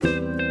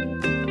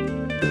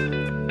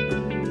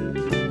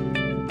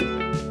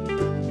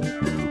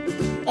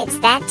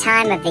that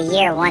time of the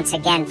year once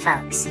again,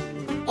 folks.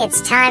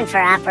 It's time for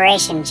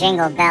Operation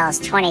Jingle Bells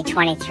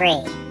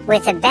 2023,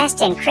 with the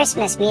best in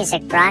Christmas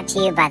music brought to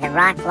you by the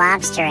Rock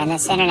Lobster and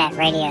this internet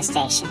radio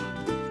station.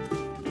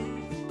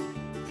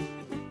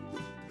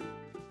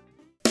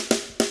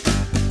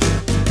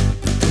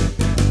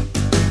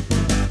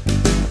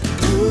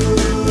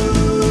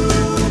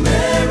 Ooh,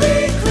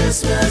 Merry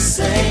Christmas,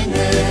 ain't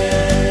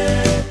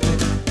it?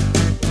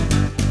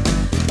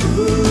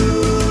 Ooh.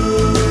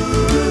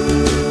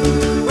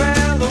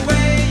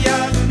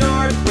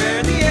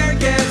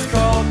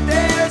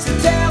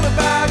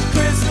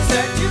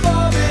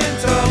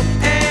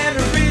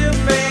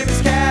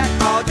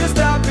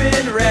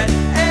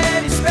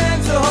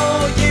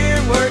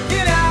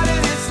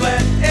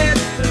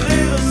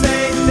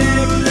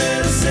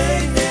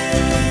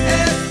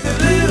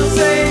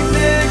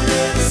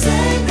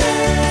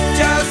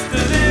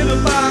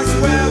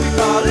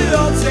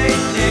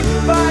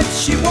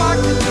 She walked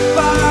in the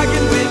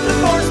bargain with the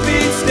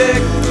 4-speed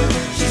stick.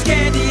 She's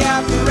candy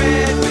apple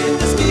red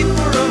with a ski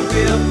for a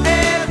wheel.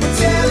 And when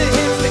Santa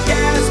hits the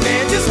gas,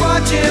 man, just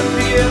watch him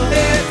peel.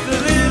 It's the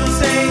little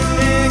Saint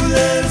Nick,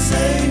 little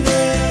Saint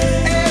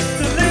Nick. It's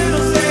the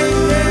little Saint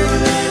Nick,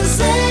 little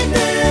Saint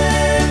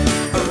Nick.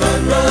 A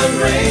run, run,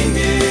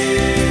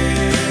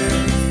 reindeer.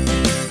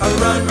 A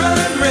run,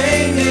 run,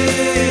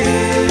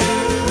 reindeer.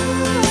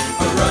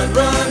 A run,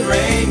 run,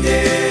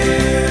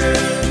 reindeer.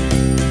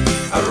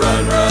 A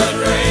run, run,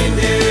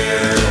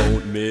 reindeer.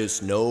 Don't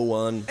miss no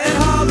one. And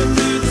hauling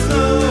through the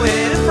snow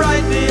at a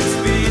frightening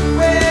speed,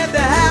 with the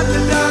hat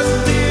that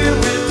doesn't deal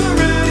with the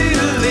Rudy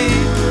to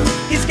lead.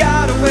 He's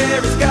gotta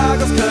wear his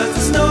goggles 'cause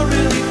the snow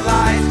really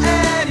flies,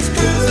 and he's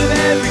cruising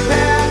every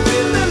path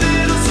with a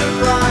little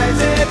surprise.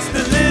 It's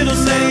the little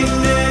Saint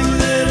Nick,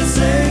 little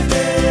Saint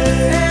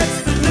Nick. It's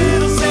the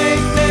little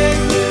Saint Nick,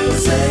 little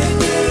Saint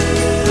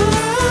Nick.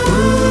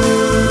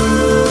 Ooh,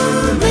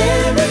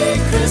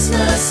 Merry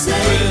Christmas, Saint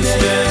Nick.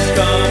 Christmas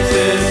comes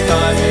this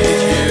time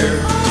each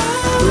year.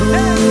 Ooh,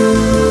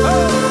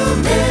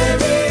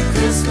 Merry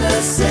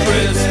Christmas, Saint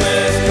Nick.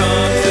 Christmas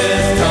comes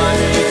this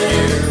time each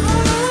year.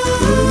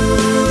 Ooh,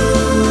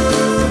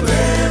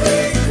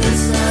 Merry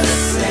Christmas,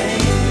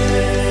 Saint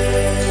Nick.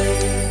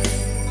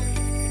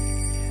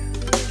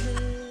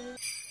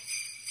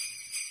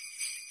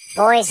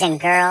 Boys and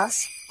girls,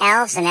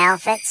 elves and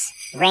elfets,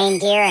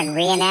 reindeer and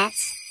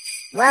reenettes,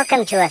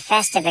 welcome to a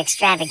festive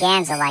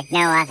extravaganza like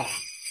no other.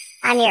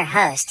 I'm your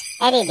host,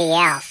 Eddie the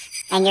Elf,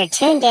 and you're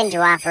tuned into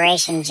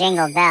Operation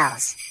Jingle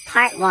Bells,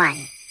 Part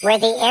 1, where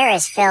the air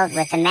is filled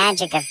with the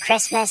magic of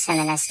Christmas and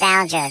the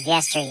nostalgia of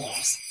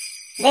yesteryears.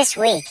 This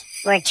week,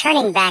 we're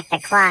turning back the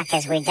clock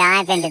as we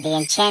dive into the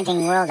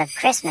enchanting world of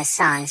Christmas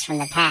songs from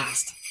the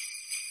past.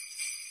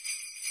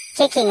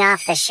 Kicking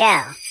off the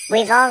show,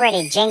 we've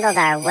already jingled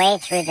our way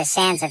through the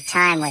sands of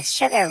time with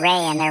Sugar Ray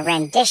and their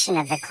rendition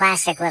of the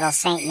classic Little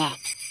Saint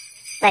Nick.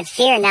 But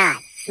fear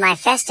not, my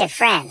festive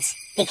friends,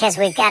 because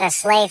we've got a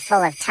sleigh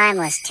full of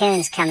timeless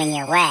tunes coming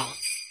your way.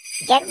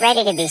 Get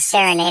ready to be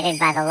serenaded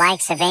by the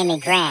likes of Amy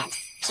Grant,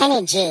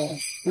 Kenny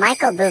G,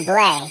 Michael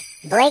Bublé,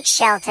 Blake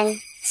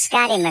Shelton,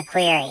 Scotty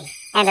McQueary,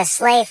 and a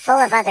sleigh full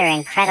of other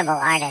incredible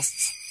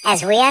artists,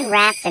 as we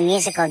unwrap the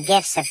musical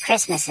gifts of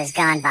Christmases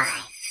gone by.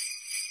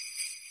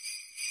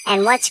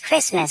 And what's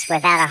Christmas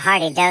without a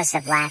hearty dose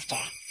of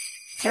laughter?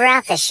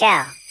 Throughout the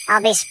show,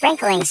 I'll be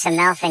sprinkling some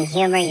elfin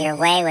humor your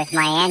way with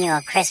my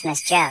annual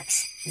Christmas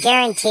jokes,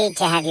 guaranteed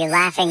to have you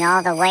laughing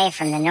all the way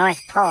from the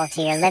North Pole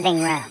to your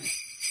living room.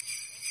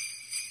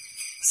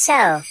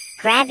 So,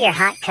 grab your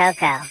hot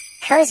cocoa,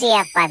 cozy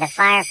up by the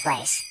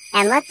fireplace,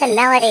 and let the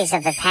melodies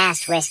of the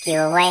past whisk you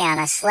away on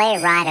a sleigh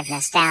ride of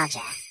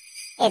nostalgia.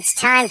 It's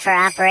time for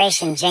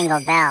Operation Jingle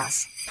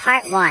Bells,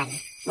 Part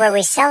 1, where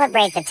we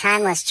celebrate the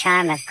timeless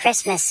charm of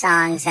Christmas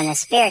songs and the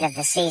spirit of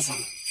the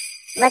season.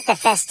 Let the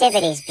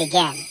festivities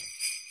begin.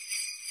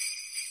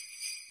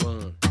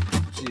 1,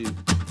 2,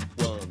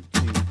 1,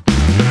 2.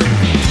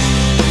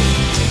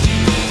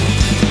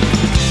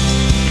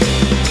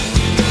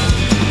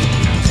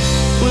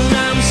 When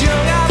I was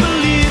young, I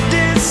believed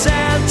in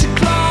Santa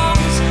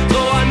Claus,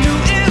 though I knew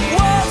it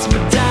was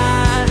my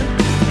dad.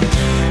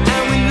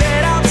 And we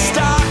laid out the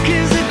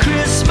stockings at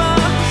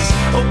Christmas,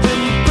 open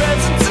the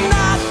presents and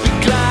I'd be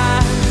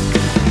glad.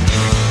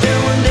 Then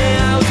one day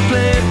I was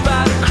played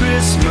by the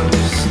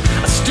Christmas.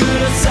 I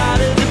stood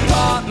outside a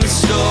department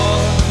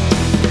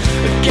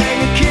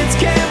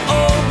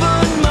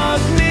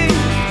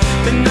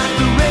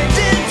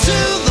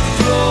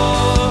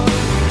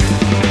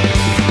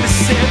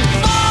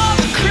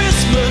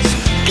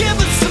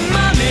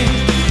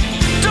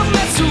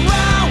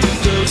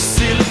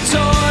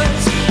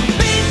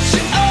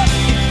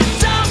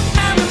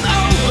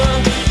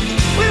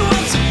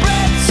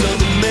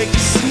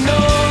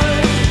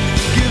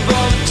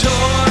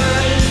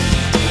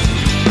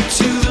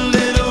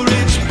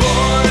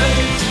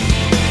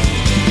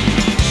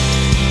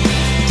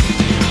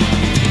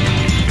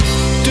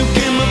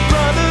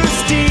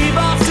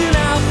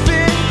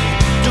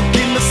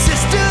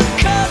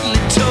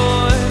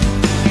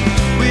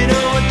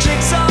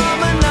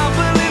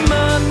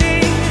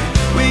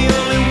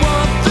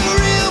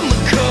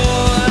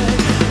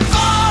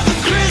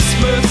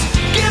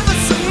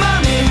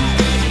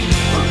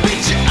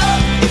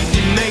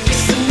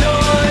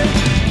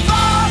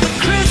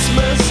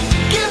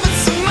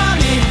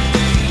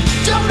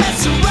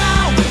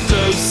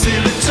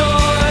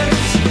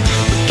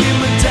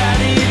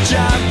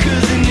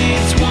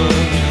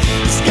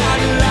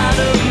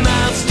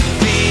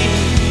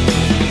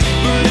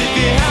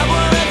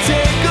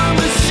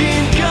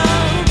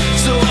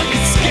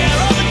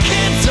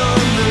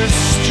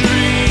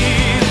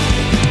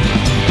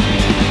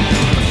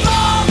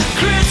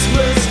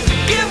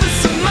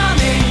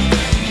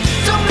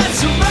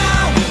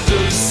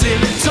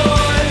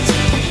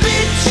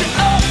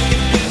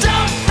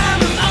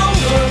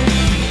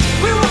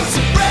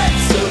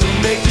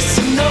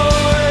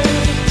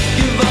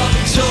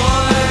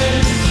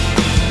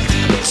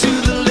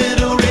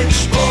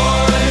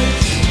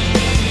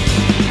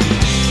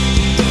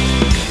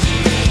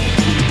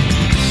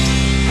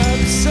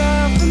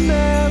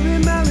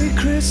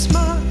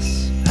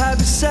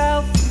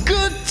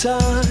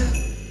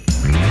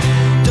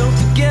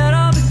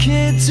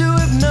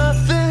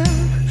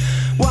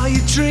while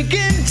you're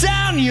drinking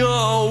down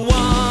your wine.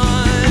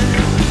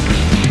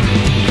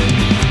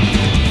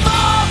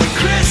 Father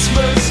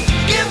Christmas,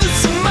 give us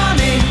some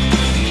money.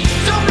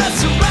 Don't mess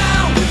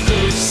around with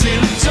those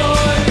silly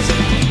toys.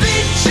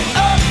 Beat you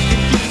up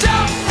if you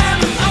don't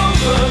hand them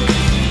over.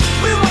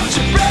 We want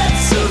your bread,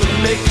 so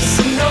make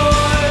some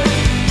noise.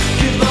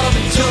 Give all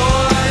the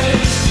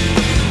toys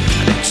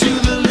to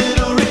the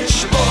little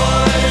rich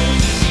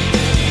boys.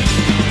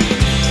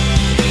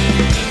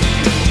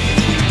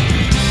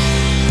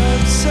 Have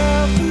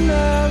yourself a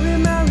merry,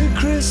 merry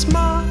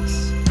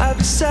Christmas. Have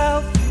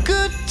yourself a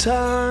good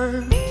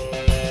time.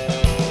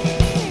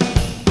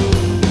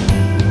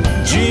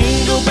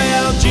 Jingle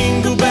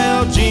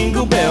bell,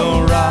 jingle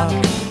bell rock.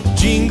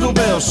 Jingle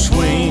bells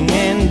swing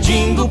and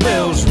jingle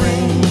bells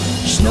ring.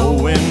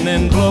 Snowing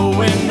and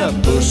blowing up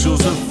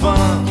bushels of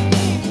fun.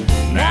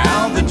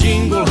 Now the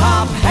jingle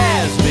hop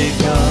has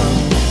begun.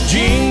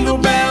 Jingle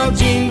bell,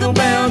 jingle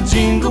bell,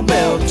 jingle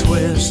bell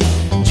twist.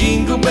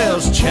 Jingle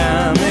bells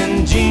chime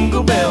in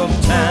jingle bell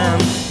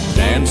time.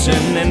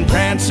 Dancing and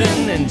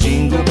prancing in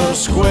Jingle Bell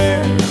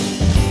Square.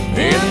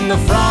 In the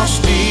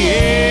frosty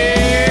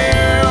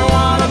air,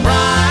 what a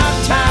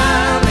bright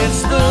time.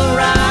 It's the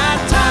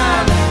right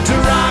time to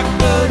rock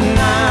the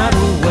night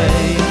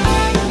away.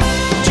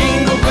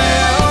 Jingle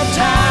bell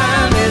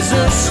time is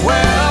a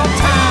swell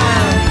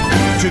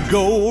time to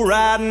go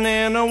riding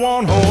in a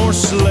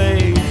one-horse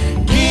sleigh.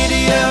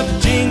 Giddy up,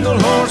 jingle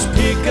horse,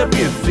 pick up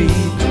your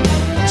feet.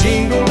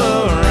 Jingle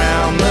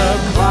around the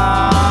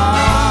clock.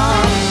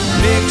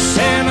 Mix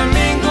and a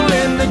mingle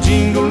in the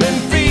jingling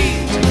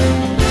feet.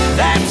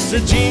 That's the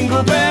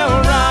Jingle Bell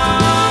Rock.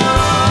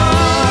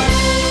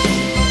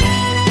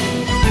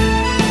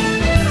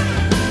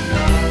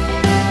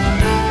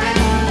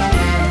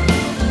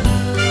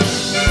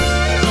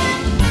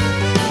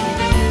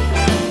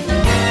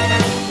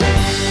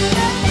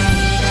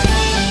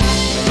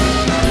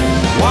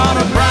 What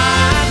a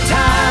bright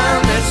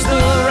time, it's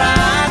the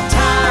right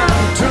time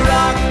to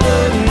rock the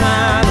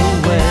night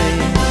away.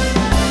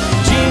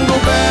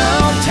 Jingle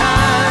bell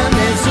time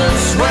is a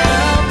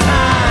swell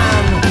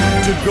time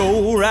to go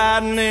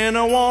riding in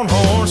a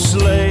one-horse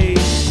sleigh.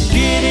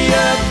 Giddy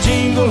up,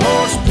 jingle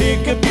horse,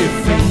 pick up your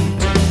feet.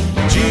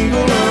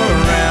 Jingle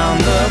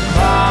around the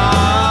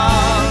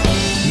clock.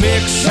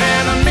 Mix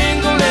and a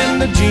mingle in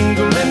the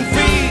jingling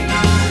feet.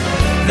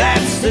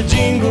 That's the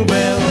Jingle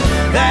Bell,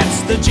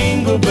 that's the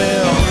Jingle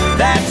Bell,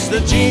 that's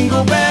the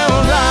Jingle Bell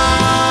Rock.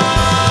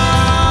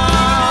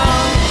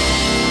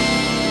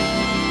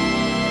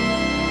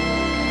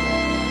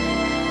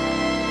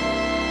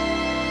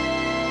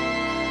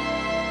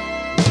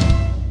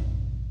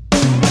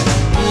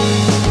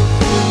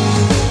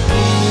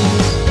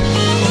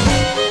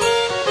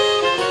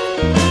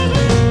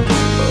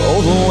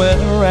 Oh, the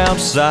weather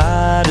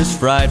outside is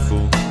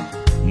frightful,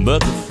 but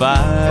the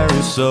fire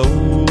is so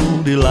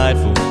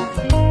delightful.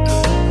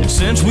 And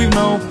since we've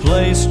no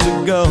place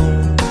to go,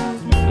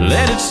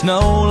 let it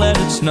snow, let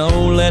it snow,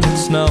 let it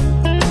snow.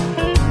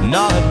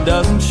 No, it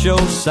doesn't show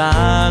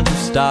signs of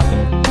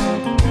stopping.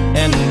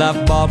 And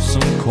I've bought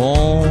some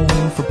corn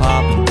for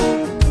popping.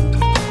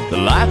 The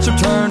lights are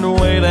turned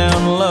way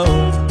down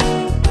low.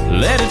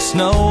 Let it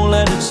snow,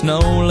 let it snow,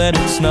 let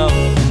it snow.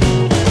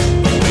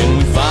 When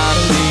we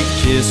finally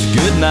kiss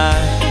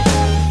goodnight,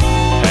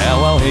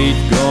 how I'll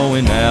hate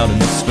going out in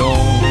the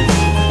storm.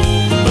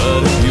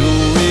 But if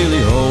you'll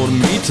really hold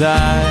me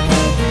tight,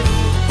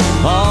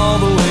 all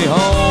the way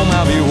home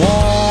I'll be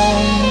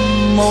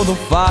warm. Oh, the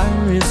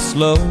fire is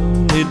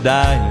slowly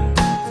dying,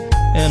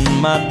 and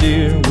my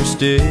dear, we're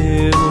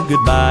still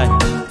goodbye.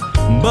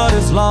 But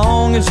as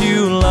long as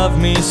you love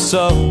me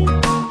so,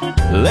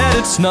 let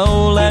it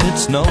snow, let it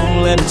snow,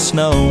 let it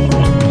snow,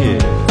 yeah.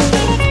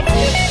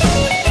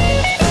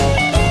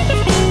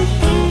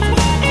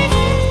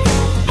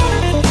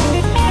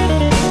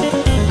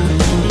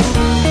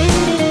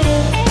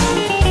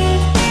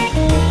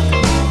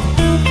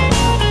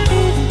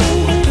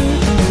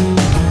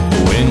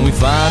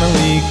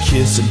 Finally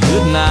kiss a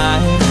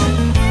goodnight,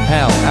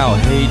 how I'll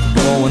hate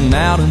going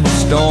out in the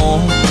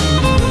storm.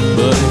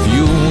 But if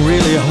you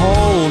really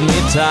hold me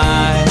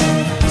tight,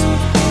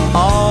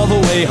 all the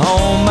way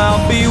home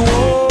I'll be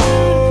warm.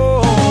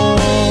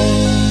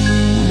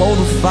 Oh,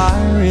 the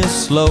fire is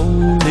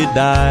slowly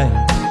dying,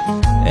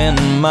 and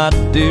my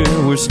dear,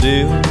 we're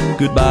still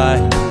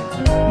goodbye.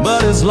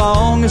 But as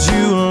long as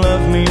you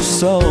love me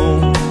so,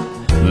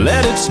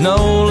 let it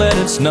snow, let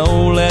it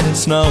snow, let it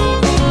snow.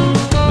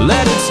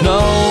 Let it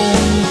snow,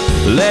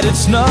 let it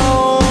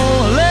snow,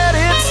 let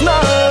it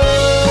snow.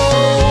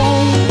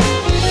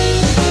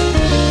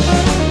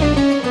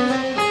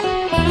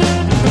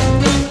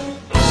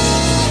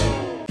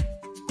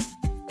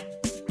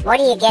 What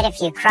do you get if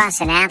you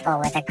cross an apple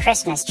with a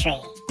Christmas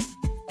tree?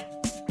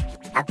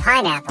 A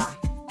pineapple.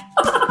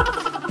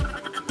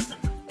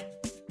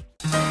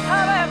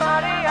 Ave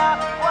María,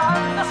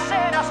 cuando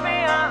serás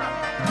mía,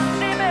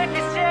 si me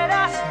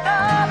quisieras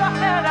todo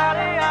te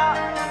daría.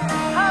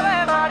 Ave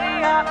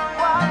María,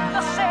 cuando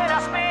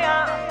serás mía,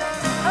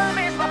 al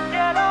mismo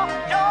cielo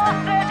yo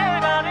te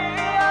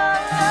llevaría.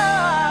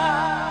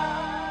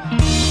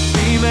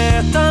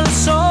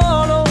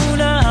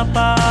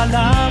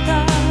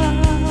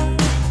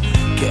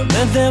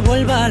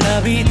 devuelva la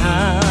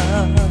vida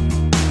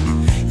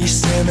y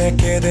se me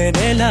quede en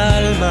el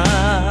alma.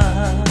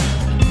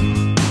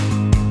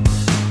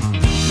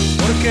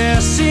 Porque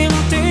sin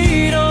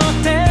ti no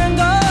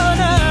tengo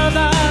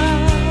nada.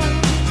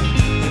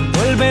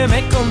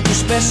 Envuélveme con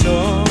tus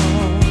besos,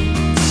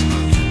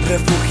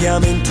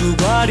 refúgiame en tu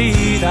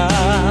guarida.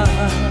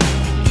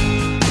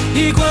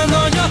 Y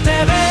cuando yo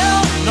te veo,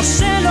 no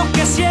sé lo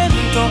que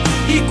siento.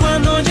 Y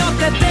cuando yo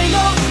te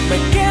tengo, me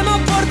quemo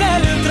por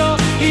dentro.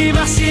 Y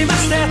más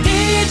de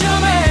ti yo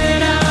me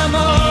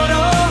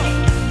enamoro.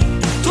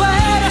 Tú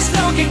eres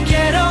lo que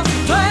quiero,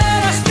 tú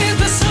eres mi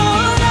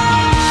tesoro.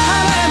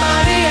 Ave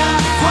María,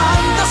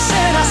 ¿cuánto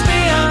serás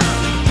mía?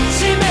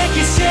 Si me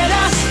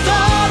quisieras,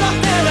 todo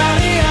te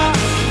daría.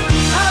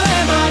 Ave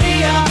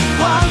María,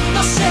 ¿cuánto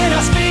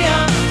serás mía?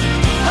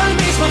 Al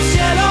mismo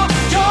cielo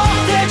yo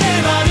te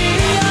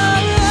llevaría.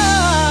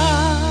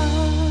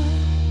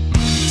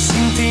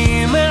 Sin ti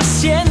me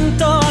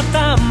siento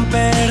tan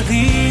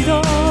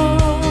perdido.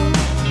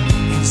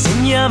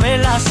 Enséñame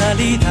la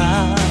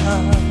salida,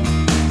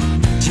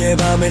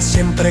 llévame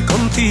siempre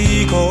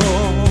contigo.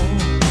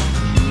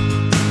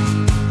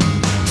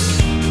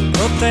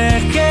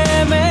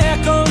 Protégeme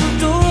con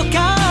tu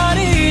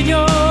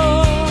cariño,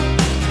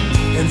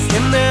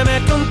 enciéndeme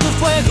con tu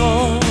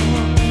fuego.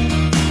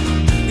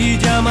 Y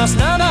ya más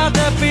nada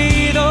te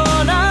pido,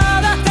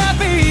 nada te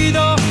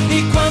pido.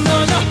 Y cuando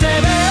yo te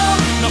veo,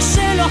 no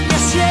sé lo que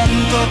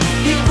siento.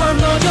 Y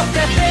cuando yo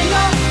te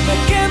tengo, me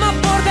quemo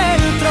por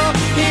dentro.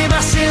 Y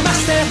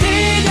más de ti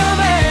yo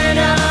me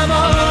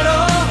enamoro.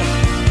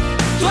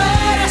 Tú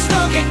eres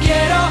lo que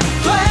quiero,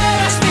 tú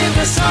eres mi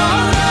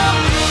tesoro.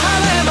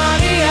 Ave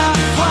María,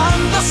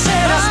 ¿cuándo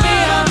serás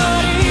mía?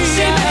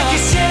 Si me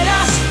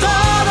quisieras,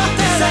 todo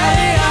te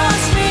daría.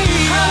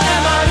 Ave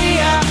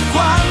María,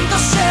 ¿cuándo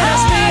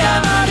serás mía?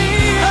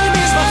 Al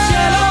mismo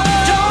cielo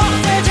yo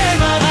te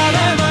llevaré.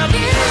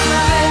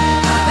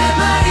 Ave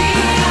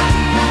María,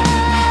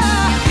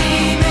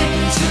 dime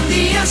si un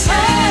día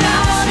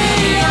serás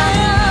mía.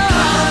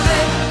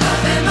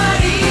 Ave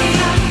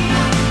María,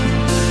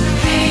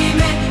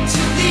 dime si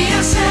un día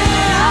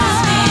serás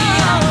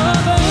mía.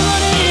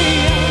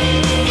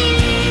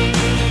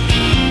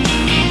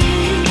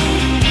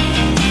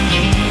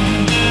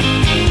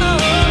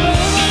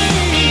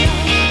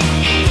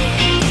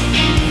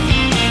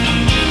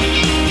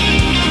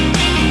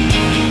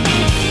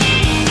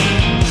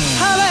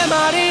 Ave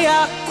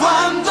María,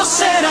 ¿cuándo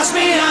serás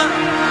mía?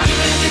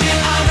 Dime,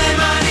 Ave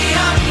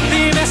María,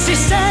 Dime si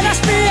serás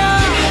mía.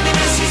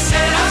 dime si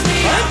serás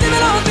mía. Ay,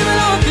 dímelo,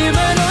 dímelo,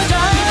 dímelo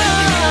ya.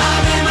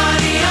 Ave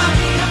María,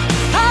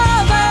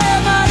 Ave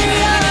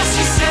María, dime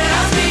si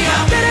serás mía.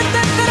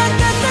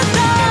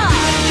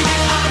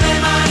 Ave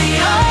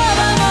María,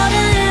 Ave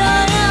María,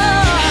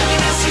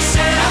 dime si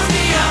serás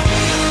mía.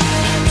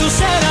 tú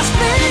serás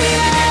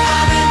mía.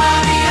 Ave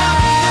María,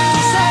 Tú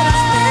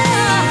serás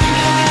mía.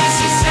 dime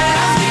si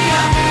serás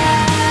mía.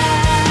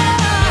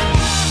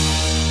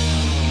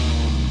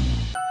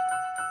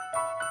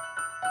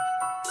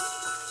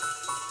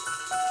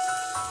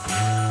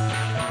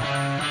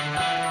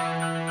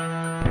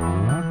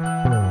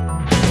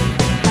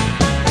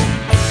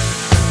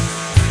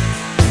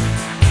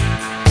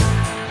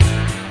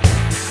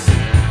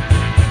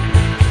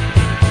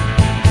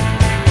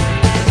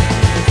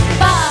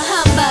 Bah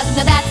humbug,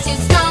 no that's too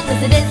strong,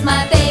 'cause it is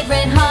my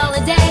favorite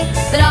holiday.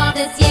 But all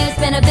this year's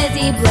been a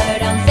busy blur,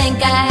 don't think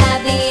I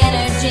have the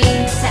energy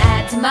to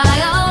add to my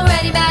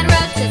already bad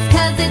rush, just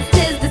 'cause it's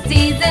 'tis the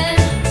season.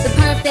 The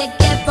perfect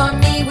gift for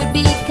me would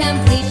be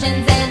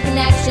completions and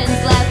connections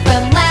left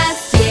from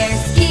last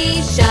year's ski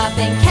shop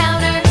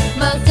encounter.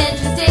 Most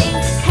interesting,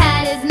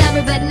 had his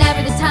number but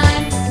never the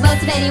time.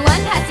 Most of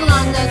anyone passed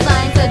along those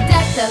lines, so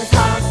deck those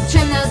halls,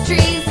 trim those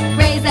trees,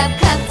 raise up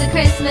cups of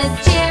Christmas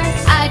cheer.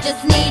 I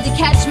just need to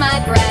catch my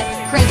breath,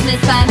 Christmas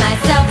by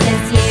myself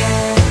this year.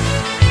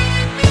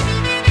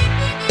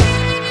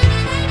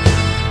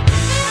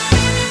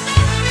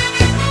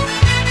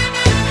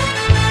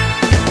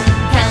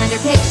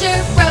 Calendar picture,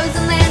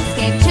 frozen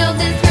landscape, chilled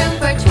this room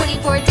for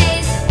 24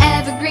 days.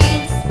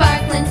 Evergreen,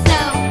 sparkling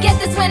snow, get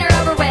this winter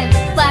over with.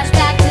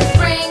 Flashback to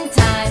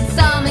springtime,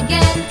 saw him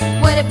again.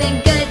 Would have been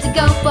good to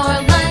go for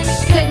lunch.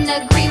 Couldn't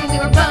agree when we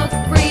were both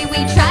free. We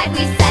tried,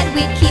 we said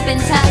we'd keep in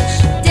touch.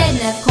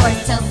 Didn't, of course,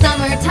 till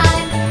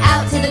summertime.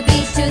 Out to the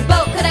beach, to his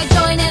boat, could I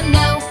join him?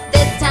 No,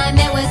 this time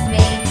it was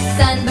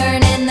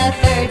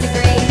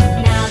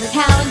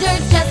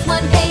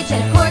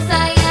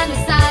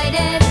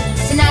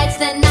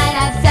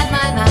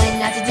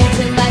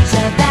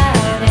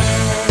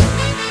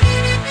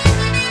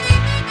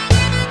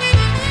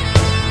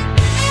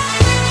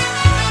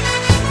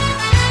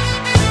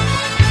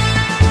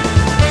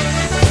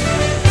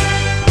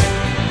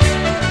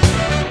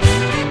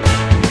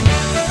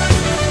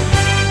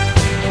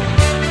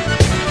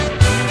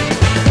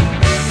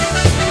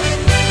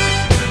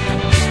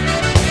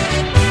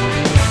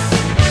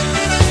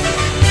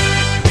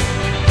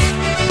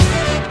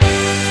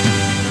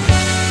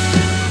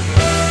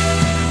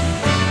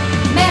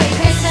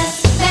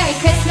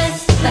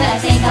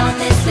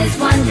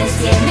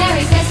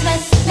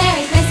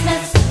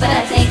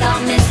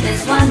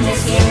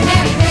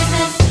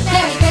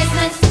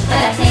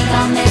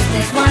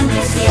this one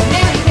this year.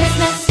 Merry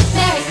Christmas,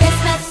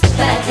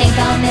 but I think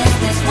I'll miss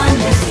this one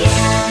this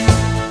year.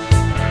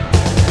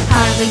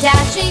 Hardly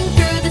dashing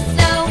through the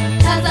snow,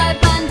 'cause I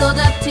bundled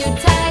up too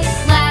tight.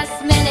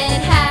 Last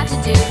minute have to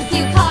do a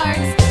few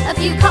cards, a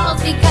few calls,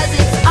 because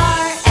it's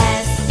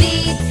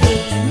RSVP.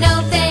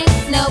 No thanks,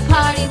 no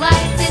party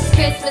lights, it's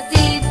Christmas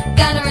Eve.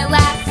 Gonna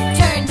relax,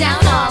 turn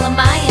down all of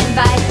my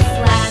invites.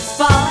 Last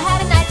fall had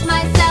a night to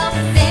myself,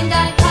 same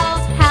guy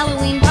called,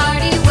 Halloween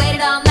party,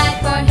 waited all night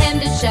for him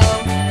to show.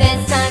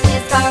 This time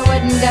his car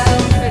wouldn't go.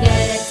 Forget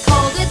it, it's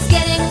cold, it's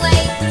getting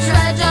late.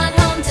 Trudge on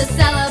home to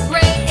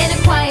celebrate in a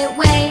quiet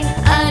way.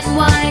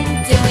 Unwind,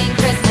 doing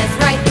Christmas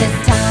right this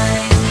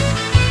time.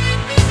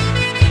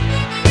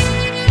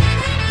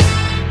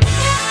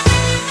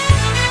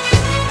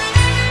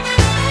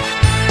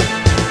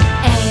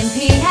 A&P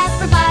has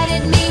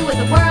provided me with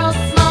the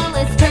world's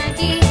smallest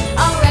turkey,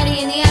 already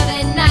in the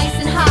oven, nice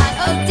and hot.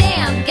 Oh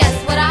damn, guess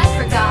what I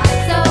forgot?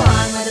 So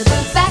on with the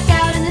boots, back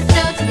out in the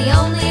snow to the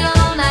only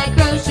all-night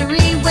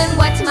grocery. When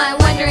what to my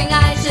wondering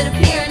eyes should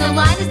appear in the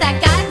line is that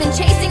guy I've been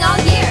chasing all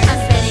year. I'm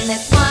spending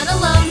this one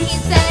alone, he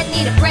said,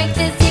 need a break,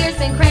 this year's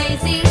been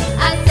crazy.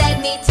 I said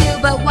me too,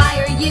 but why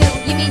are you?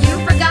 You mean you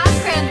forgot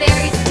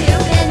cranberries too?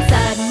 Then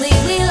suddenly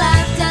we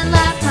laughed and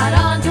laughed, caught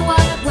on to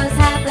what was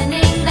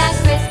happening. That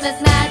Christmas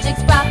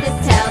magic's brought this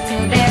tale to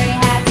a very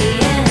happy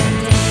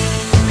ending.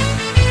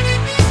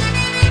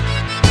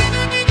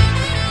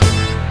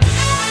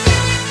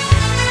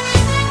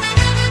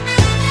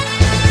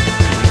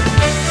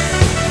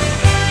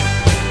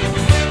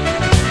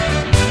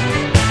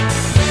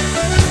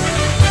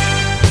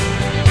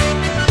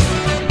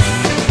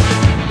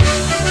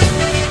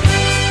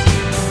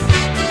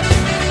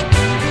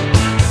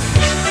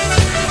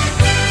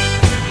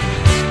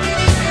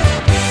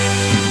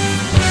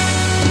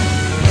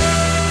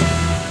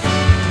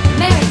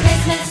 Merry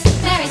Christmas,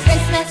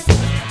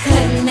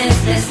 couldn't miss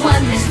this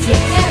one this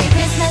year. Merry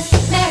Christmas,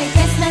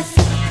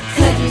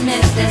 couldn't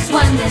miss this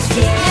one this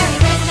year.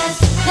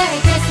 Merry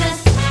Christmas,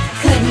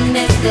 couldn't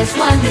miss this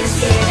one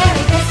this year.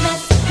 Merry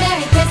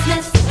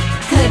Christmas,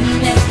 couldn't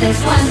miss this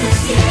one this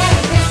year.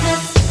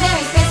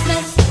 Merry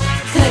Christmas,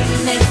 couldn't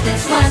miss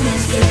this one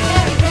this year.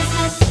 Merry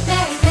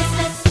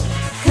Christmas,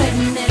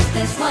 couldn't miss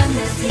this one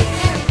this year.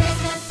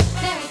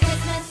 Merry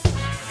Christmas,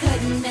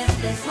 couldn't miss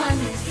this one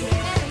this year.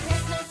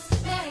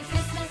 Merry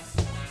Christmas,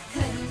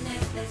 couldn't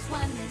miss this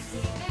one this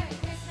year.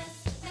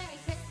 Merry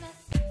Christmas.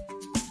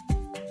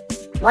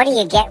 What do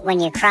you get when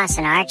you cross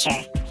an archer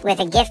with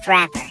a gift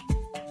wrapper?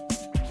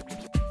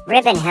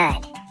 Ribbon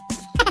hood.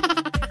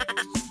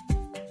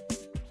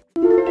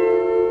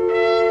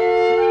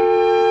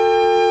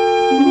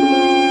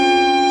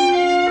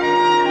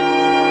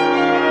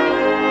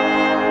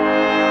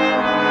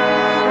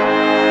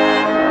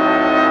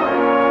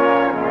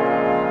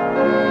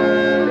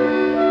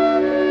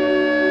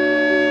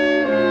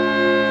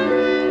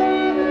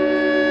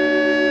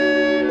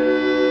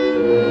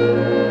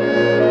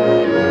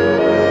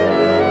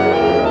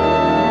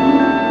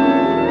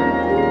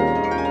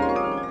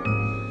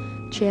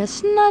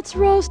 Chestnuts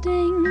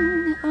roasting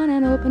on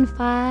an open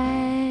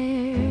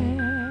fire,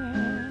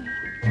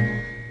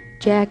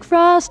 Jack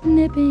Frost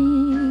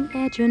nipping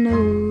at your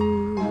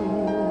nose,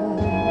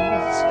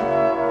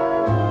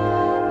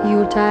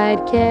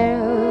 Yuletide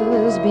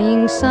carols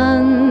being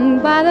sung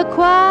by the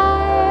choir,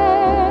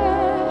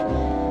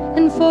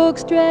 and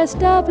folks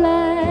dressed up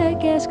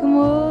like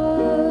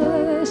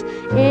Eskimos.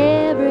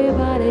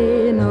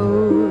 Everybody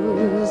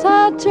knows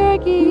a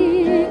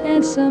turkey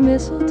and some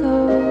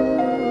mistletoe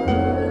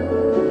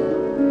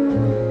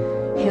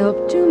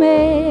help to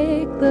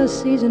make the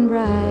season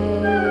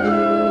bright.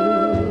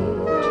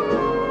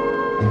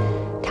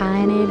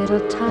 Tiny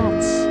little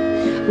tots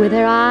with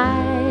their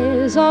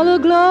eyes all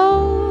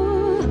aglow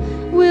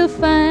will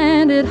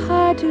find it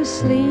hard to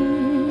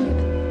sleep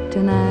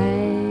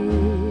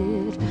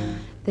tonight.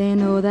 They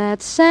know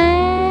that Santa's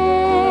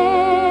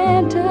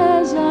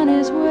on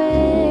his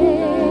way.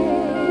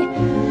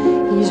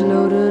 He's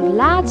loaded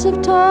lots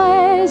of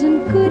toys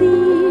and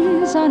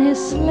goodies on his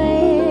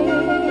sleigh.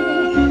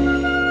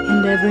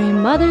 And every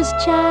mother's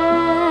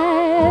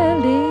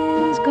child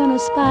is gonna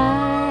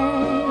spy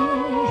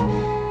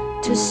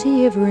to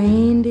see if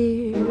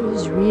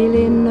reindeers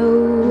really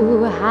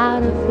know how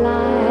to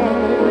fly.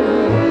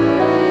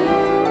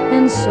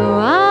 And so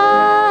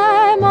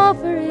I'm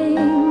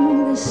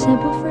offering this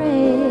simple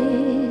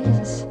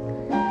phrase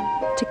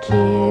to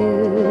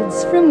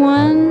kids from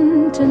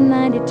 1 to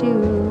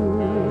 92.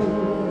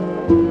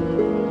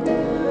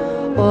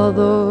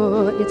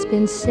 Although it's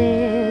been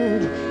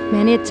said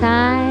many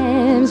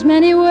times,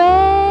 many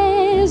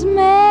ways,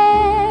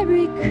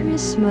 Merry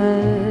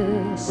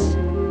Christmas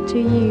to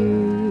you.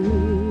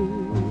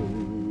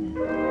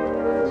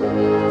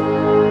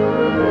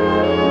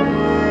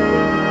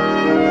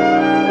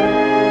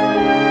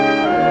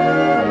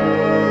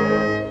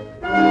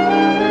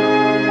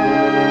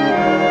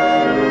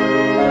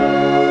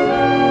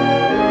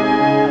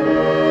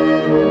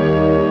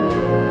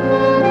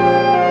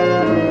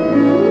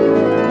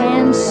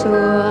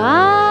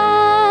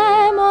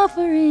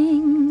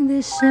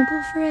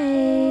 simple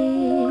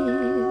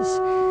phrase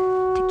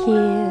to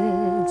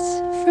kids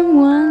from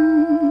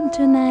 1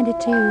 to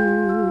 92.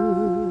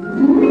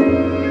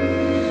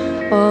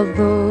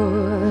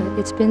 Although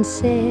it's been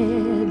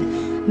said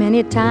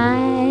many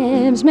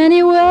times,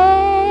 many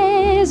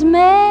ways,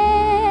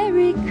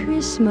 Merry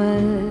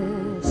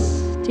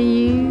Christmas to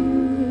you.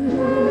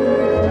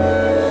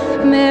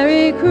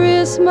 Merry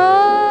Christmas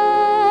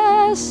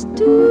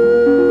to you.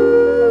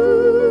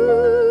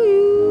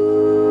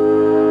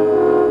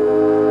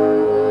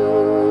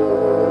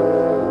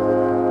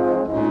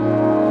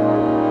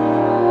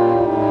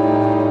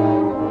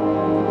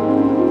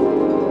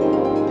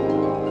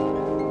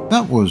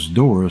 That was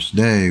Doris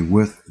Day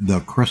with the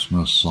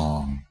Christmas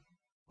song.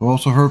 We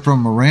also heard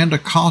from Miranda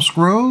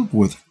Cosgrove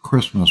with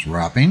Christmas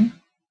Wrapping.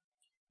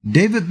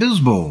 David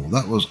Bisbal,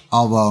 that was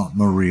Ave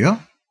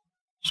Maria.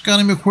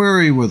 Scotty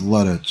McQuarrie with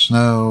Let It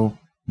Snow.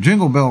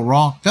 Jingle Bell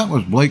Rock, that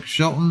was Blake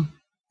Shelton.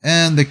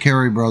 And the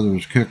Carey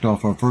Brothers kicked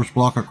off our first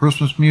block of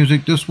Christmas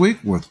music this week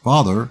with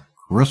Father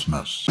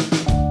Christmas.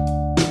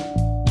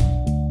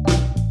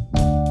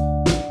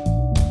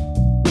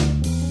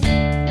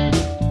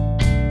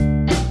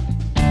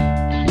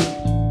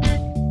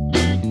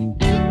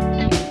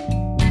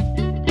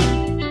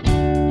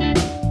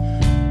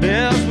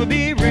 Bells will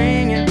be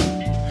ringing,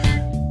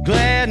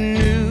 glad and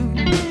new.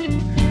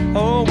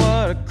 Oh,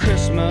 what a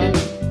Christmas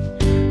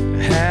to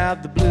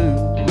have the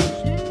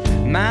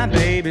blues. My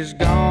baby's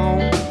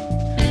gone,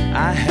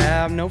 I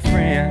have no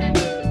friend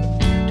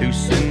to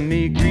send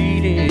me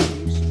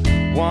greetings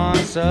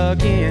once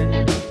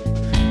again.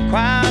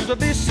 Choirs will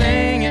be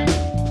singing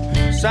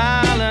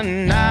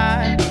silent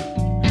night,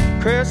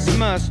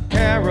 Christmas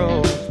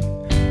carols,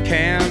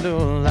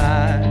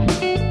 candlelight.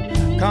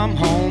 Come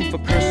home for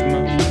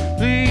Christmas,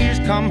 please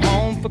come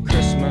home for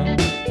Christmas.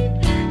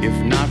 If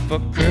not for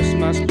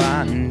Christmas,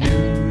 by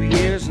New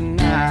Year's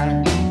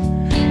night.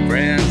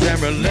 Friends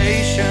and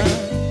relations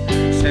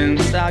send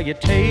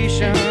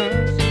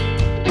salutations,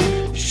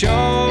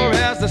 sure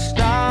as the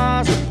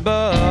stars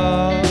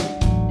above.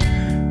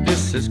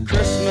 This is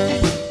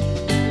Christmas,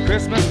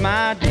 Christmas,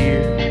 my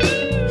dear,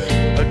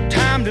 a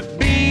time to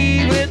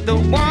be with the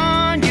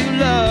one you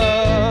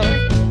love.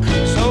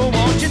 So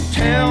won't you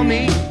tell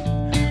me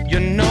you're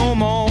no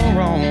more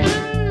wrong?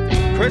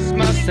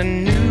 Christmas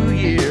and New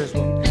Year's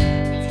will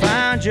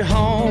find you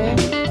home.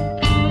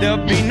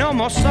 There'll be no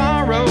more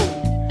sorrow,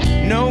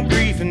 no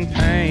grief and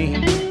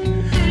pain,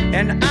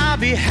 and I'll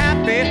be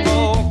happy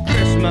for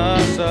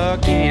Christmas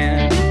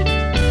again.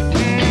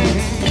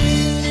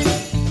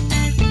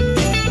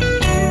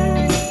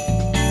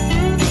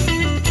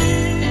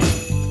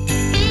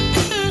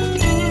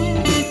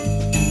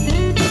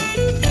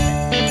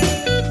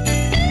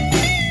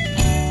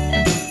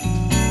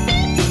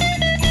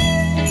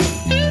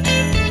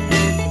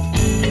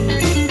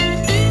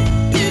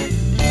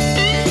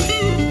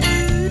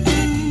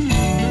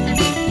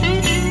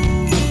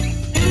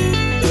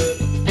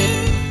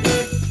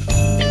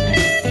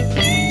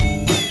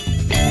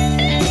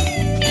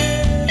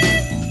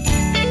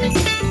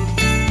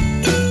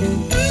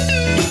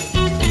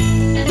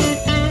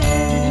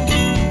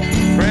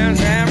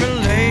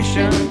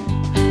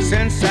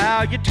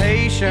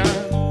 Salutation,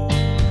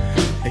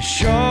 as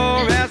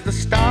sure as the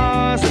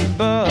stars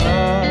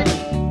above.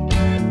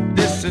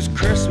 This is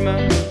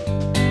Christmas,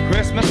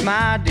 Christmas,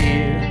 my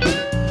dear,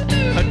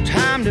 a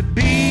time to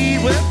be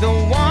with the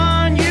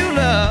one you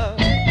love.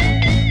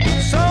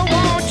 So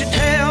won't you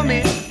tell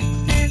me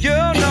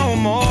you're no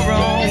more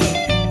wrong?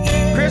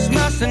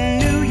 Christmas and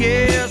New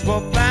Year's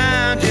will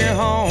find you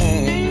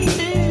home.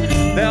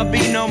 There'll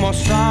be no more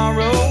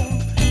sorrow,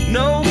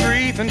 no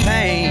grief and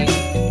pain,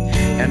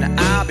 and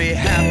I'll be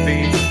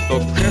happy for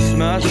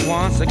Christmas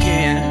once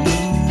again.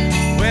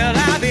 Well,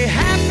 I'll be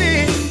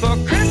happy for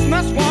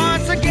Christmas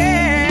once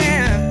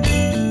again.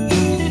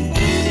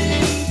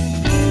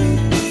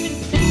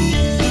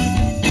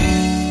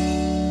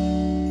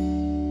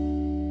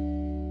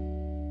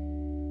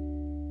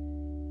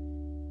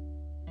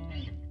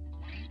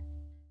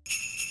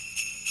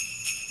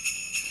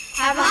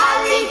 Have a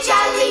holly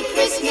jolly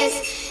Christmas,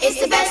 it's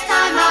the best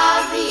time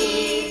of the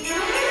year.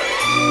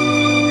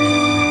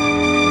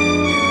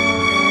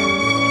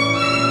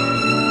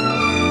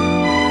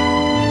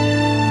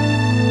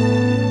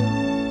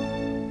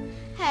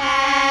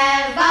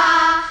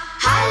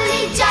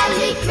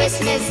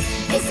 Christmas,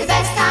 it's the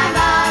best time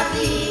of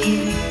the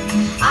year.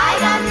 I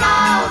don't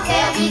know if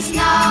there'll be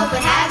snow, but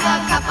have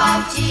a cup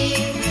of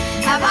cheer.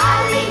 Have a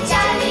holly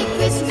jolly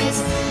Christmas,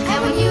 and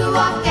when you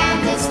walk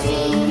down the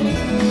street,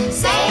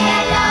 say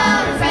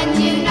hello to friends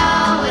you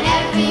know and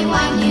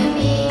everyone you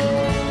meet.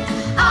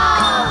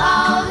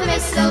 Oh, the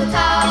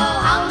mistletoe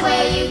hung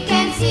where you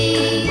can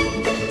see.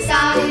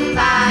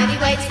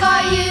 Somebody waits for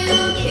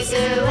you, kiss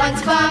her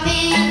once for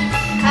me.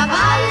 Have a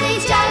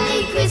holly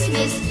jolly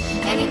Christmas,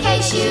 and in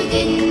case you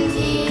didn't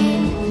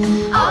hear,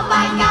 oh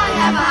by God,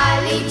 have a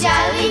holly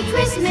jolly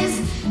Christmas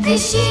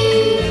this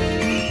year.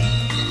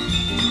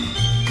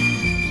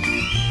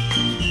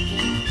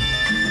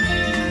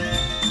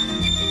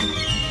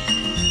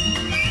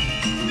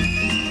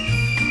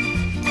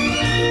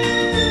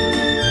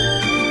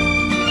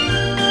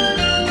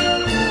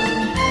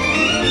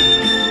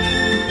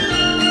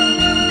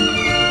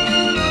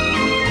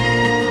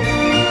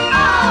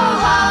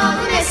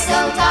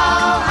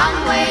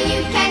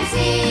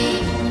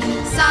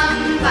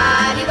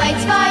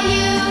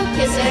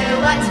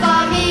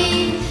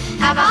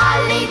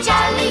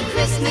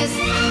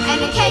 Christmas.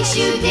 And in case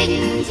you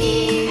didn't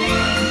hear,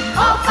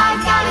 hope I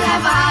gotta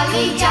have a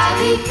holly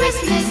jolly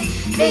Christmas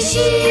this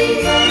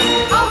year.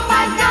 Hope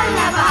I gotta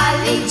have a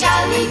holly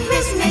jolly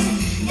Christmas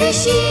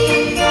this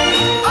year.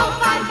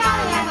 Hope I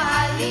gotta have a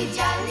holly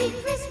jolly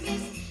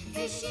Christmas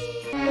this year.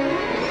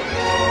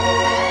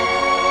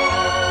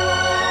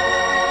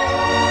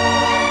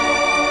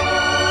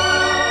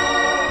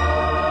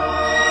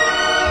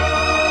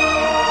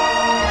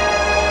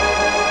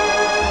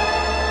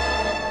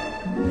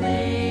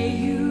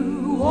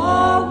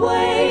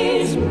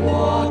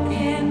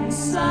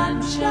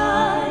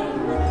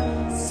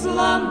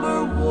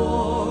 Slumber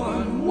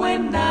warm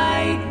when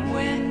night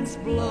winds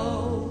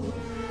blow.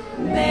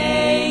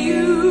 May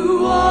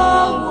you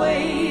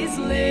always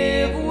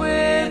live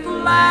with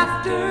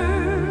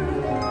laughter,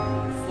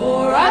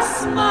 for a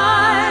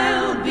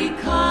smile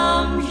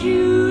becomes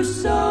you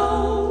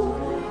so.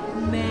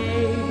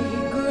 May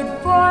good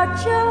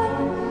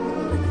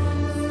fortune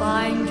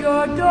find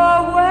your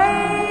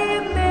doorway.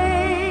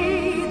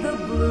 May the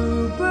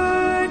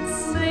bluebirds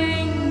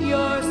sing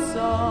your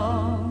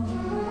song.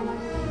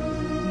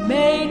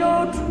 May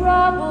no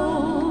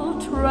trouble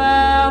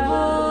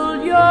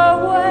travel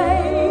your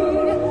way.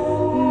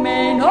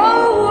 May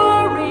no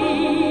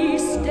worry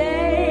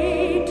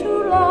stay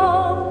too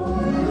long.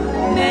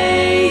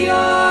 May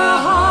your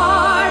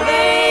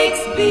heartaches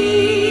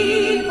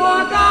be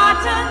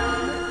forgotten.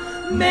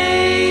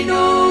 May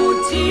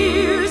no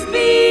tears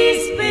be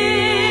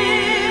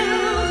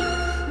spilled.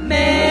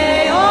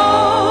 May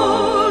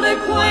old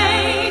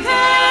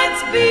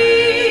acquaintance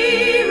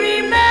be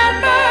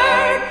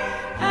remembered,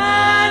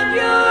 and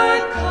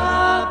your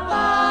cup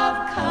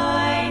of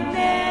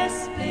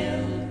kindness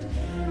filled.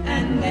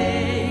 And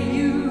may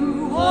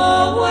you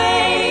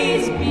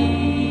always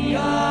be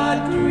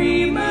a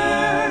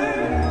dreamer.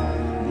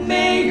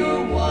 May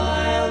your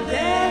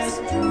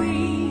wildest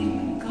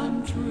dream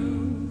come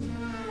true.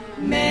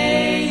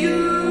 May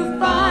you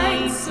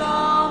find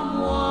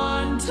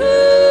someone to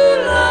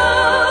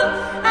love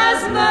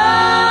as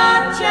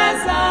much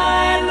as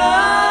I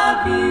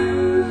love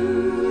you.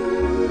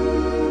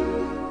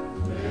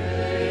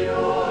 May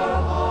your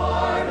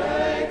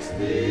heartaches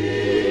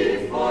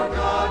be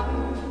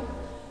forgotten.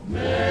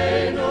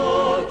 May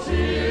no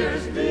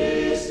tears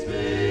be spilled.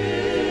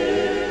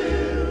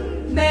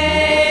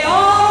 May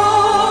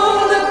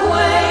old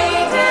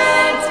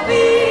acquaintance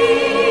be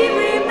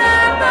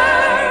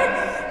remembered,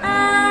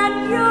 and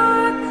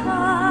your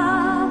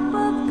cup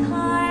of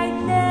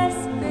kindness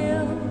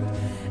filled.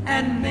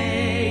 And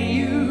may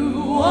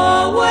you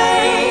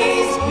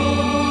always be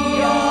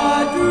a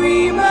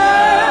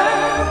dreamer.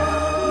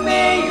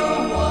 May your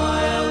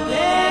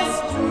wildest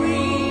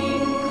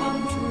dream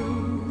come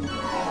true.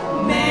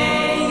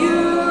 May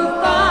you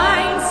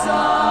find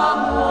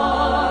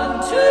someone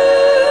to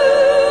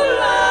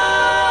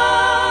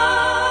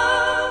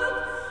love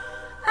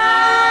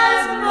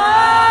as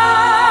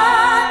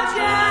much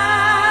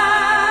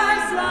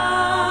as I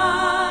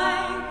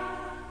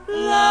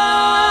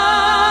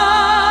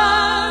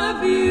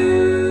love you.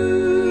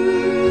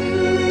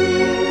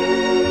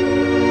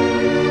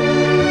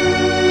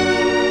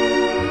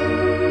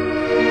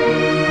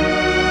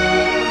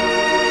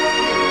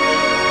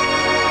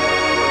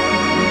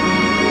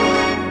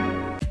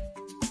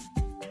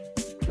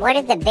 What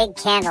did the big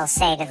candle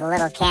say to the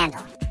little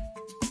candle?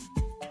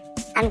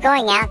 I'm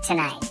going out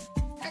tonight.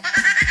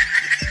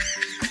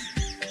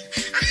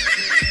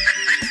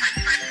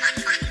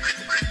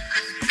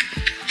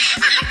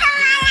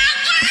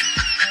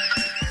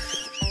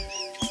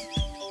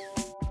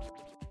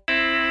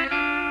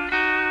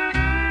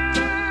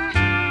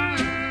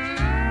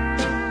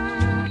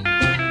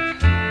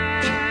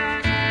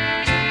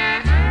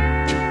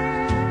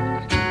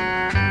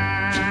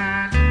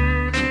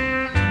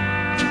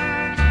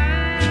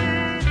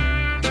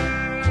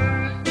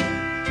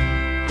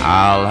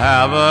 I'll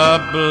have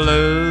a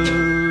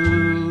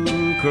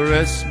blue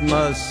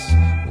Christmas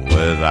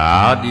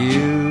without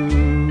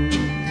you.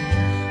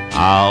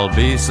 I'll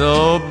be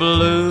so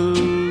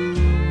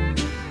blue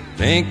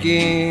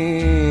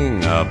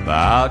thinking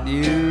about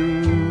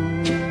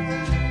you.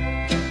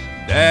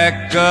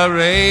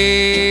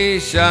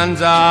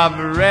 Decorations of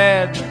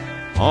red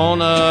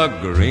on a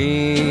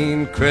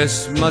green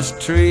Christmas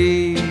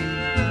tree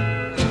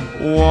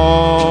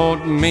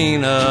won't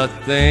mean a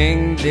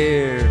thing,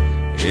 dear,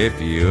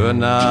 if you're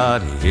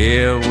not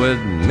here with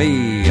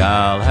me.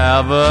 I'll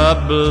have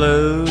a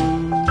blue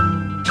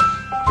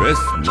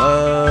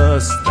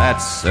Christmas,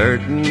 that's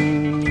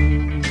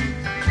certain.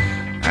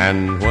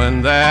 And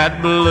when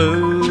that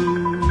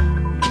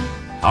blue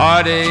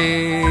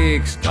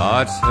heartache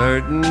starts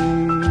hurting,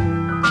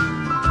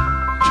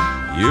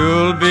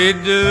 you'll be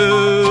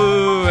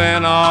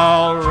doing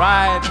all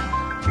right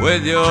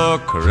with your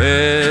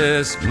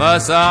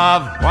Christmas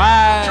of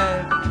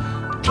white.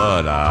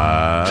 But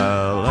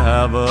I'll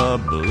have a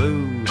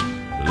blue,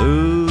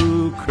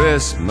 blue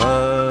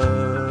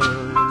Christmas.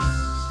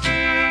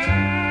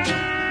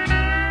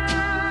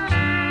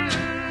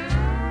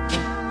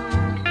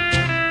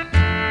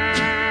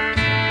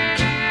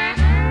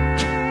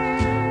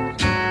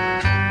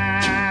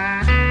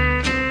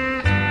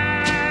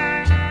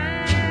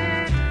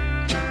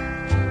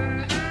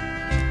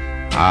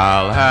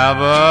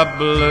 have a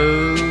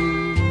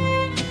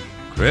blue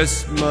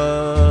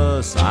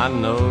Christmas, I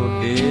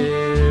know,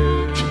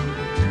 dear.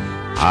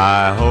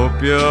 I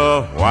hope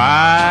your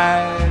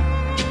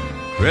white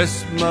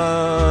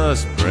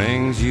Christmas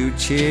brings you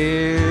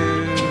cheer.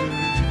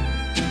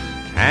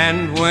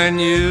 And when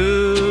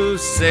you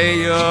say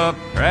your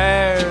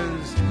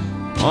prayers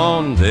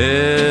on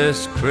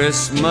this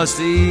Christmas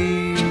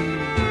Eve,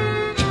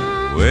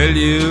 will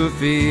you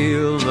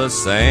feel the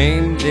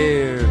same,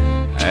 dear,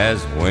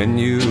 as when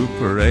you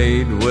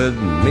prayed with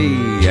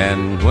me?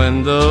 And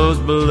when those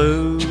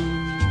blue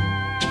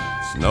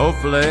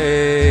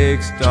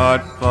snowflakes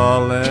start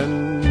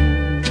falling,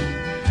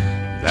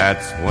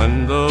 that's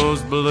when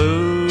those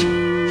blue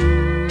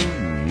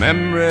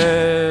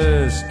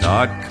memories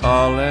start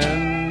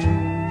calling.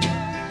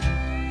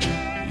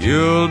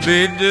 You'll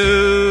be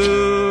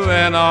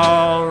doing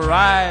all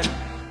right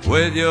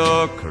with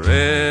your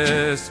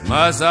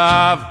Christmas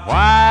of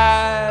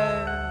white,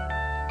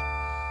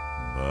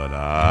 but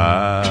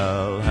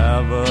I'll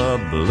have a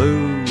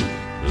blue,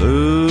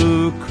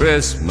 blue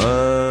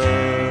Christmas.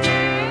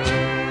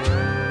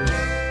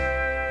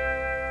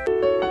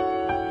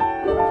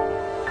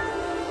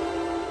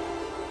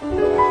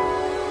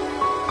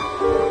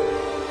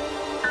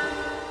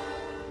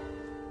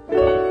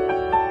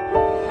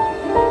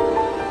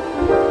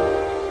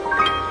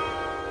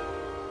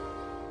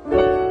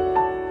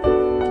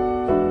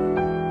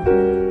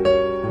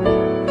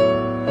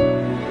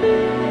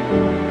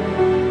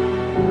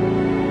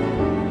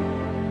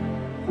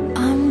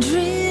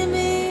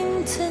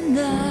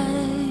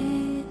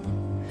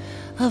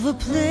 Of a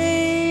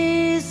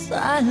place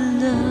I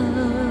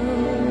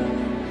love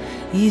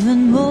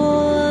even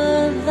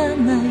more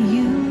than I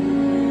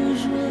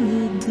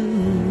usually do.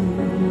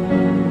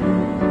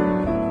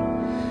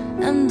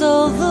 And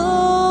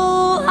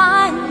although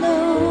I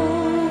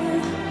know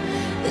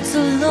it's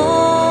a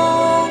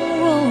long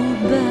road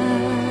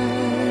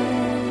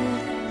back,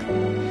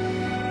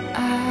 I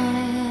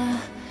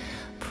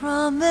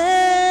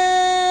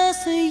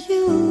promise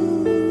you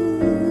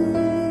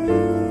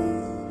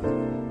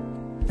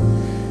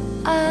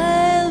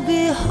I'll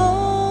be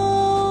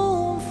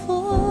home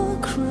for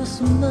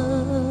Christmas.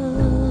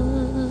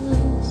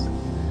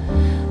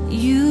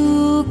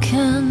 You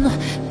can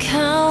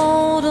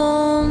count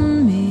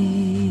on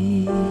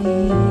me.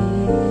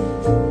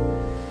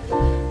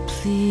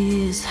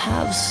 Please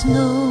have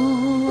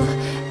snow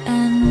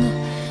and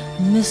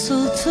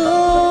mistletoe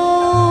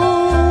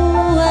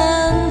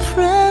and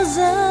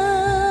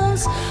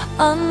presents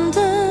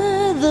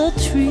under the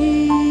tree.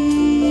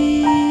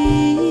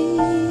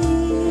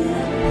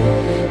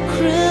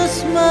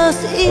 Christmas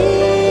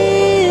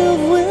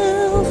Eve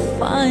will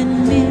find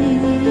me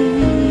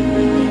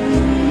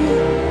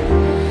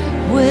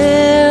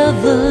where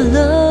the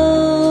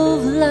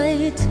love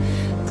light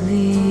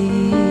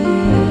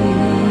gleams.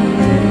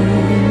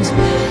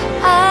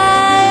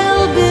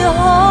 I'll be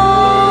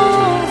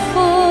home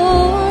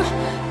for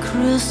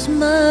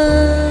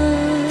Christmas,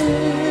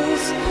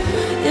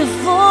 if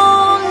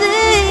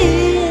only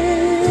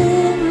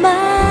in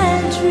my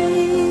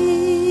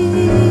dreams.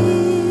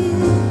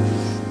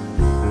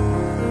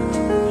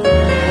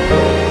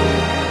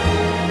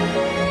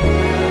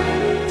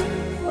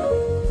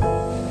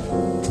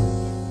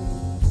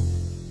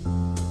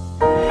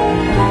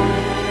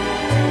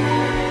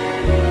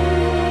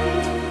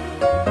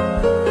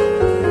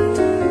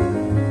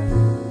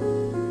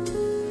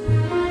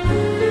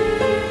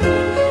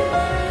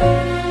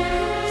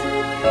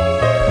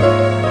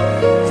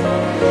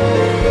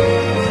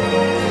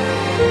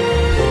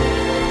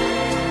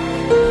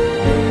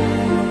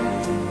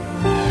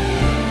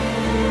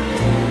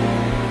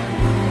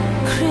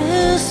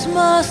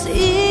 Christmas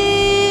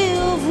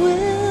Eve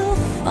will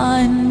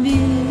find me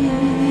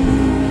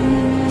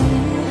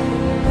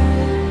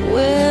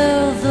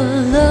where the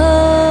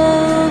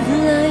love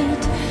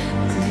light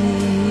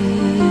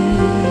gleams.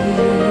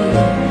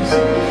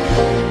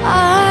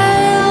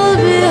 I'll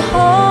be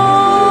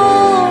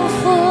home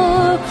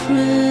for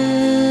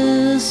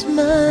Christmas,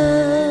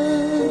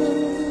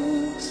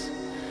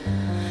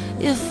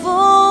 if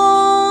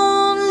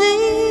only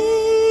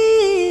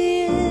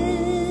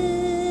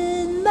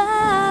in my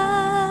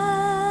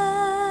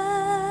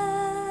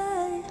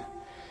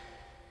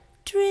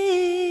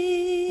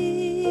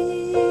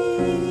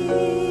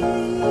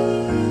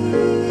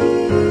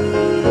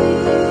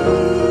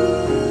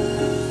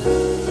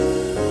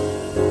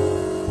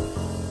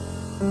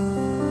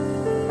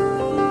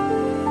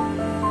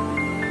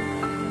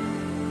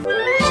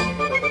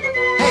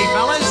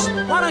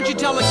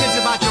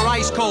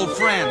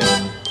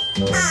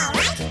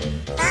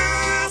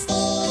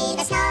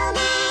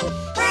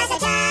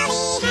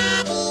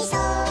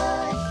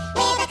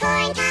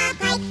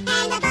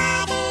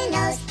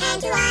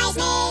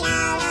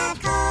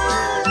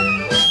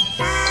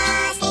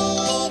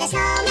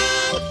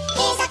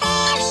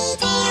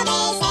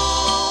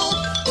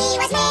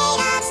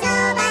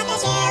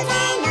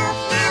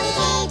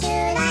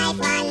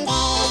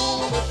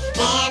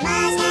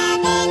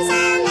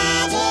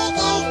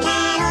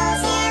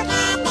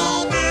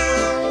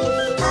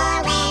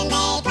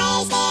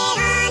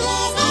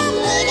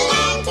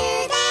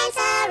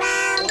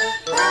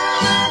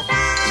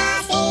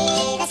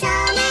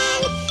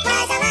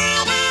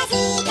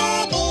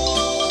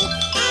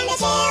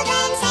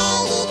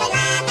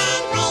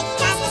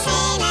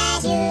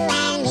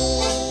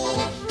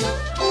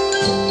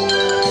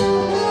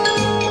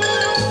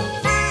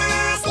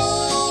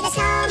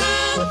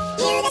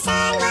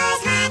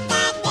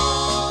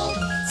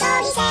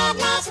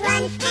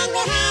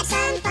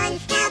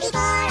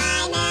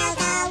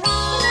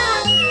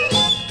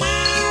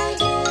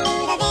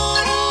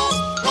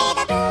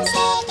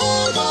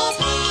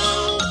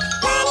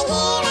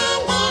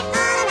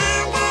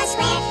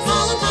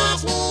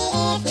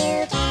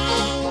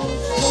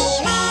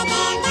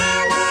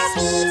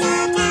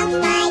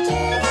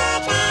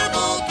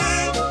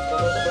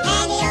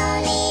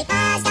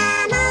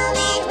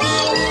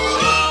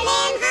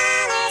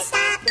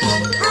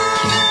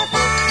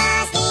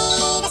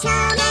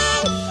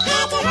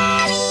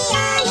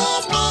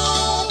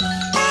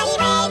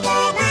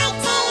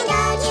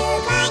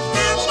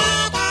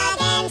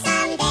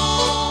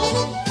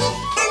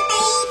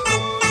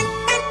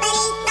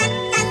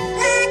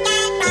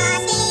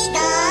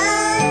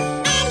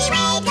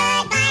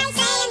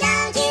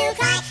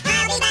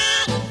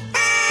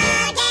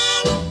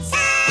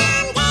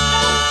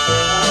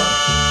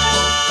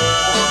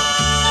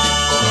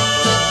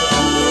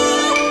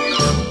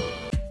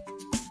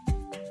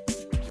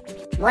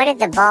What did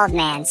the bald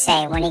man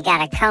say when he got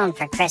a cone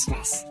for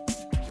Christmas?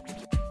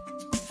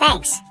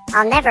 Thanks,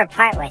 I'll never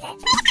part with it.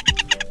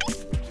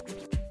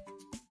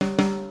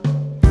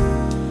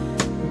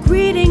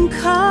 Greeting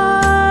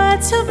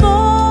cards have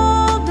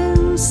all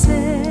been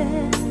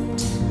sent.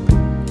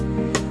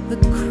 The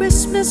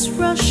Christmas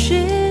rush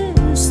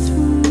is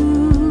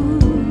through,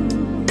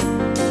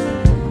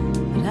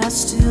 but I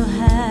still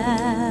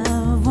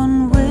have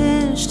one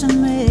wish to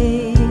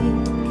make,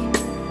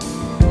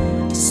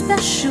 a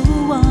special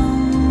one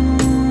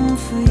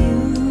for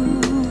you.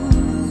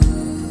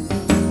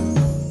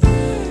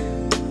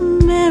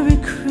 Merry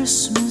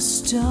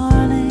Christmas,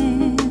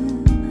 darling.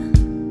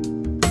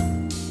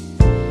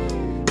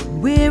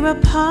 We're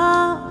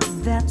apart,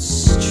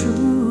 that's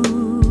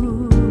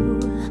true,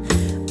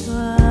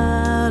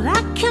 but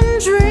I can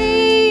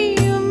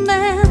dream,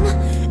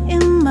 and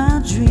in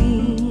my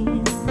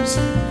dreams,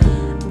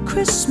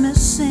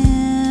 Christmas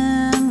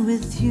in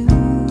with you.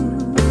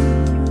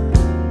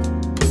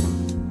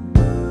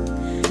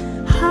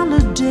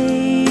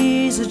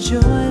 Holidays are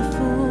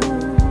joyful,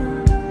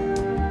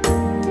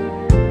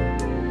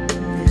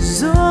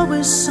 there's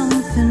always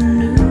something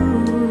new.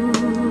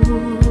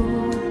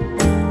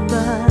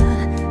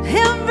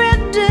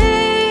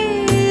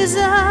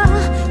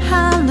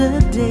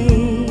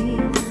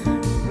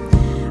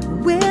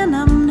 When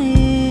I'm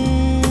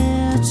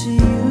near to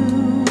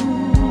you,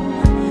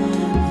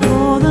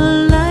 all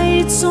the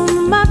lights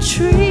on my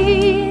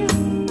tree,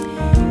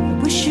 I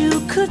wish you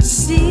could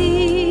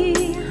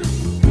see,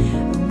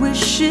 I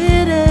wish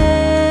it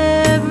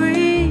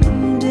every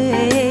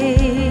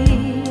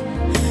day.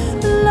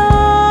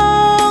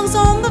 Logs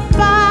on the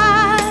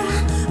fire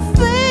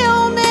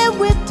fill me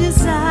with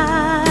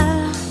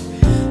desire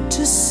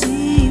to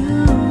see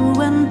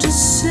you and to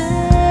say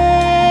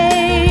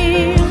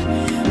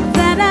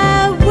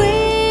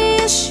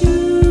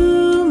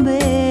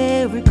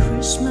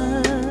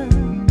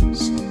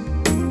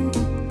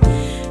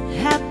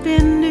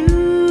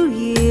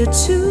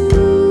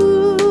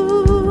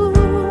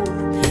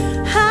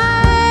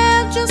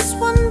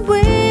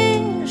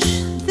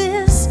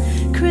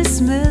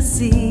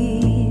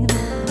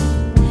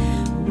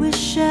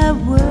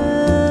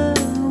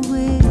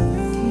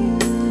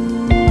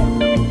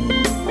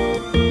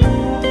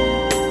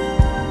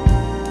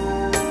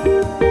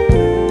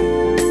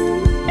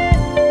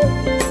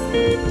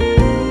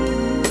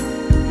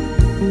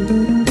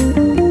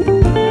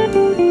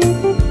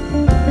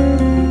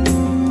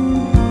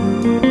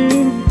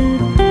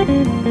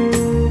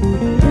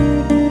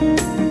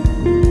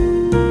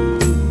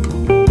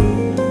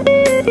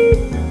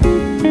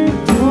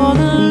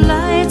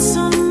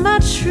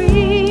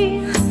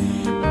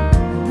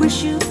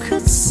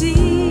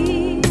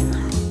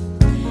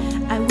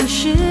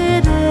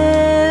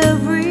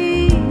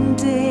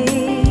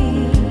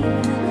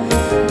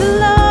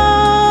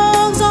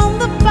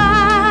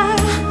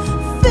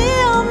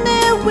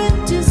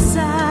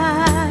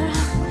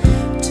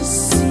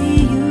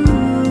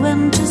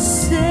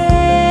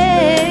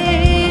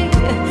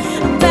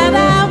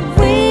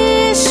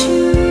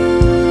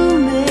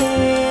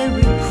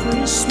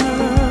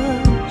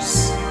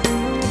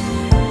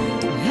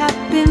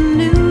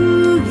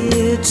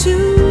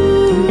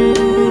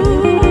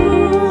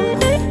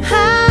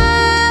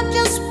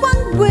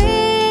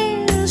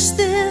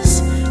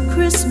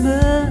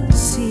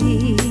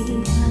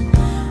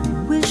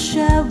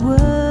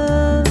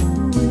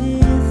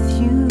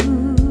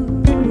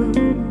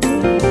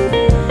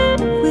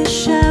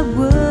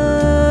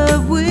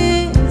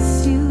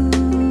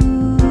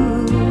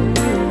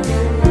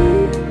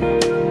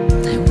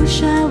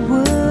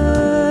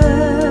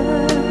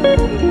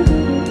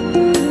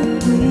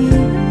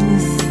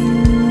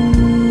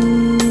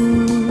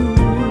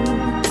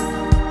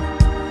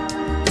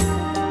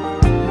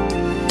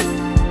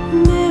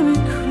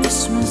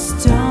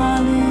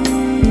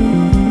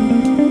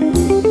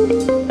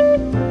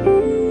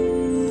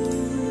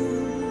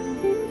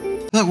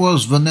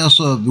Was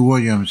Vanessa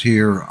Williams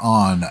here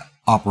on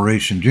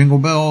Operation Jingle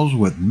Bells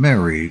with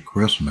Merry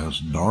Christmas,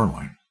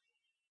 Darling.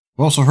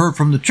 We also heard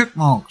from the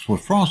Chickmonks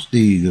with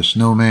Frosty the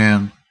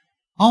Snowman.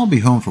 I'll Be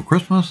Home for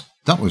Christmas.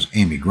 That was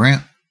Amy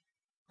Grant.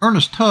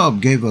 Ernest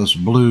Tubb gave us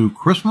Blue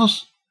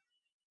Christmas.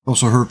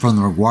 Also heard from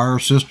the McGuire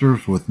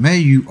Sisters with May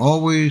You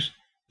Always.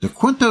 The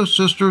Quinto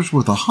Sisters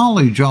with A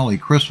Holly Jolly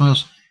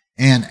Christmas.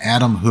 And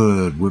Adam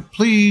Hood with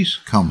Please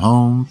Come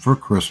Home for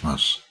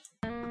Christmas.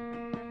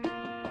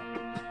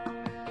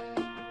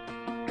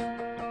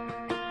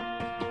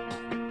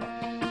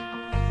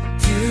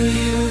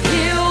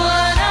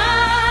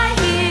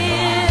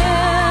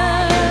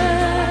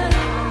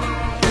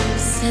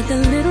 The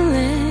little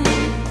lamb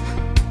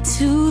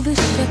to the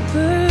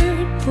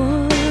shepherd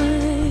boy.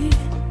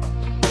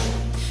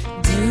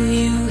 Do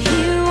you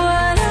hear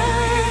what I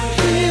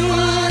hear?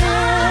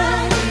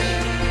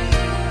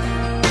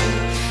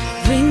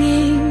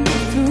 Ringing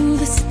through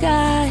the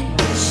sky,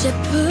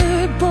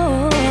 shepherd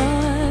boy.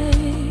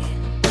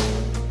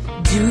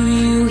 Do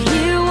you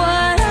hear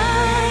what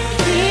I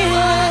hear?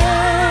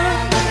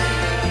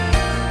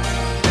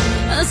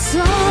 A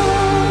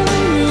song,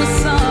 a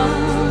song.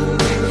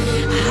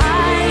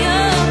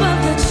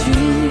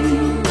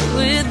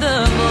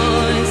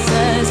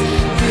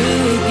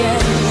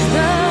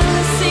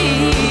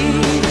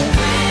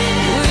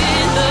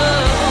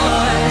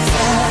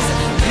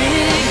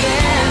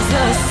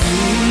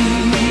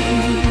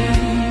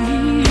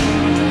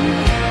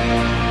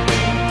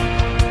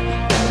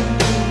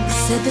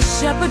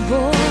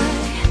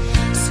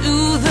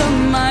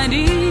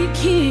 Almighty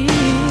King.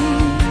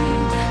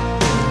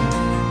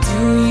 Do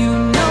you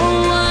know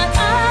what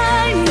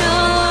I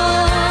know?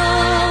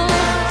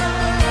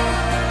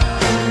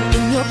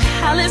 In your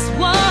palace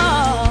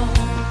wall,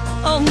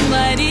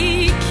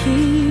 Almighty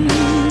King.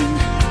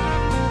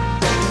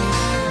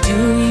 Do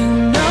you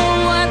know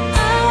what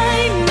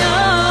I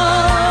know?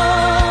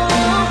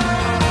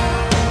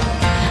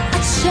 A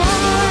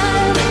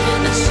child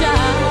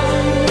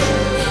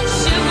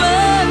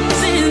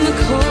shivers in the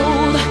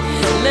cold.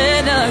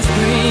 Let us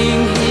bring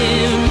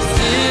him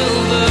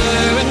silver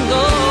and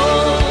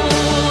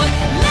gold.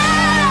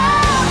 Let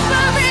us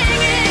bring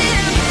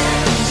him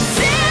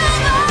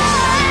silver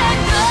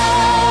and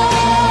gold.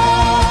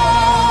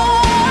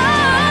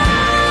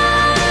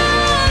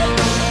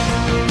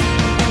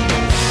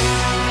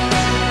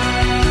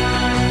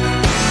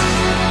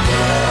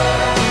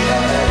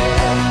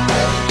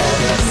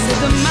 Said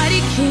the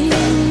mighty King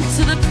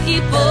to the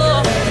people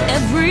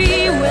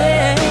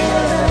everywhere.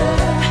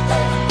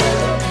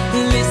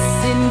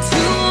 Listen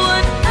to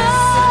what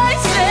I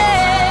say.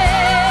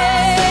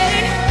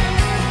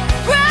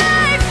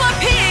 Pray for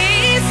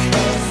peace,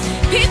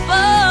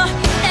 people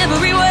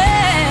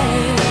everywhere.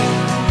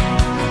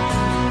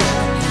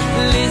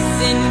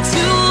 Listen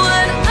to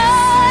what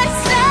I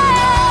say.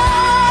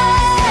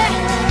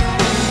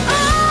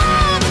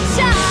 Oh, the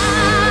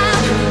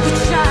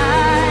child,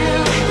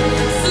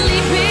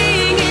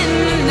 sleeping in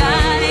the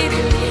night.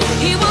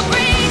 He will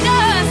bring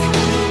us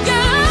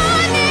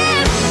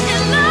goodness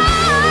and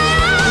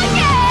light. Oh,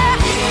 yeah.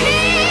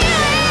 He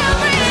will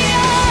bring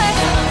us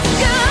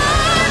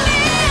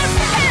goodness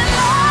and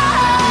light.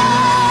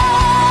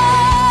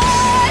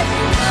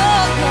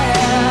 Oh,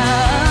 yeah.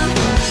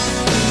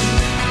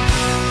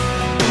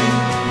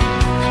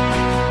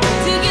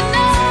 Do you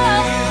know?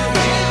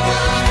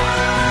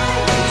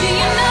 Do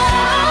you know?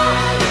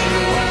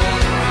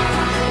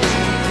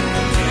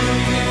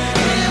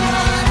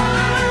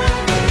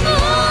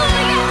 Ooh,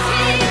 yes,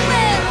 he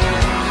will.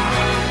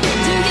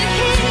 Do you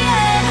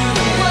hear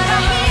what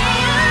I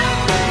hear?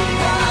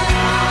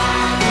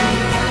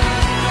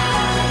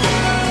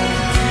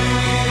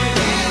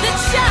 The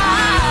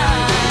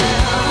child.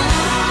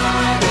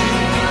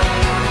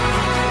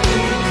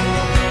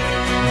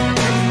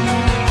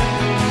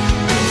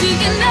 Do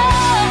you know?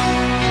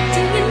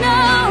 Do you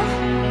know?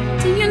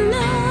 Do you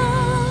know?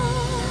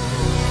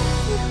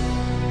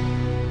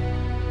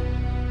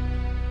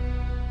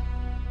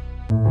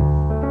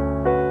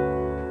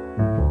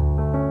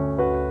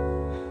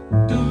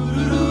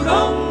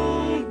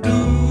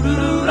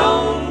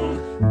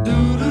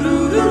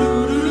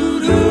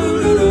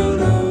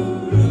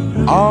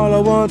 All I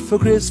want for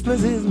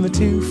Christmas is my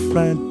two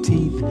front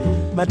teeth,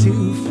 my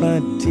two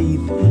front teeth,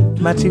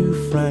 my two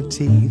front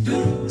teeth.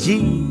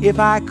 Gee, if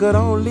I could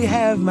only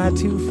have my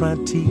two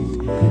front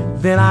teeth,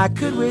 then I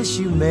could wish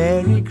you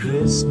Merry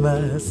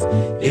Christmas.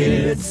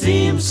 It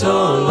seems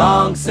so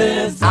long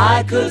since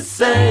I could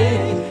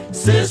say,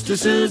 Sister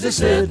Susie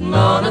sitting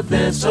on a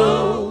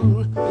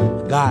thistle.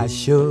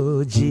 Gosh,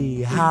 oh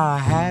gee, how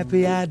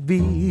happy I'd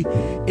be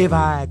if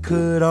I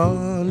could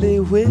only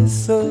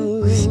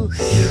whistle.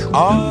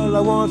 All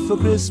I want for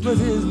Christmas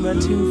is my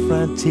two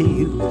front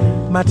teeth,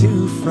 my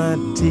two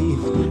front teeth,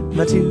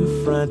 my two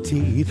front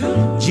teeth.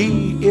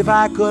 Gee, if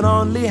I could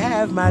only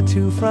have my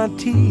two front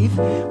teeth,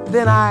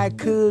 then I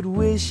could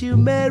wish you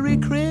Merry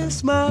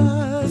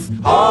Christmas.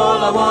 All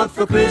I want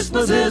for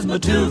Christmas is my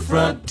two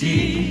front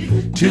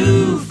teeth,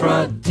 two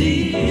front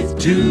teeth,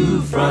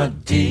 two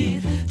front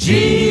teeth.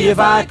 Gee, if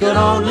I could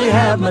only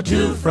have my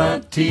two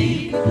front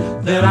teeth,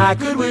 then I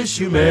could wish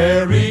you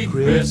Merry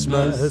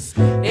Christmas.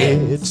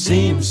 It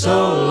seems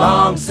so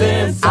long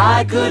since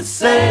I could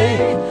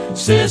say,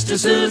 Sister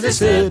Susie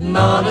sitting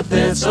on a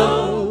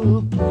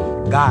thistle.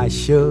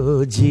 Gosh,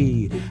 oh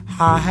gee,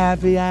 how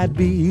happy I'd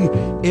be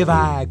if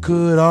I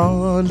could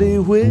only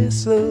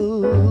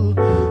whistle.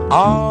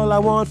 All I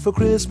want for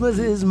Christmas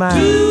is my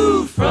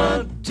two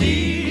front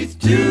teeth,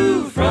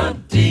 two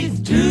front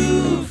teeth,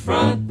 two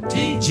front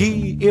teeth.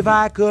 Gee, if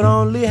I could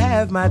only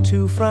have my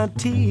two front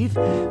teeth,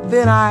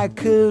 then I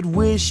could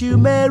wish you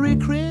Merry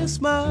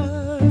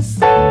Christmas.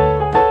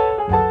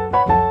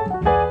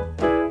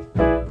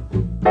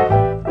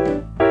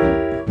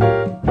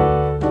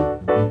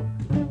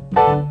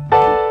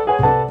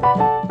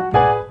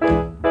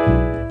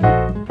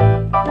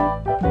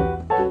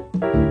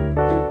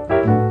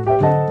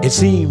 It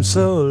seems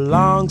so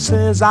long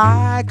since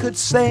I could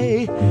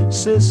say,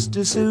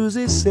 Sister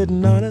Susie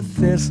sitting on a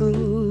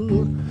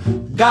thistle.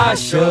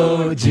 Gosh,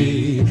 oh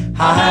gee,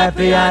 how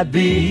happy I'd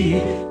be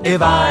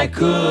if I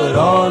could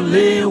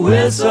only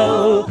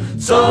whistle.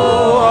 So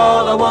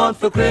all I want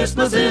for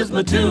Christmas is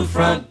my two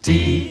front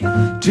teeth,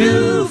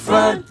 two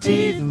front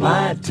teeth,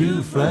 my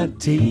two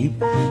front teeth.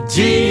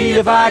 Gee,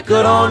 if I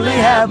could only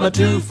have my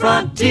two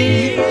front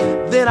teeth,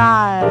 then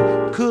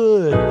I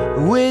could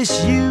wish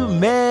you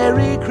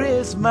Merry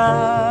Christmas.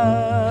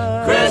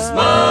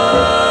 Christmas!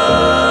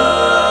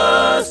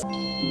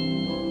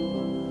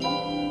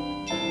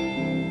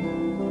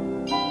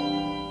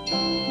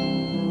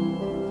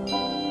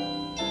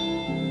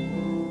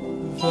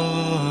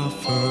 The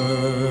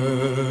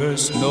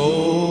First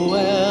Noel,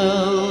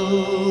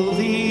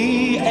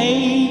 the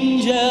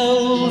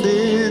angel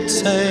did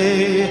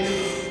say,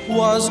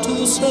 was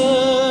to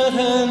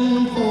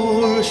certain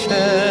poor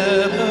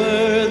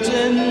shepherds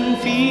in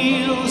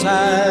fields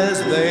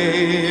as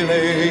they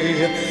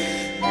lay,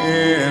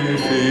 in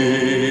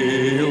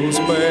fields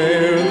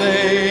where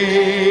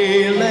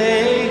they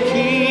lay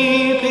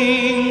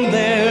keeping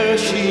their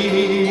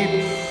sheep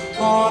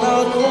on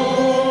a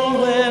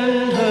cold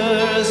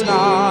winter's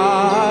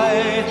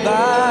night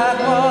that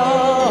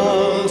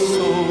was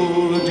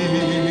so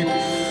deep.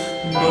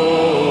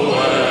 Noel,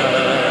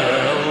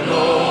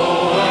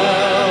 Noel,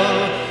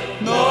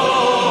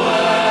 Noel,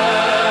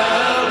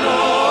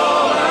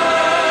 Noel,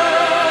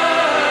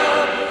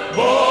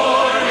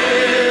 born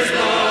is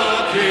the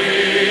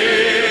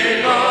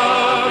King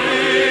of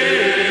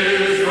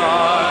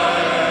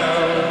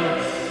Israel.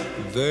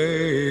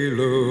 They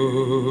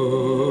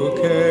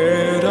looked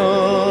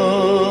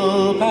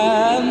up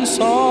and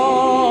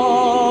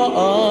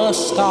saw a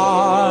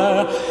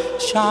star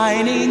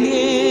shining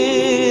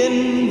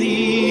in the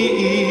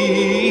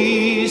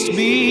east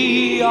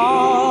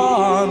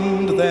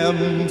beyond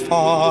them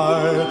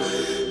far,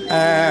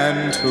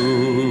 and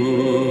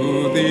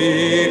to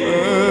the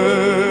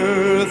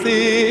earth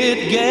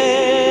it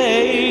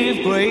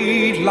gave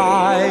great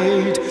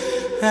light,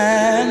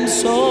 and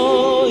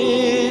so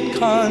it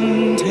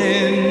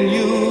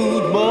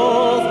continued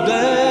both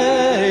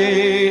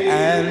day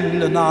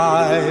and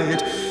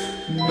night.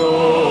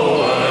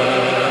 Noel,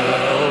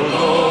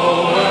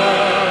 Noel,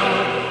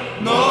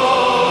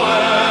 Noel,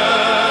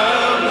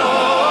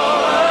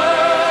 Noel,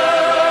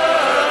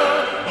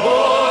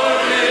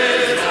 born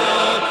is the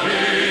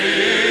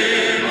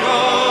King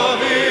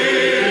of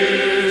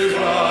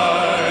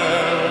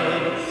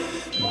Israel.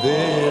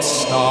 This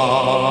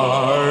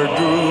star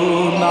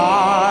drew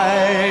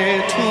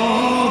nigh to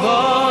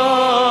the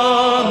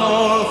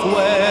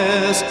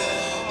northwest,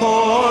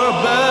 o'er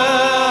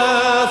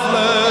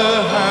Bethlehem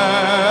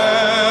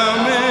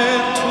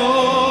it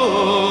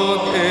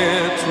took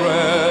its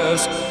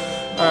rest,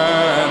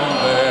 and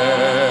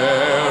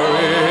there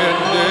it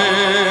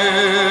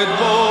did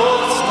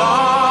both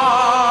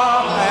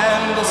stop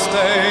and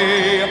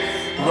stay,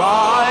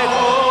 right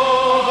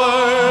over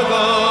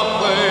the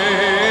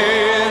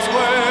place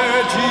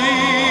where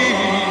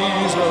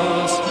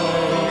Jesus lay.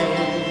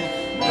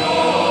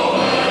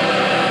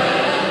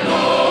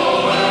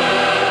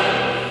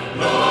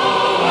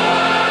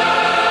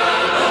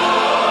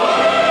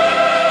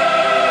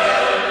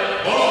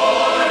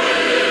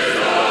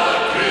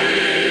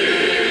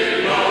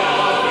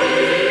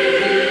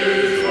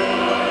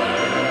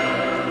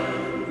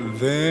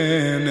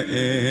 Then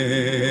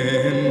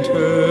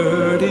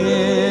entered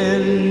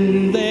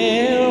in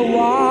there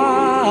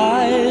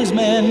wise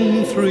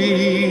men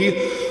three,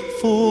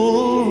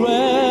 full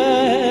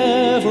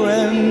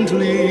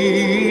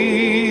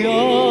reverently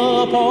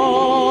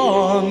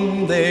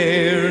upon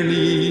their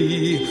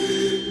knee,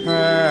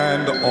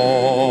 and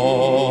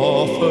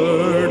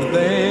offered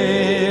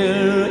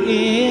there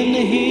in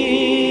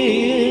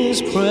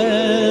his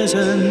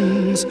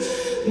presence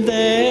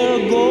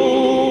their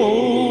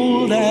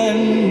gold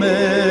and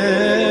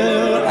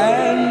myrrh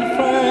and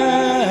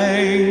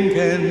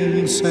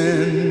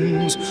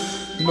frankincense.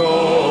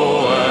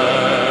 Noel,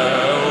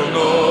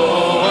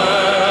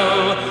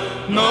 Noel,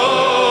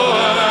 Noel,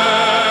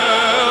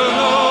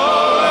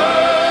 Noel,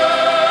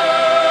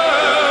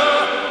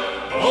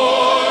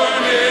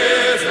 born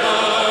is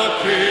the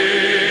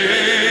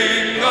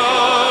King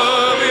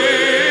of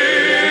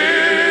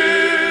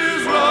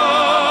Israel.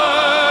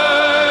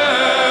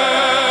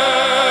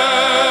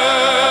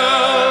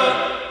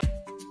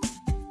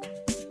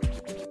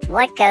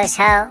 What goes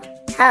ho,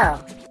 ho,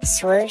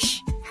 swoosh,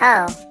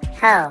 ho,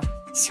 ho,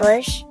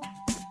 swoosh?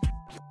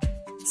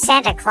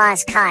 Santa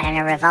Claus caught in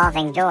a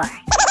revolving door.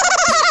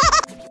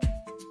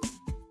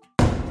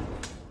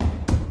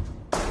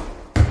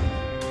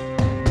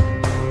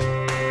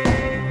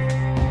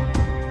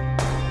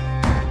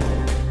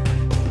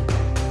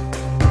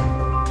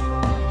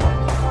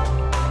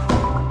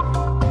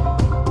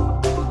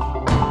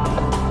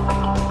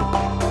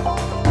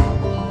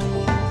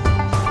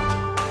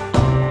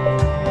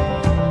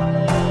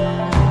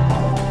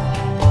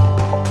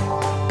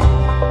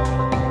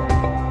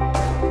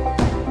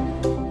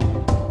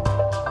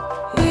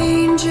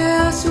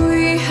 Angels,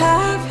 we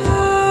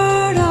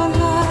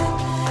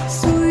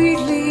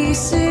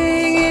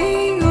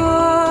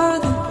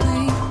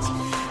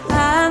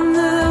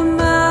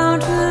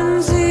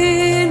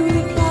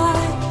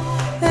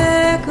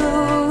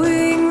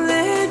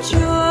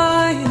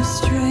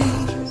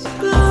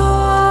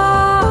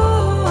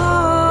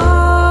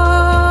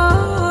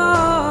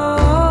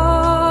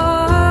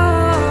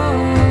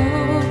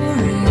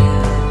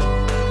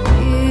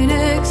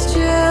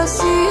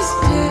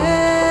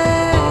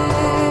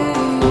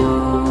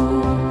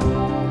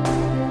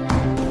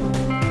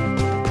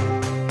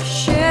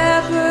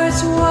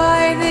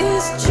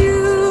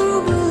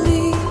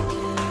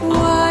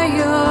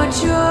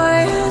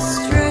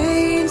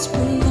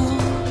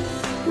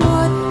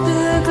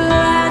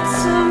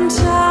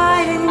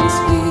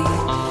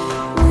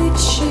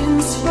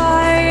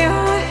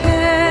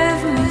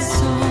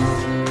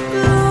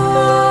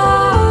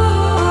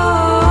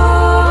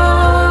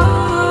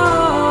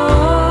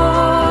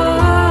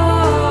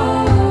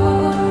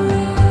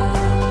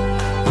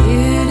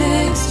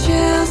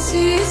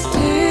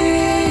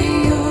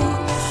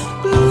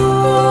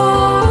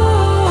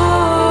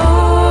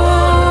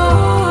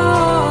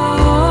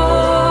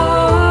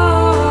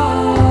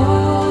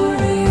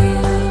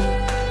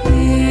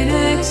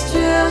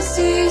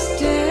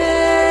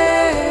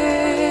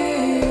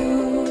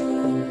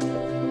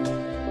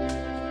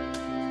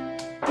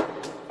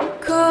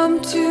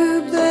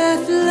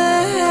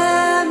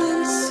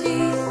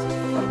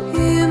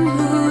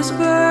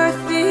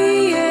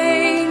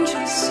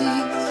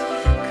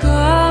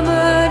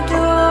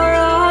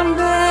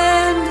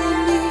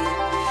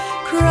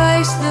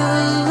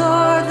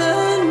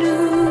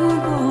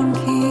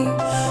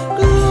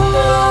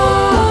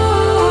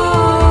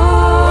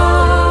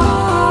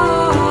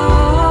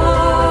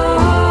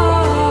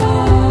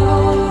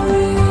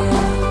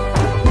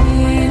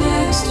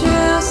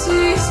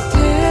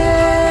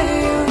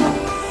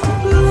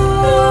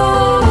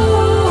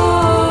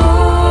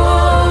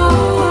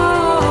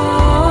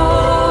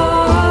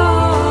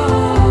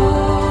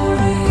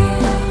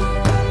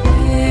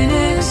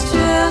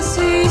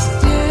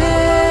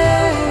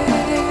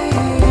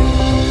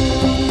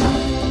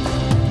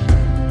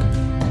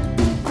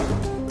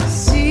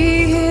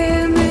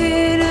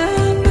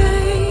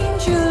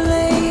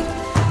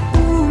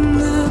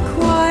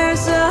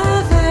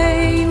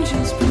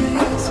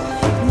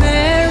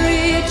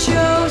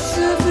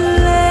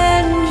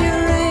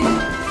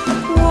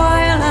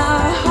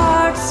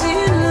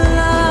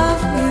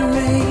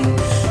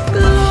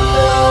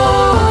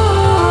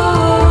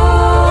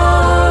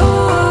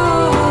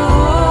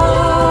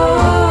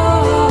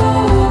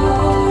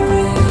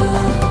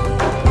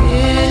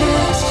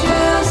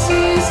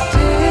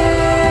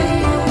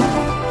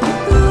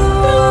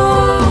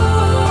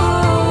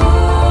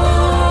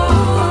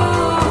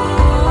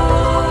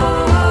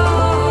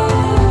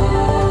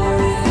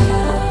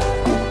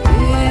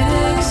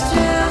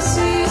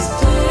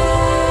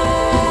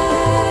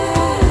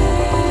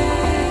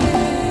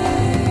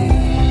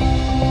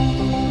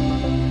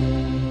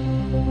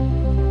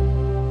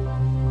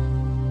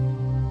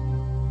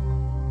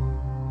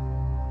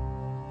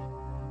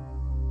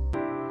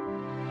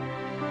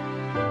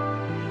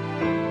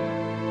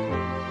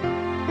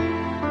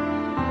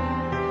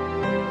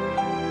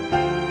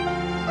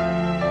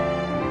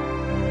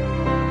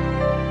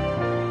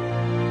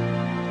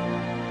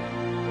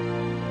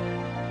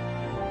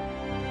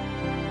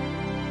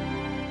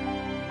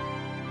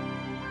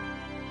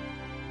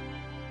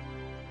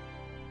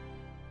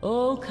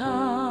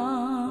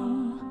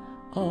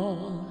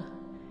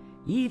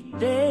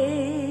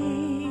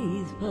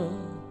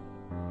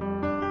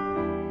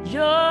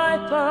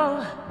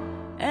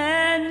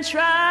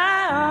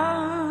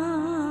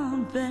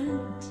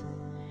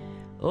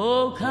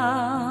Oh,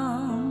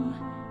 come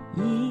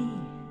ye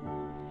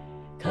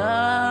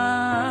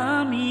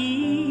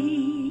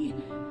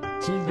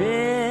to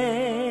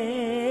Bethlehem.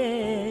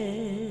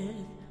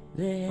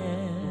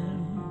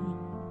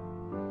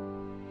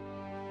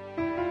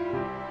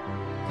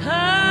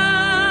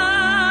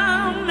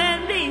 Come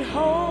and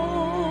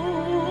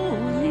behold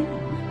him,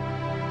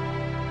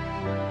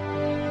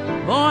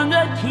 born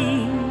the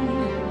King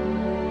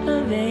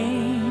of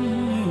angels.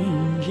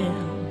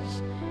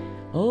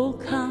 Oh,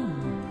 come,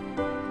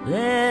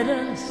 let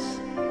us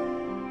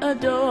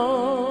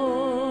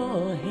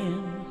adore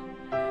him.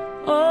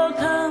 Oh,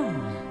 come,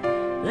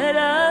 let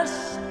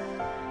us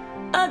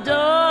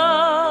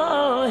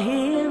adore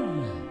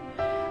him.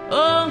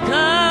 Oh,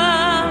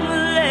 come,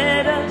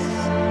 let us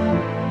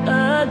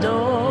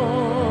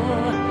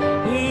adore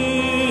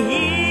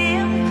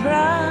him.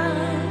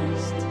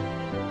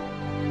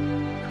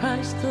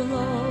 Christ the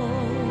Lord.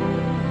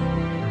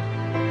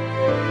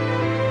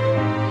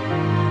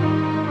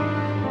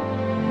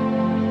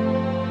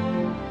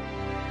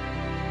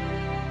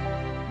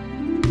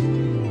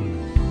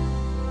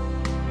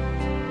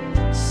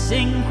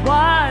 Sing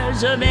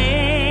choirs of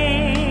angels,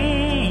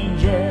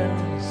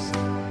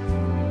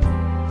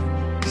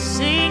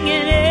 sing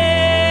in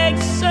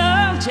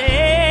exaltation.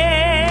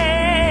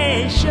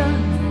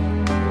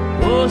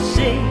 Oh,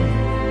 sing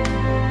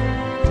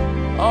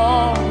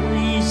all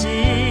ye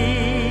citizens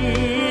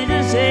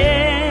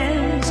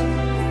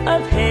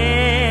of heaven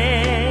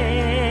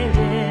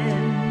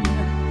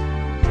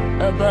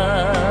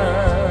above.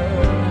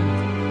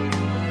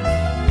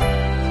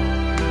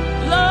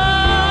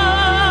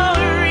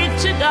 Glory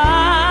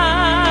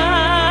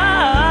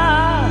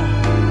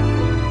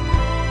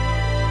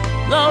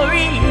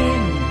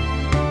in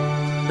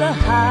the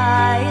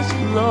highest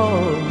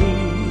glory.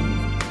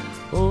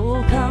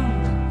 Oh, come,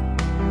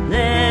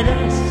 let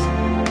us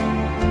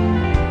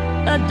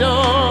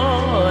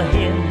adore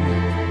him.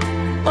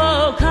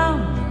 Oh,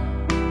 come,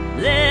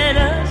 let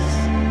us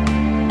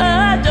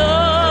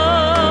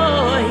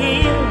adore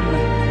him.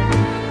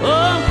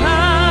 Oh,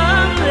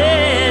 come,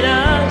 let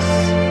us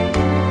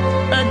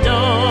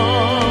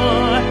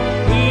adore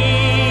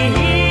him.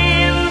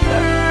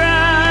 Christ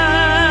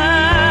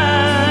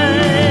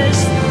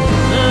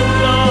the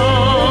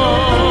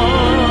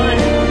Lord.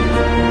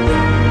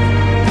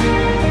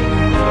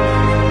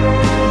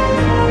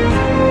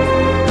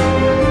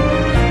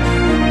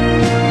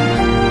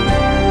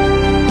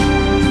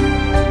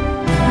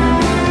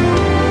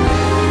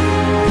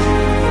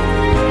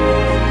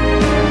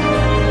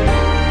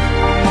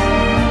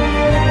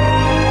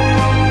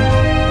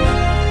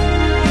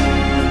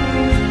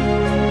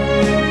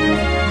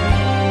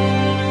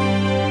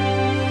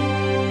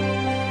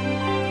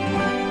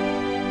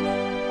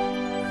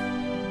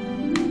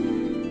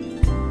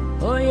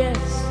 Oh, yes,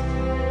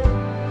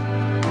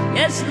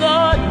 yes,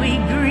 Lord, we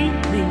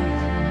greet thee.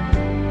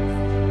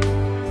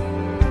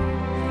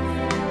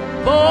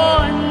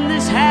 Born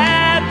this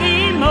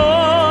happy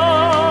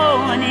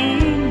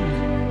morning,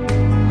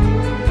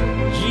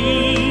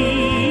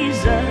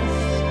 Jesus,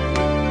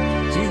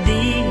 to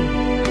thee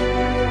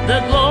the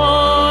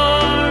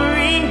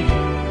glory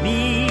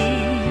be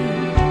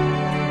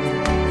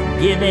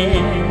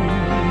given.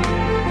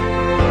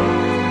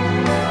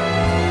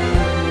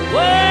 Word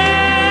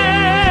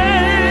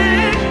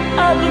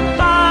of the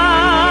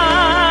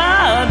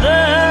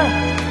Father,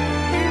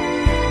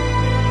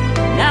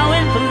 now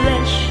in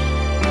flesh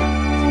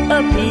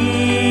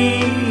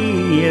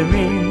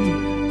appearing.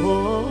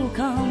 Oh,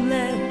 come,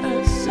 let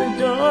us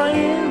adore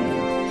him.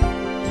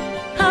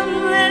 Come,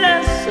 let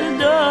us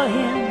adore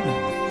him.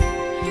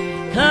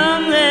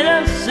 Come, let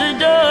us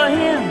adore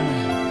him.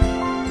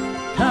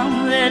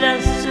 Come, let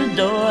us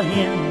adore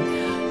him.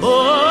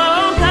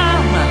 Oh,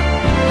 come,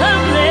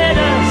 come, let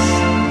us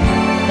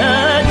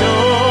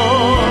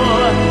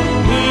adore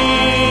him.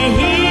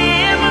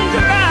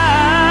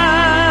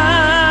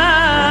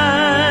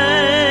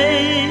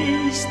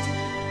 Christ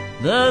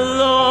the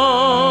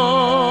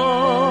Lord.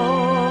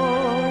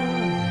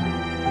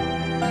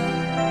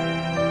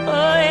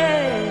 Oh,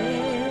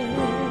 yes,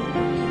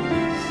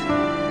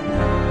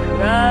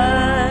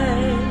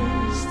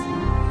 Christ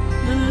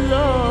the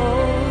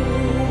Lord.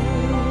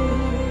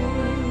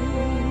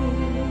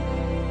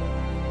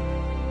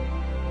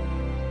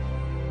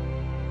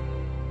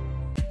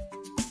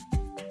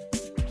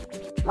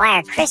 Why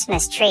are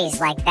Christmas trees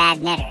like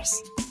bad knitters?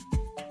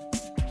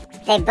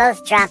 They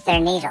both drop their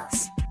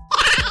needles.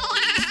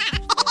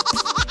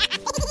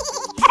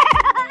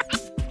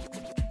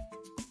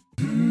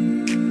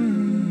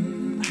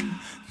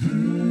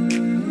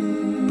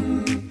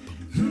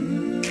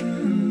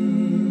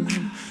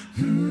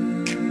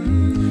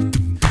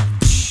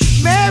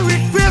 Merry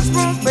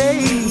Christmas,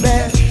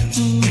 baby.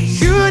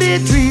 Should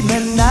it treat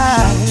me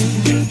nice?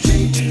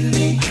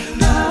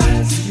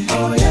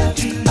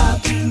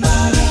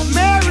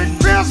 Merry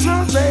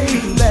Christmas,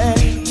 baby.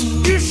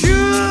 You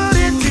should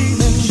it treat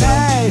me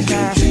nice.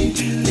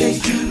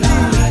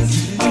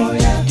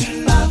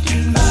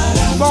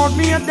 Bought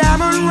me a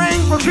diamond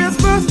ring for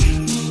Christmas.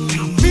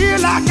 Feel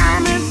like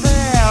I'm in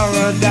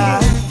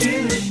paradise.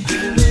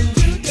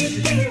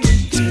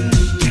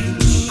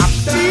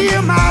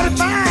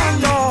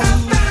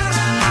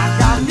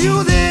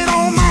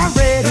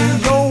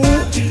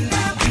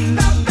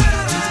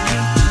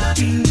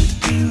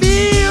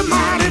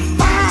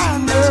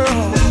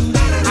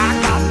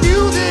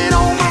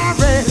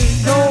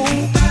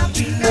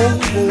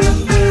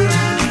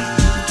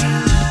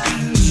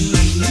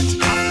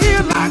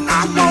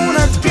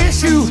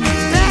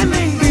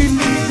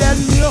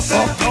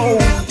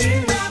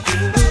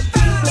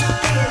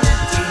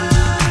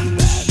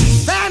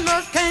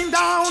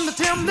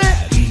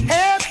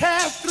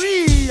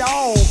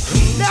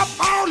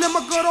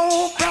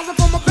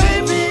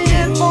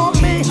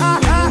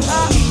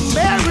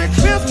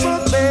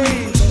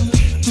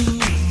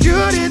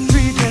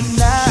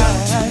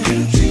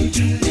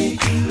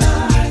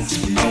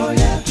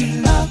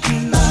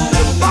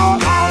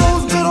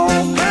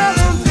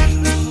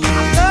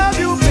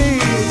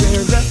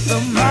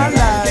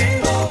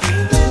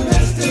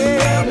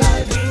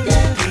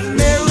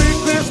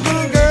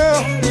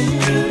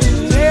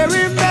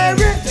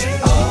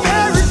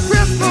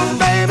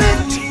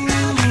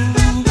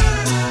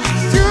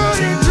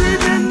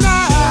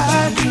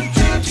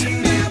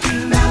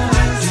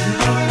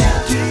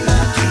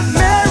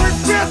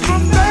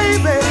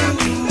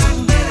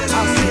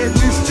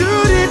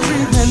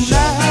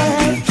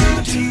 night.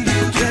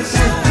 Yes,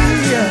 it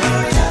did.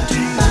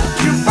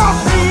 You brought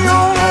me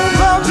on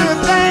lovely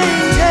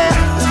things, yeah.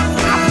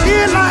 I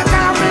feel like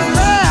I'm in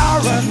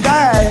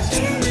paradise.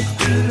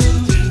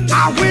 I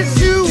wish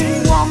you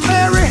a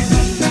Merry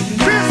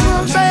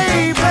Christmas,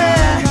 baby.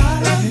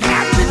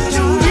 Happy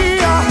New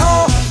Year,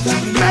 oh,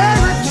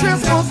 Merry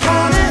Christmas,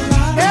 honey.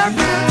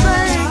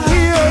 Everything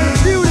here is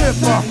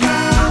beautiful.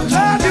 I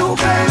love you,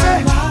 baby,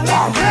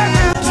 for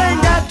everything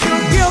that you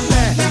give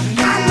me.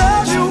 I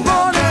love you,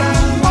 honey.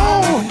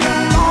 Oh,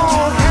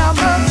 Lord have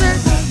mercy.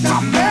 A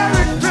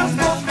Merry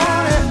Christmas,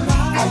 honey.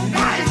 A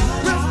white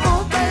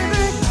Christmas,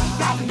 baby.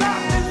 A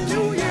Happy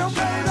New Year,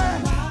 baby.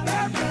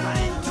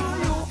 Everything to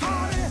you,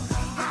 honey.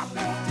 I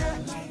want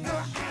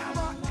you to have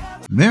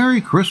a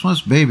Merry Christmas,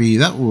 Baby.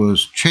 That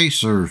was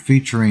Chaser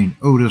featuring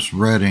Otis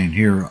Redding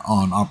here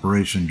on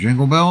Operation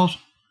Jingle Bells.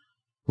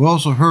 We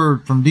also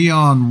heard from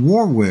Dionne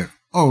Warwick,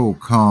 Oh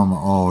Come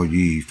All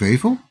Ye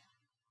Faithful.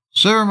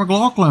 Sarah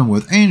McLachlan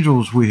with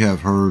Angels we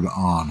have heard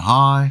on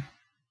High.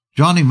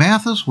 Johnny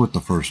Mathis with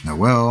The First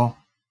Noel.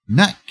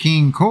 Nat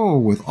King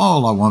Cole with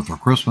All I Want for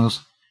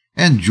Christmas.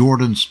 And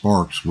Jordan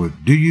Sparks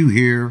with Do You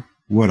Hear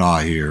What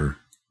I Hear?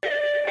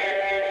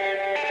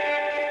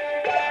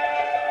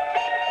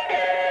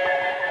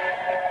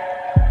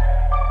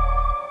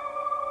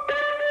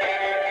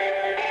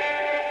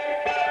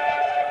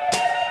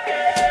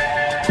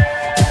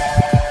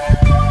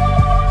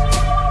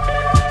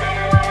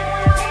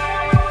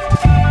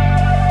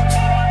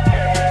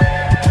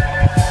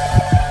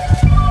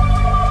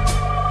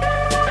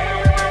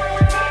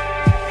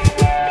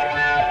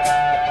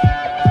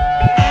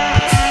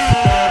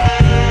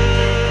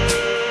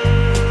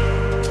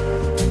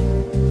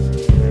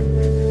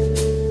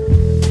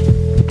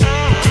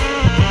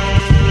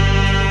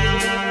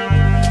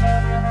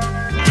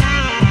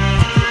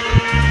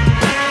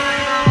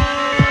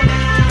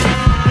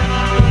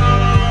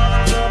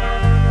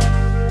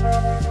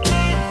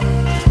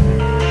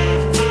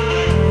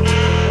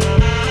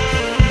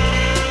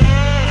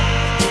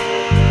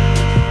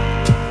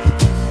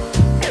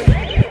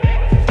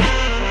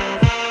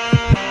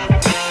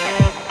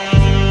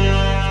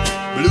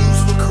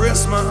 Blues for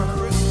Christmas.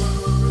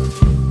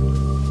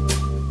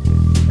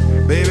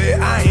 Baby,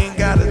 I ain't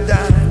got a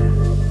dime.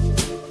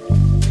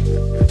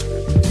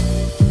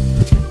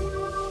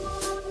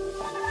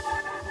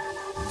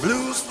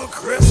 Blues for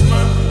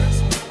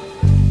Christmas.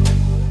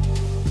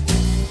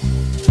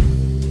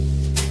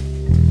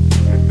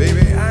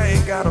 Baby, I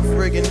ain't got a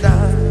friggin'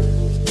 dime.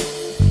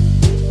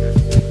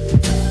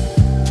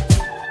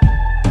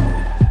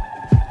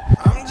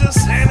 I'm just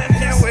standing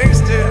here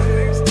wasted,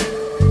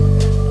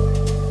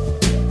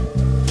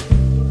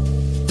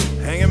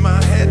 hanging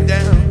my head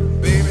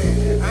down,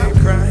 baby, I'm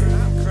crying.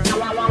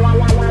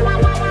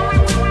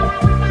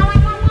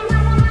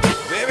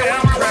 Baby,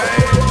 I'm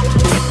crying.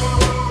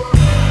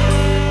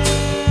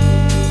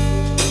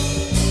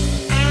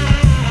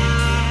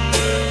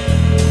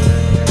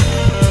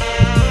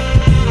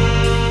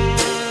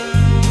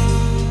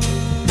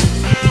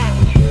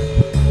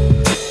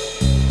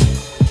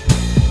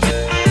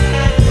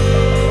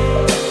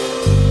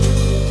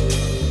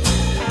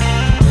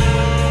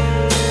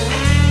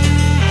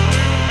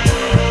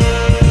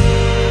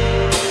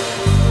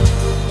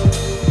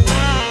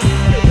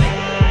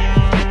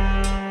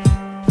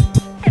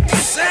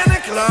 Santa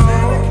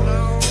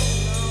Claus,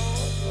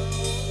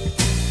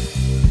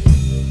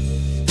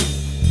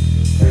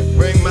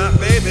 bring my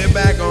baby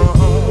back on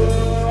home.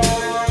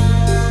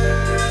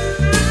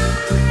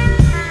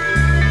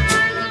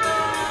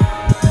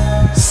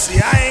 See,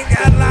 I ain't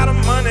got a lot of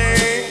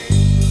money,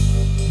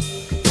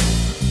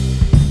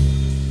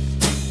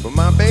 but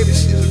my baby,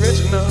 she's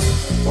rich enough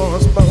for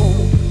us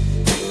both.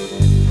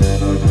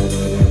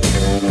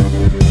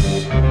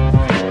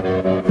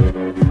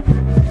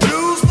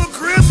 Blues for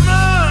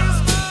Christmas.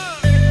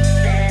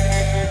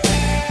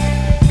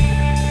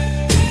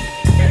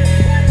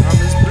 I'm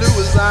as blue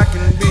as I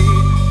can be.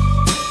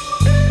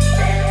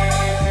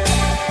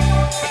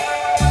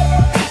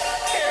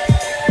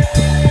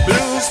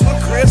 Blues for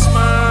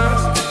Christmas.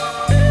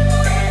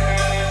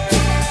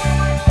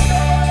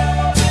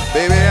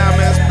 Baby, I'm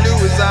as blue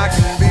as I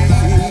can be.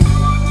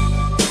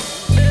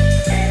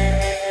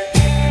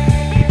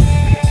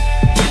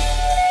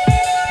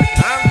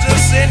 I'm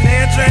just sitting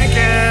here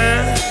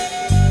drinking,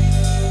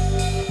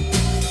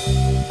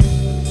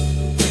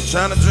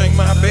 trying to drink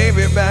my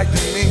baby back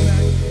to me.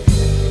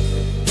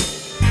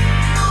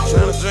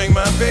 Trying to drink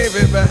my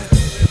baby back.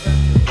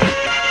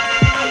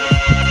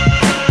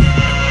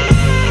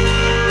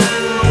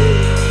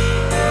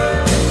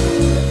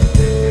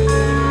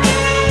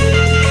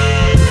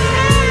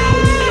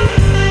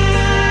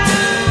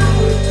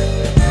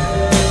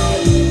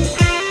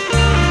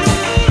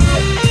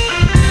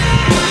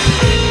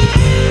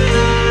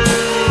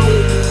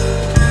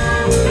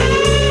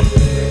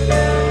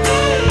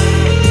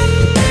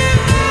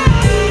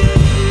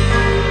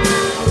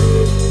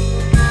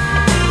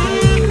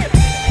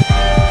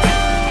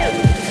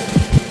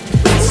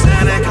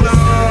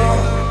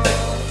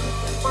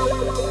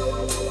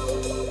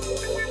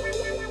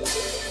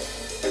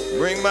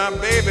 bring my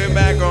baby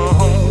back on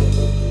home.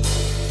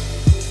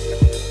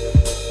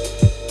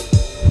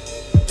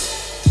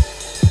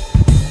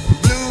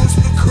 Blues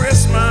for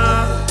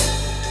Christmas.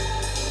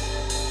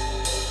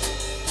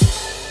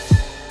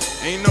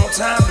 Ain't no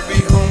time to be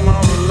home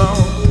all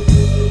alone.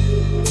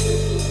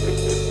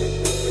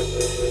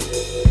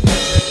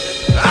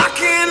 I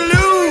can't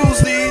lose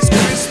these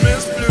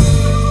Christmas blues.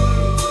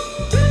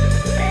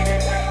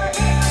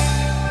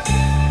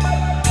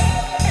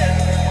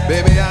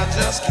 Baby, I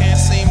just can't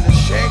seem to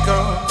shake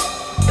 'em.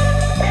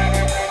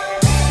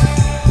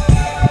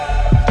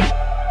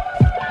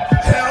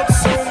 Held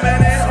so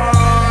many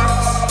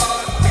hearts.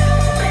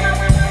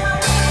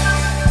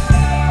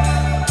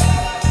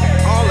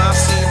 All I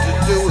seem to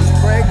do is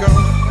break 'em.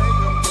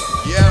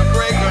 Yeah, I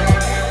break 'em.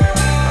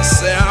 I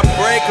say I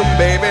break 'em,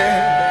 baby.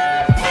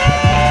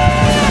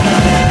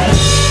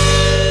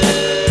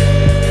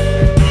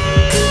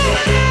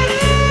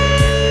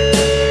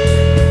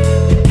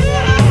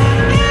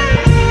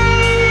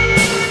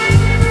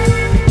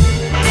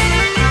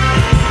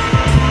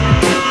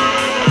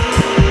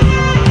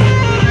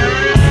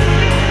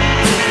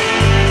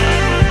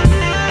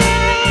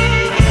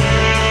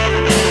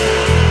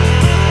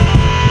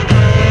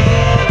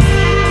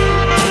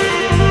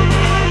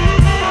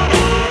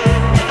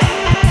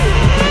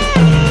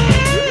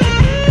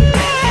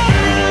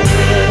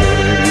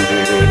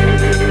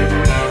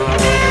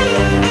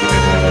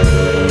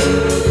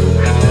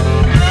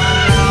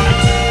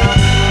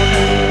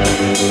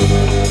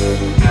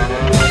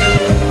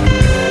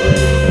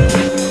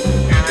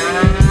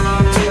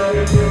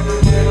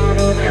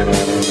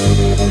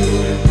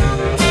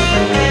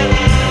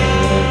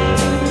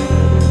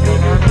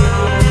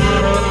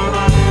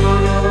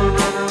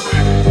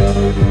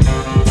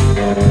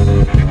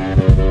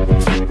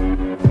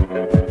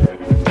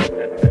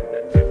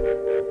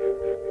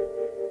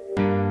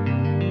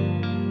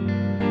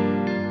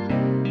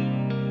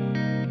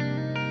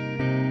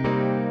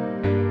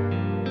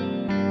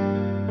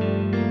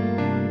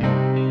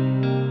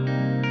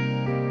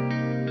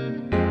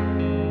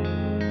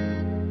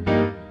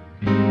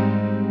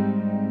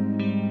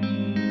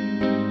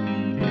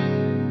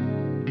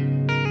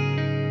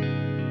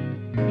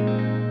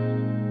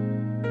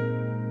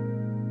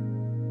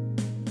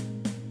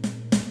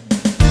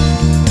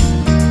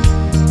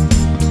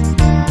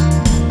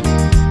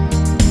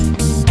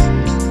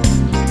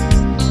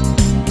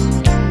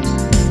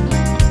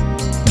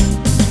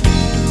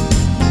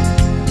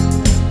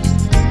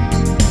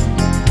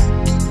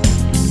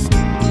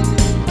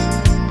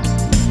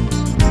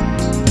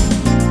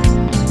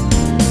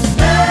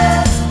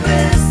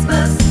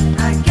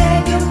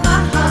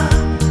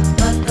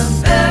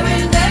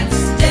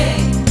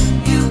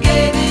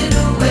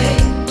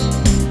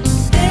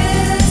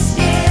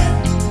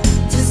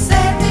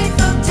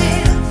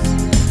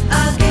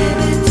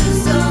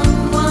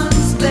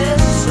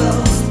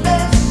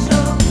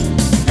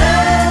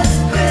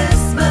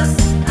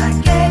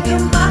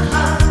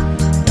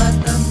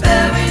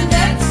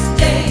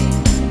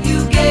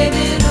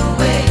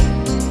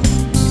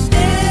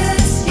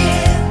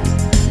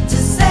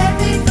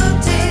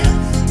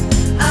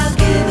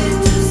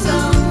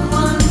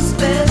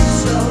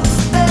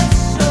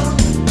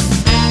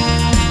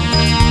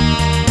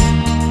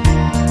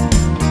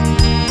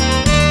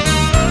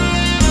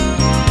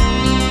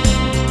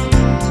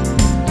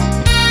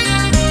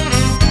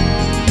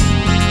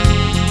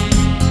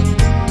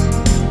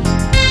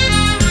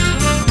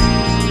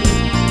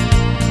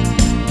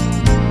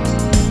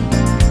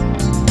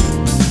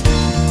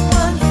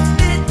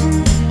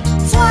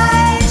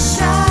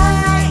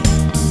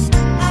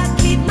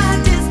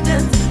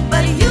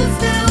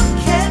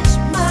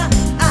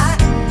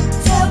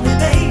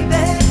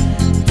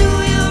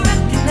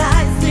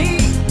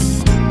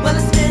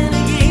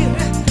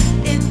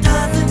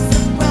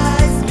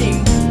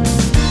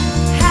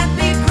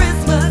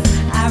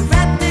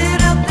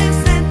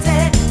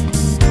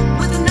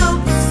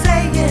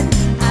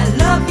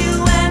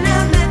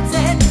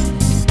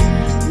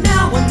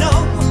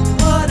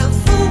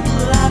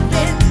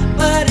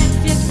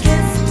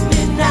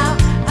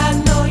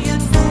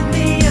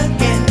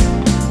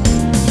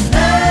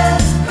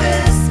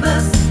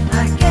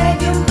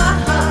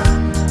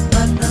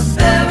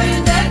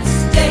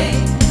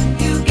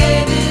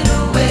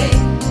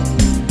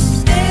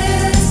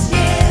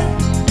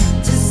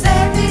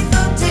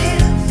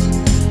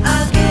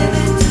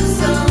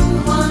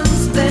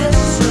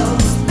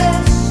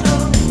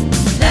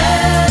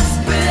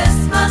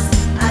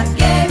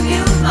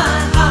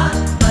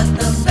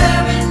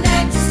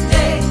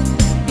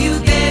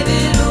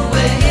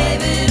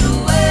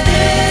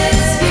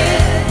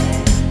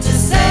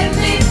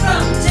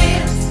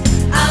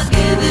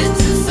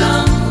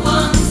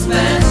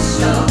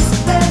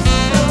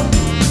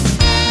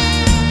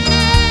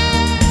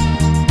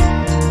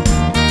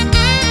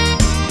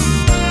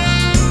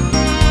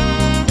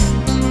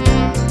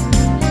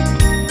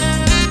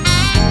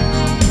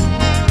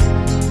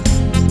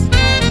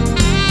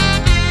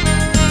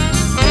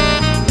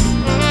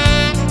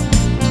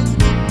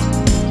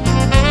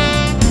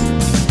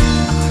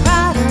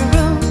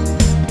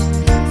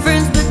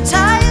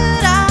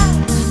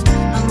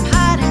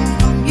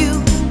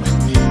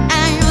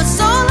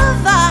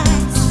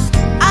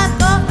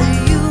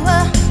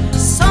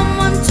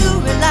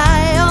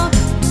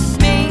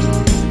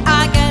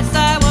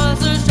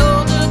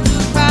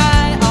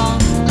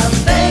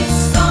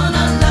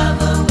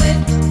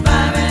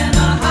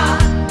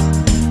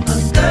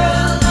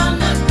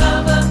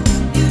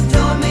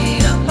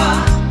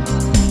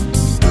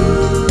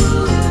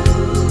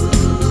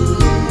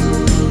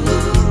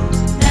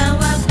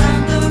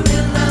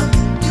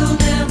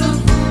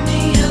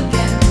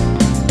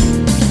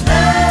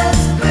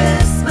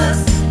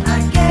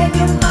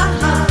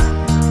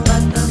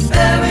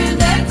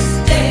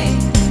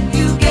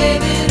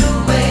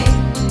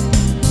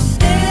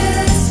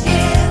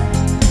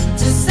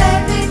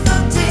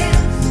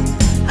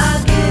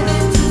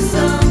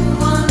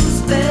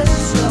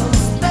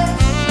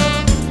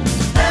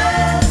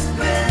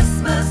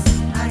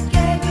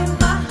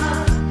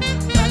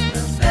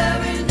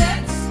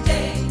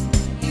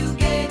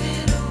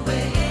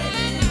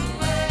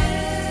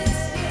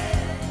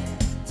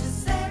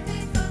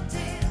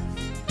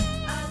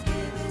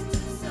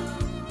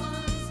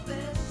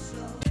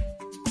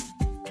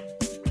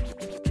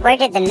 Where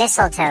did the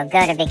mistletoe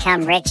go to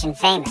become rich and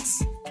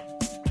famous?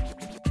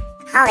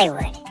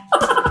 Hollywood.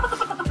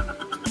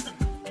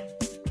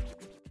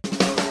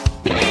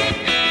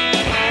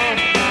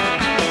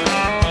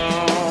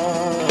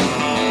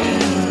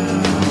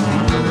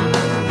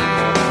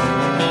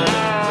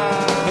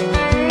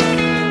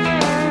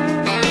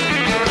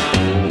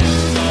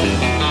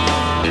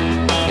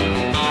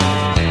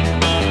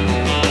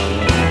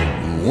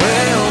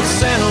 Well,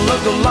 Santa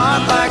looked a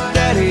lot like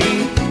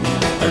Daddy.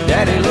 Her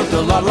daddy looked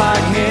a lot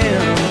like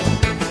him.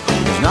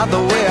 It's not the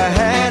way I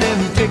had him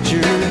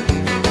pictured.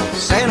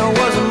 Santa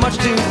wasn't much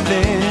too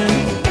thin.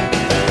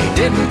 He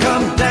didn't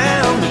come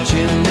down the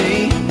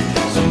chimney,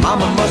 so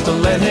Mama must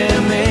have let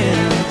him in.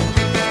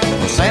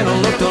 Well, Santa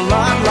looked a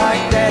lot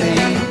like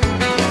Daddy.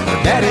 Her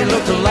daddy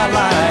looked a lot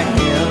like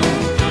him.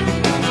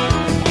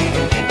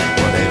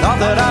 Well, they thought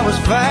that I was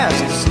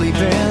fast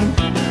sleeping.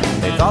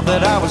 They thought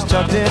that I was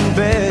tucked in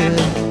bed.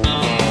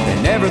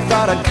 They never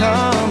thought I'd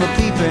come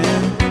a-peeping,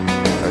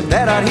 or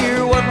that I'd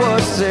hear what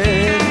was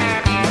said.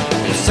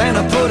 Well,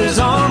 Santa put his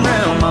arm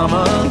around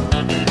Mama,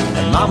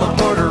 and Mama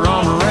put her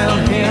arm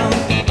around him.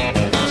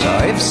 So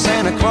if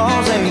Santa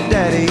Claus ain't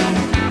Daddy,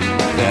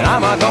 then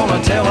I'm not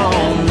gonna tell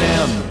on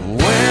them.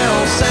 Well,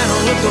 Santa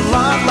looked a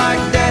lot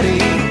like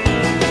Daddy.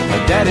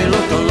 Her daddy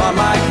looked a lot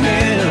like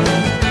him.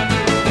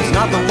 It's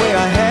not the way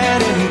I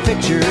had him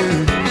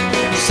pictured.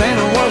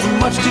 Santa wasn't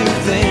much too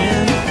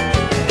thin.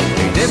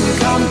 He didn't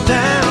come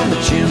down the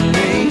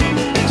chimney,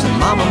 so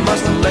Mama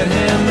must have let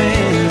him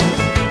in.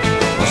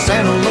 Well,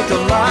 Santa looked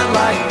a lot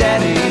like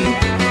Daddy.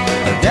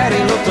 Her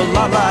daddy looked a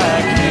lot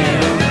like him.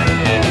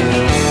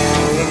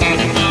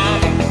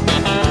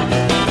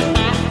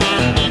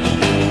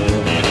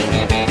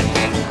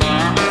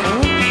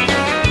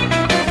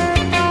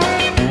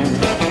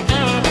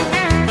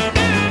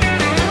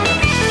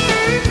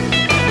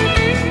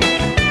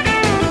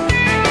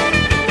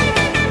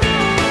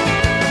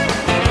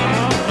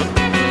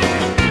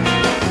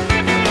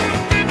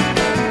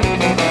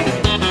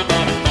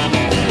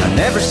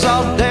 Never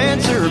saw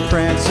Dancer or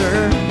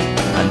Prancer.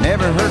 I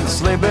never heard the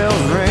sleigh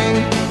bells ring.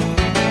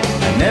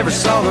 I never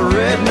saw the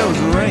red-nosed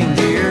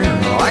reindeer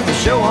like the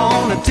show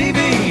on the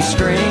TV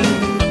screen.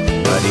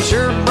 But he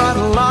sure brought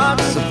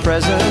lots of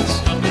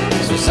presents,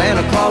 so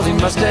Santa Claus he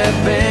must have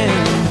been.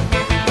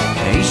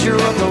 He sure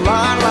looked a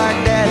lot like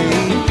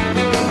Daddy.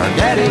 Our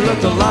daddy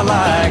looked a lot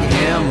like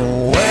him.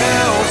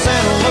 Well,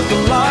 Santa looked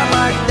a lot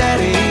like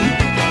Daddy.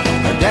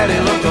 Our daddy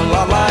looked a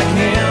lot like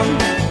him.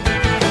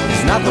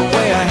 It's not the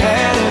way I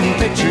had him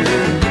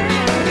pictured.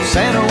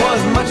 Santa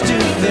wasn't much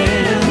too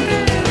thin.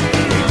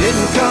 He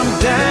didn't come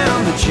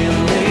down the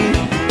chimney,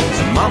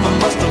 so Mama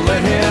must have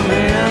let him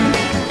in.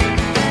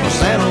 Well,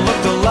 Santa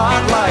looked a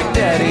lot like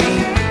Daddy.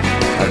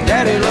 Her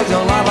daddy looked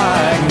a lot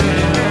like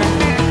him.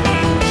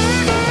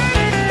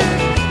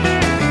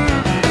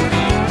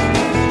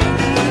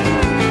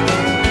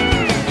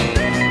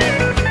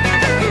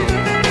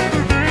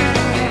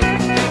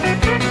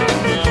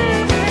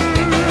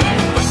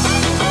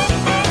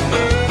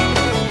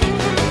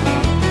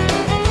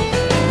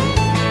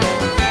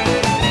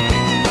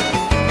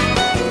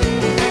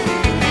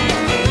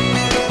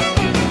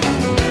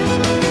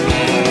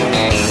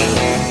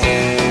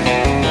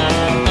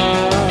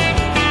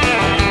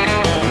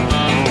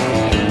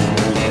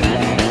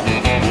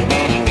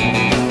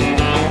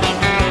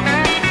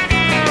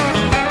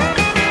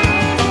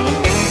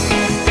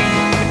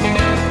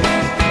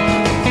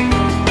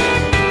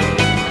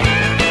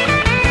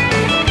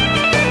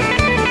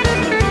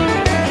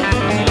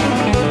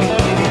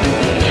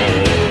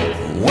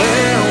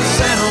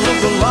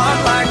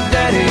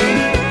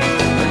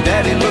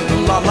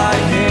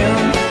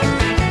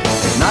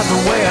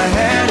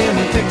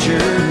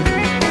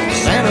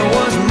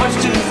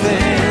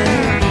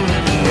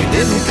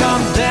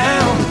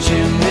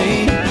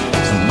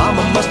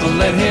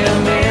 Let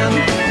him in.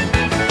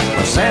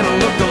 Well, Santa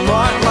looked a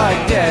lot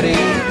like Daddy.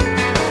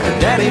 Her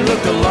daddy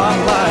looked a lot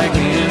like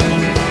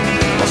him.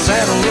 Well,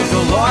 Santa looked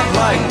a lot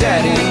like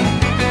Daddy.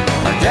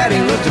 Her daddy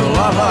looked a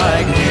lot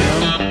like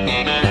him.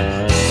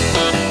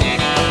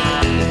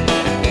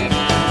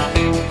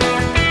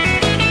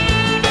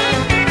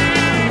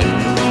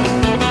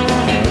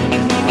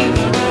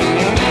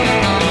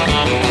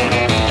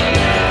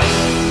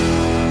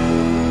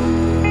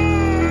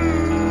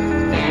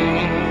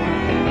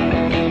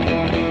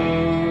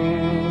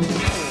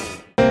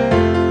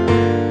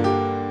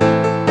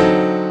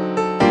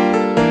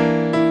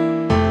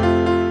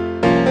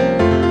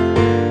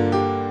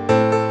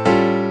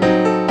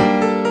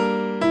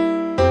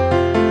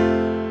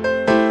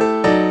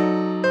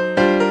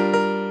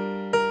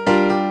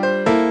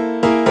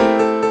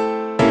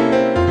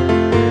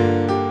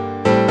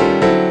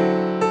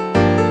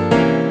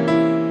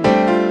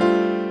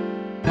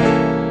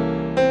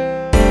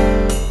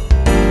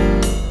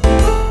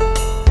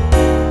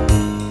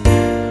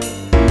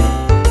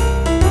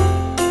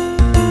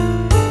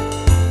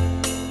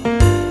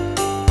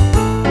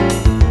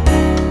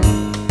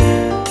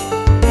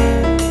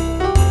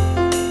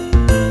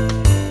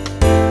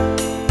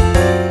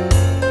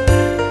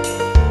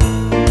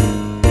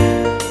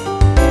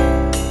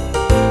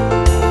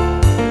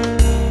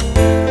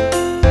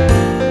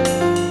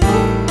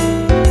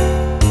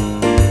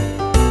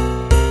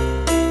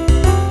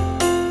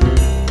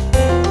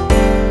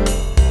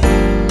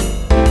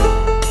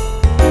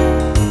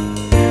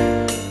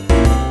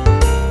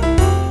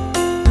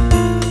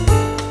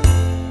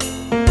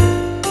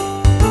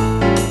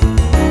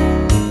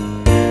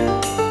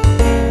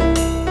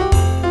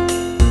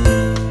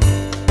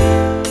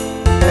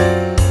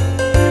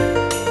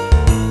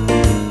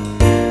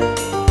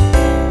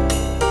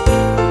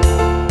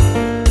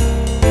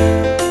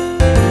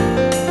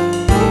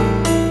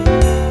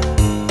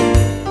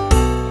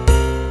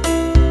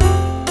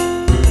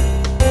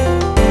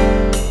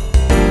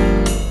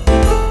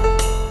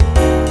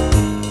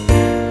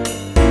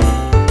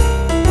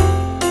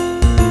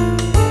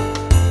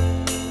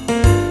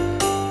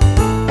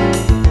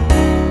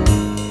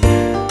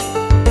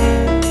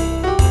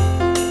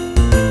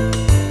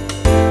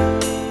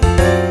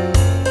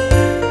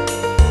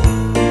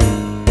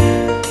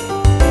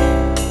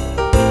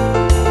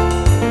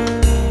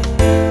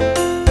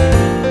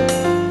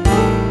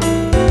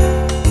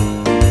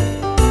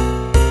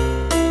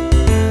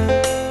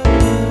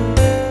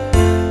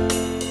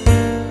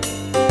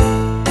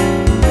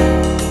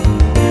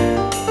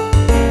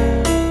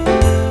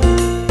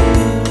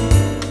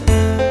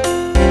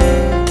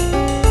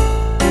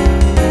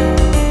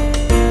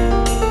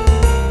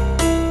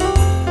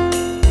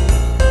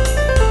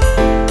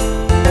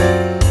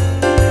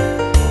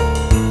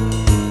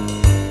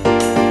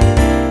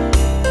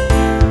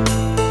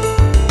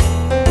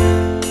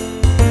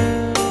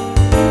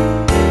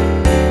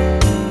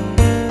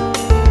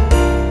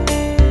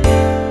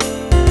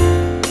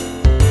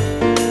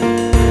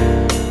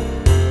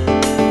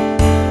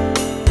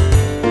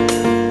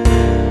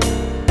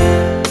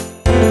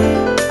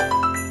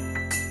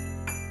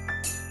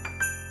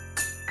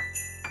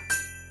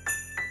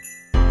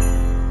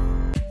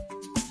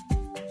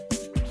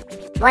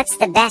 What's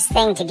the best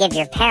thing to give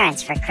your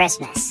parents for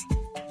Christmas?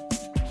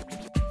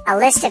 A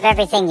list of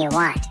everything you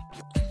want.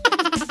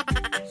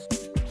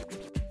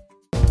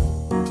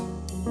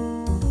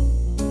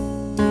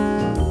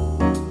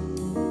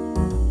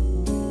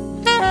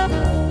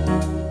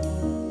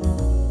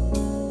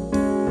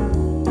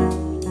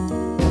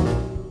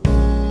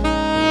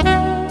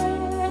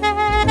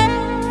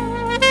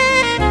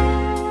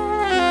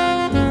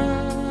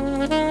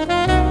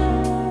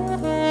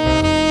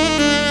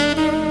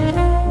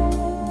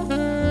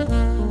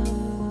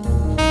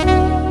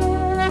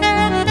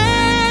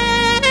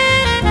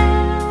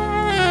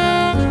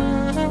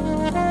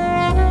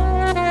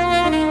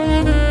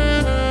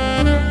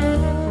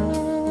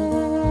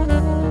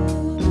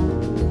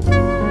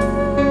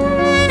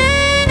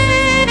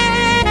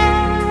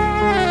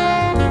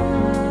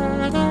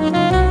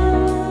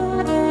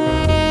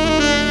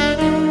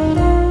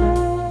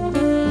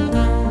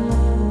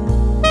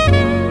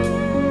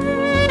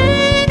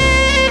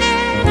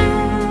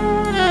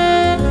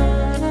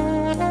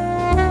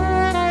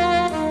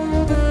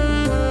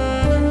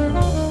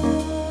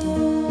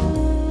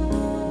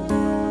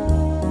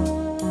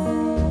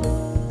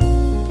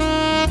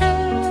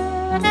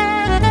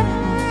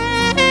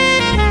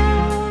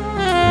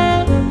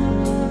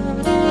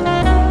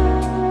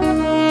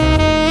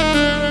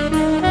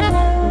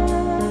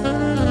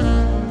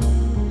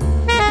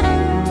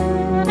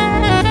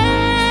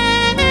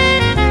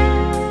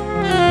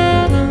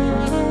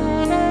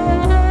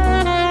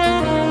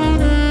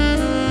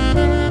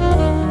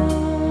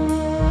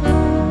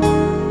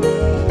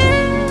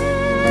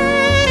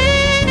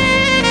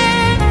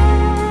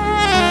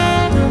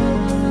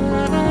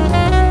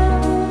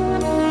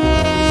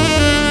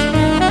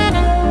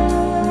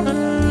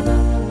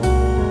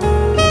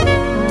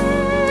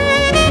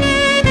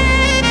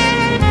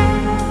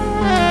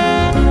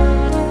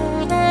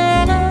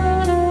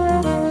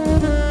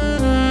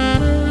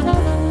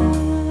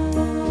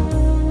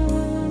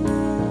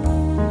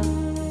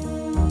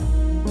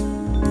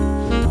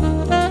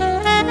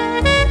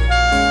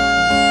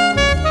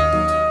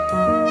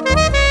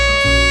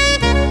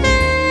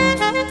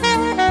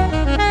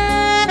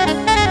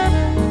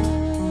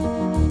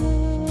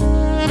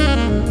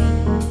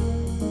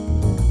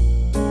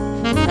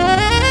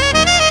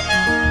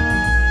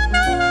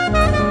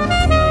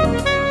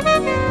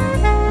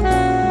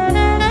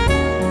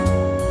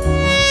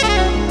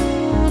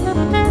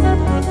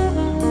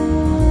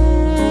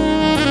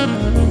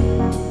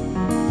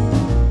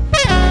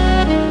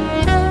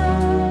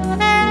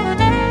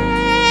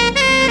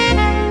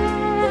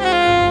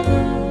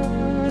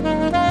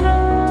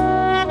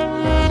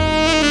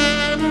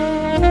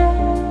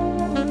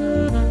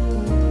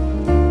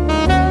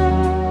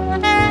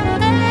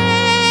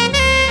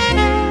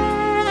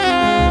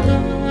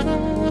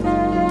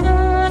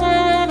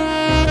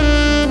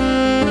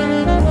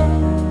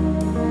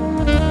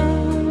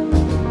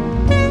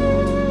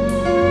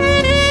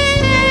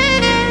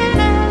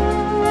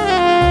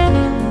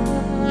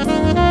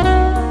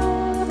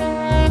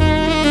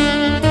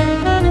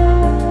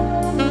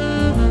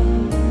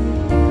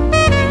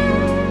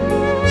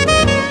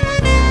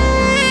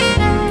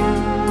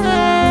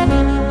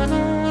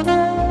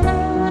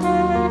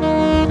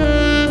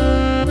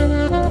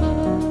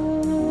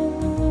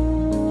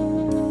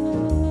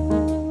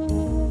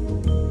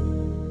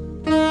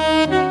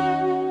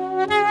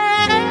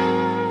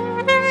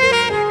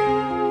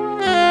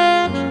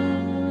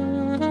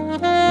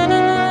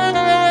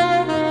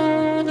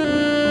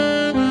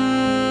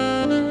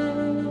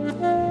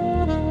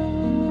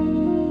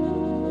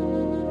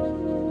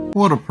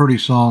 What a pretty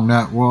song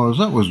that was.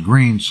 That was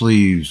Green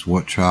Sleeves,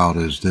 What Child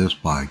Is This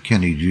by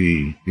Kenny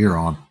G here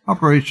on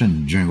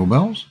Operation Jingle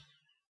Bells.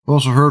 We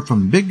also heard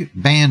from Big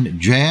Band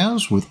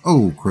Jazz with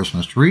Oh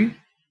Christmas Tree.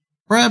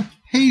 Brad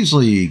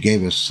Paisley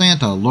gave us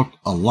Santa Looked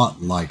a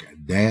Lot Like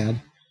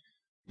Dad.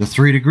 The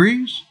 3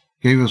 Degrees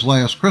gave us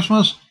Last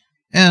Christmas.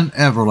 And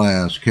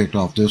Everlast kicked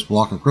off this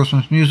block of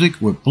Christmas music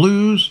with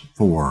Blues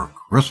for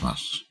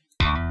Christmas.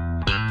 Give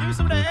me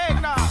some of that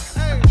eggnog.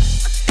 Hey.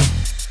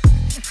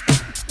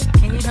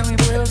 Can you turn me up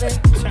a little bit?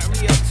 Turn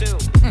me up too.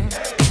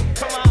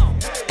 Come on.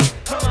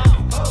 Come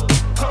on.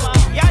 Come on.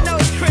 Y'all know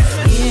it's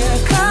Christmas. Here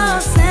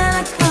comes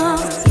Santa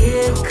Claus.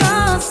 Here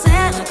comes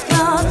Santa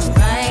Claus.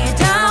 Right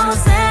down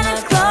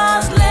Santa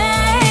Claus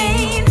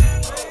Lane.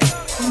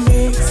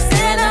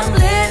 Listen, I'm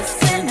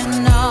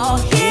listening. All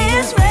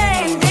his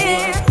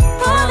reindeer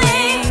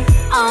pulling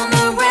on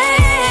the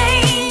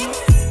reins.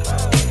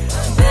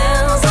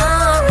 Bells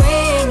are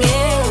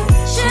ringing.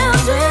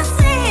 Children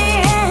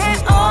singing.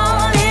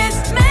 All is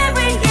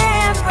merry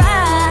and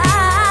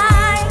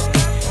bright.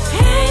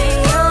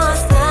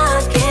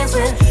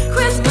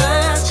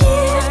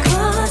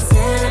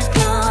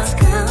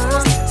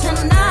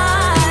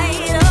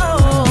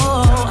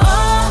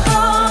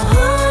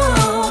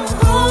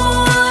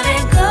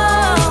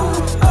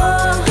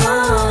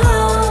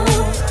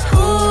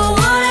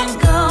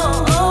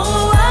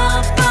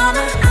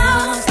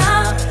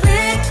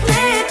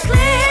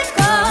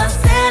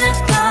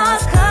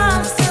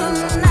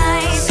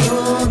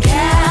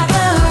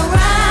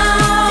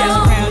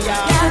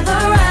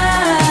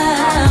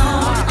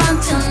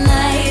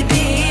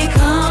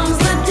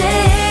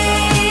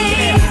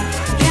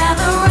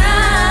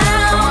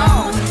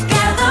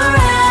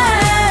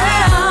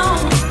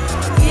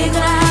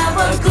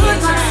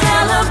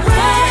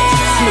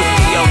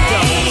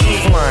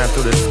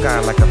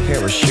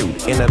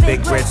 in a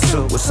big red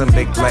suit with some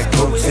big black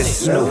boots. It's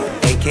Snoop,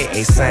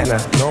 aka Santa,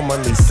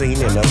 normally seen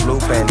in a blue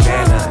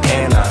bandana.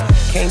 Anna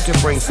came to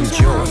bring some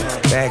joy,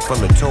 bag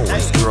full of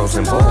toys, girls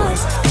and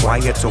boys.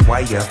 Wire to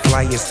wire,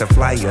 flyers to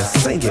flyers.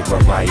 Sing it,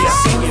 Mariah.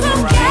 Sing it,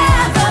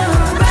 Mariah.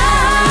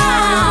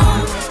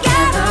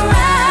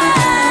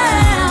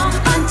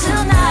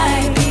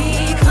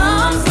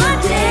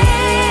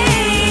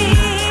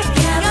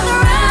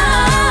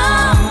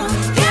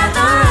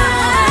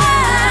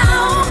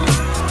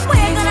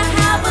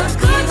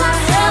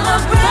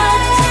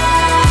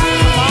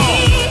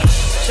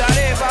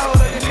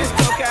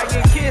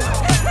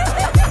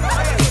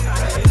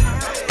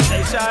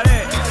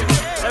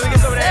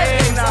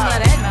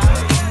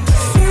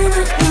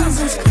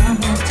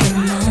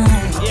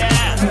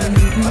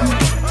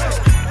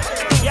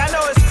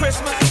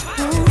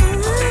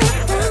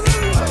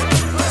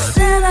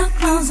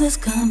 Is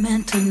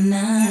coming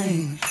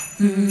tonight.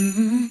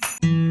 Mm-hmm.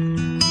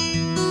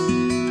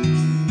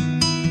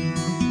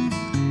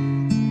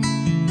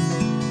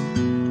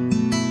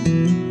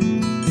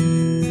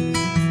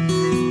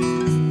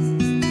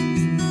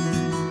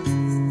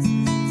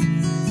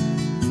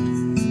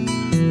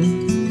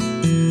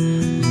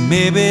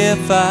 Maybe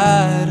if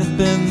I'd have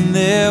been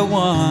there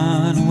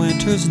one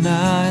winter's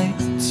night,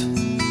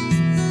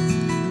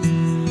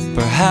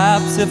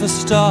 perhaps if a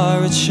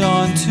star had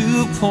shone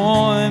to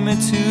point me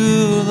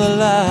to the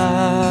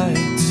light,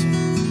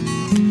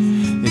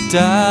 if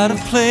I'd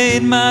have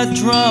played my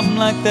drum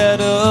like that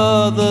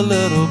other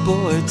little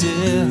boy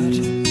did,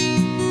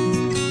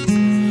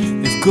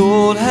 if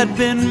gold had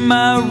been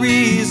my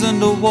reason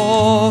to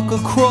walk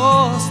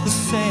across the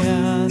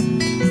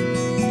sand,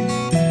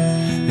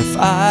 if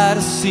I'd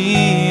have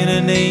seen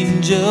an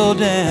angel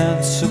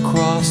dance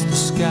across the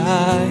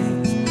sky,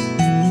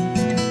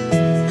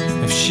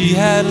 she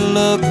had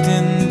looked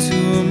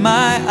into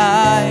my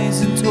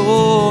eyes and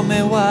told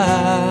me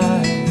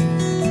why.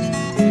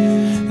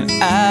 And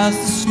as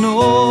the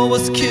snow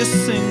was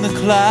kissing the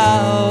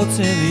clouds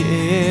in the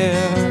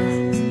air,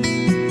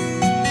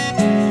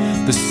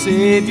 the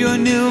Savior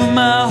knew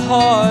my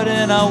heart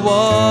and I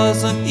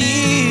wasn't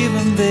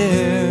even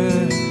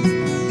there.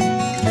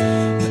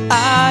 And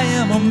I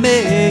am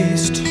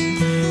amazed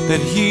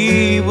that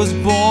He was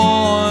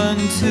born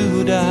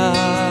to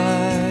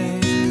die.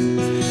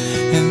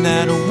 And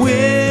that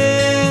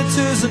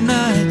winter's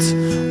night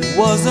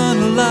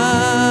wasn't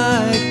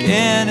like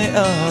any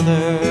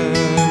other.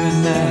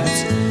 And that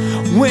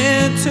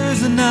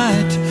winter's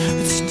night,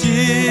 it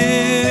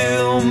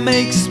still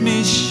makes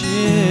me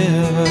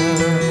shiver.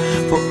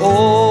 For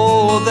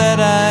all that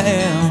I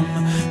am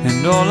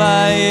and all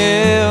I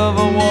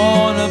ever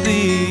wanna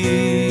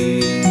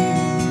be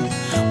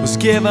was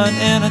given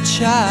in a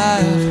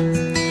child,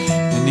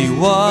 and He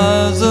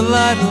was a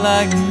light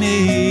like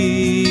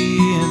me.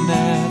 And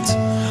that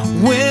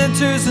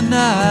winter's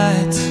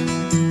night,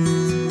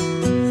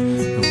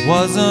 it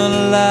wasn't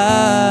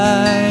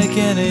like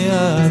any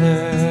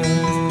other.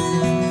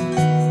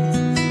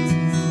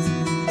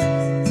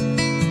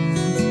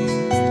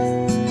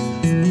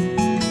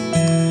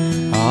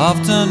 I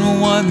often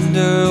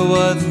wonder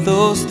what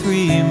those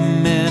three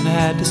men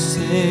had to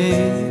say.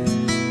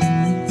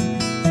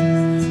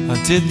 Or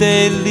did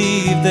they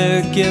leave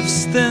their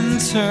gifts, then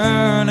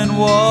turn and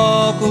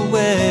walk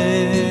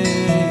away?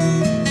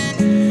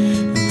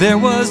 There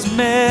was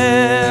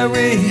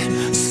Mary,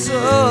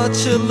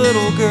 such a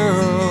little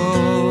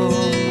girl.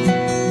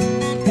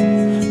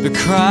 The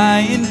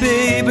crying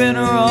babe in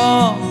her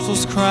arms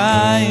was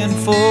crying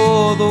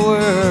for the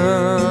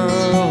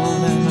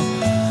world.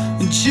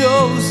 And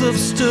Joseph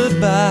stood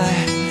by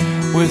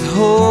with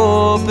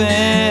hope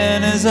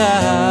in his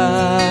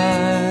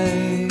eyes.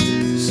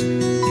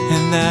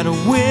 And that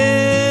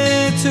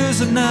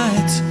winter's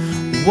night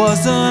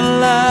wasn't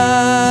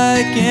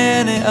like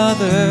any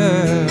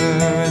other.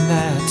 And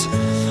that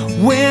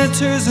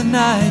winter's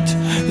night,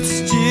 it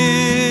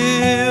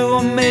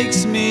still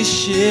makes me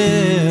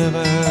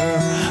shiver.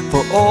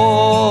 For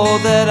all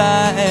that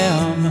I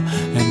am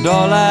and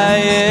all I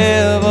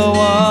ever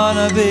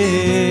wanna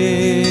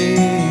be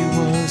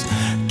was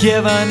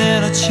given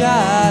in a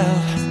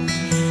child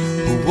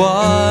who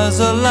was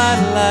a lot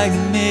like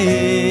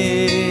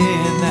me.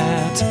 And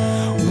that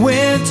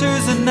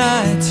winter's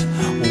night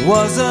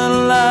wasn't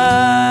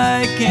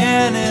like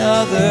any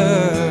other.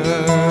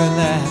 And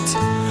that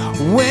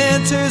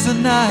winter's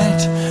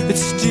night, it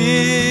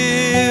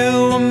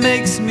still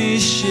makes me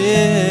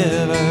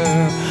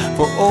shiver.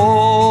 For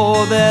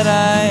all that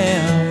I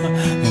am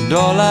and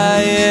all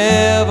I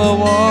ever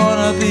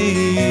wanna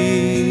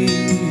be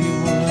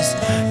was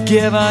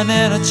given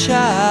in a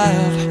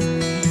child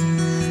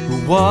who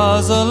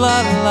was a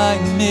lot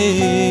like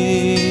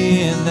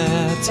me. And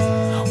that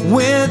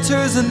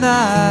winter's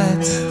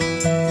night,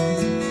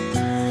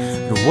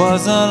 it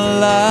wasn't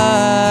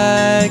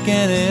like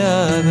any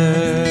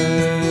other.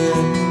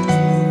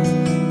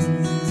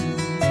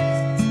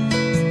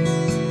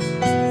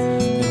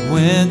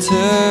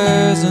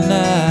 Winter's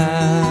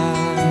night.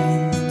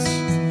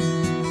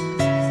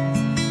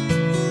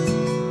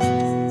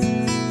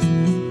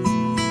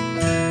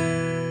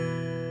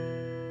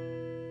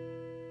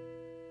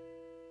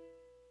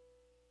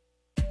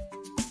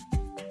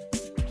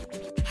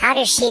 How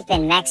do sheep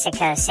in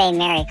Mexico say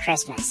Merry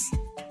Christmas?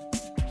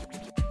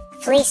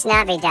 Feliz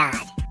Navidad.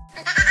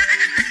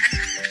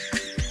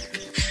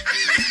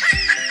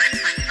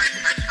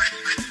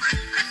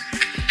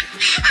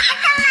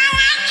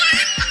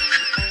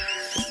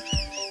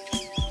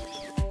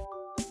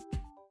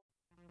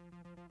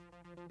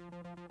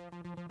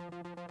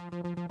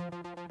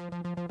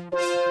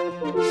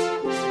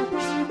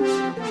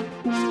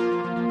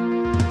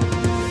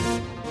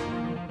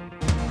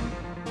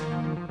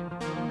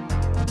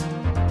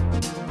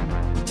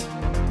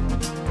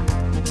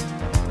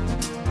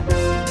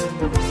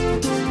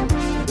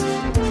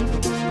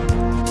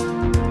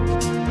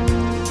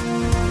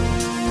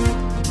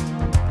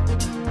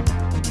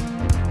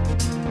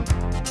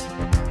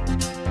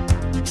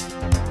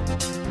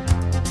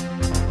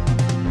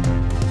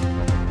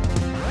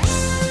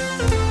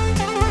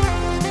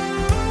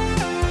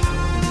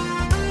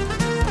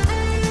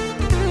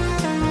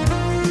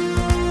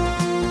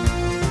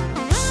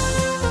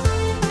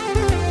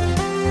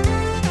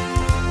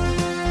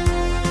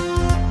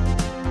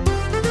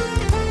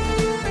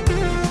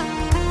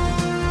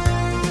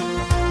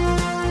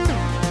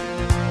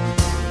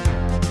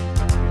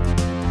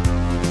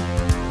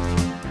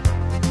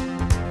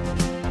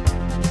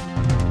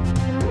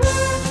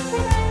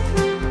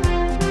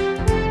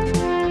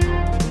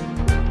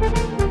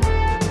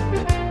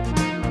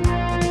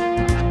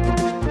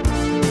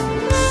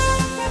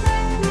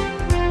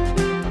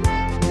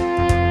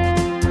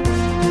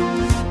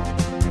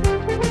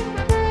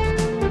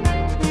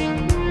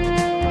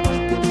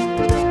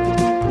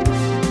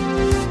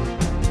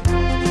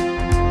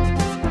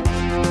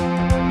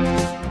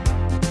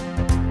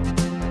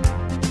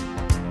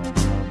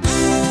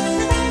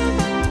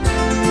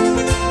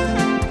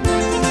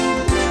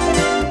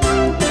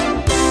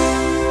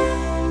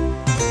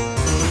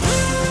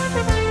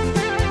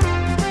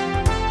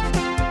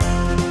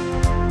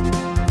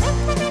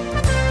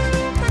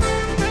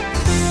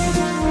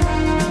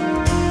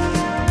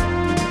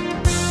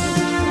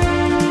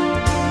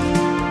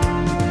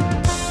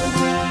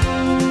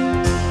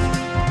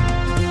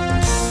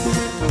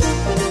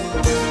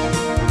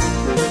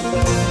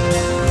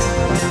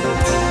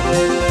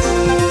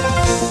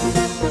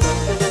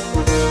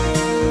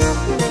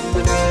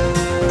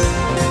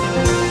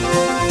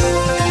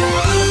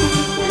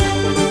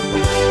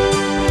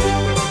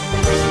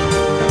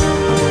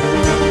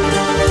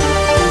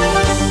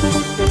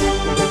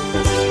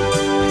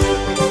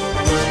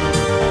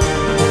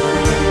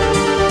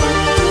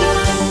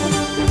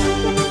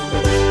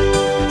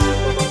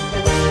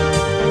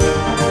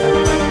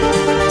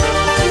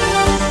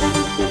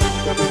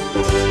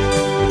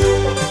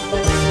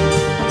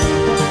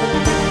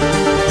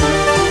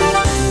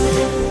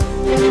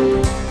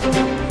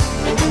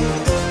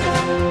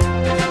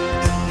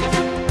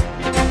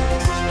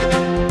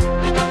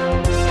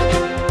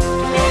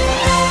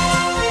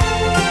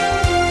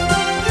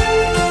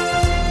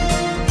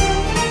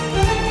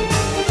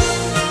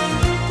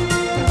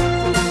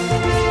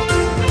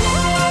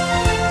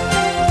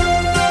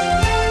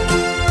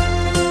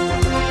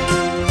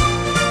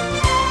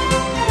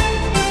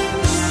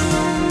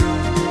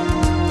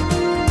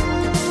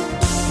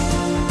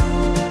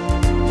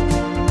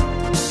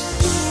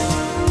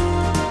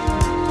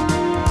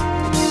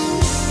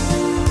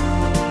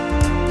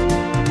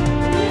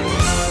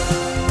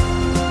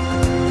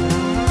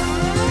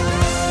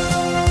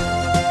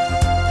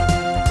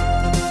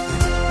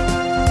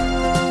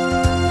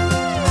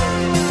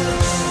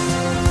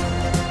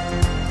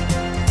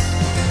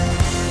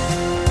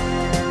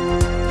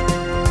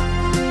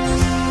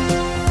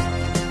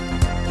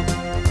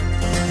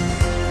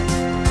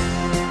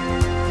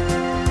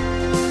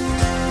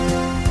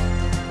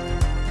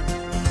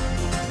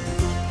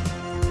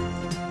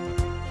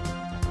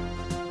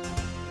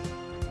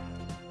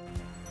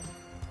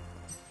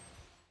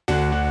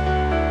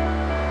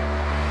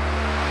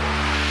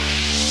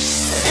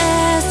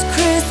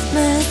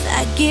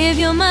 Give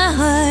you my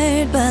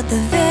heart, but the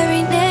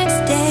very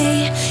next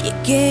day you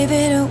gave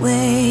it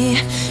away.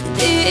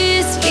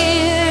 This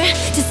year,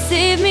 to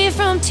save me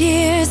from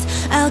tears,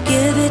 I'll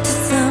give it to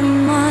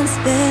someone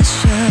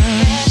special.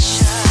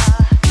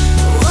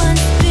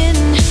 Once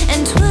bitten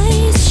and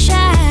twice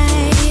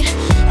shy,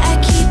 I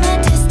keep my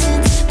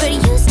distance, but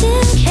you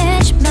still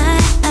catch my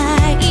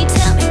eye.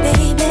 Tell me,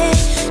 baby,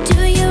 do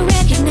you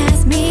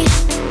recognize me?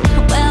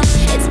 Well,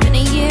 it's been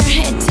a year,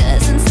 it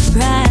doesn't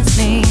surprise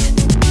me.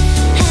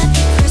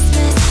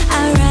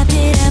 I wrapped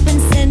it up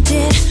and sent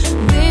it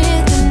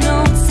with a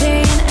note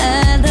saying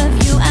I love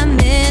you, I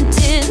meant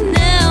it.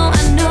 Now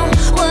I know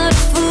what a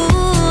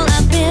fool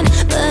I've been,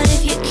 but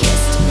if you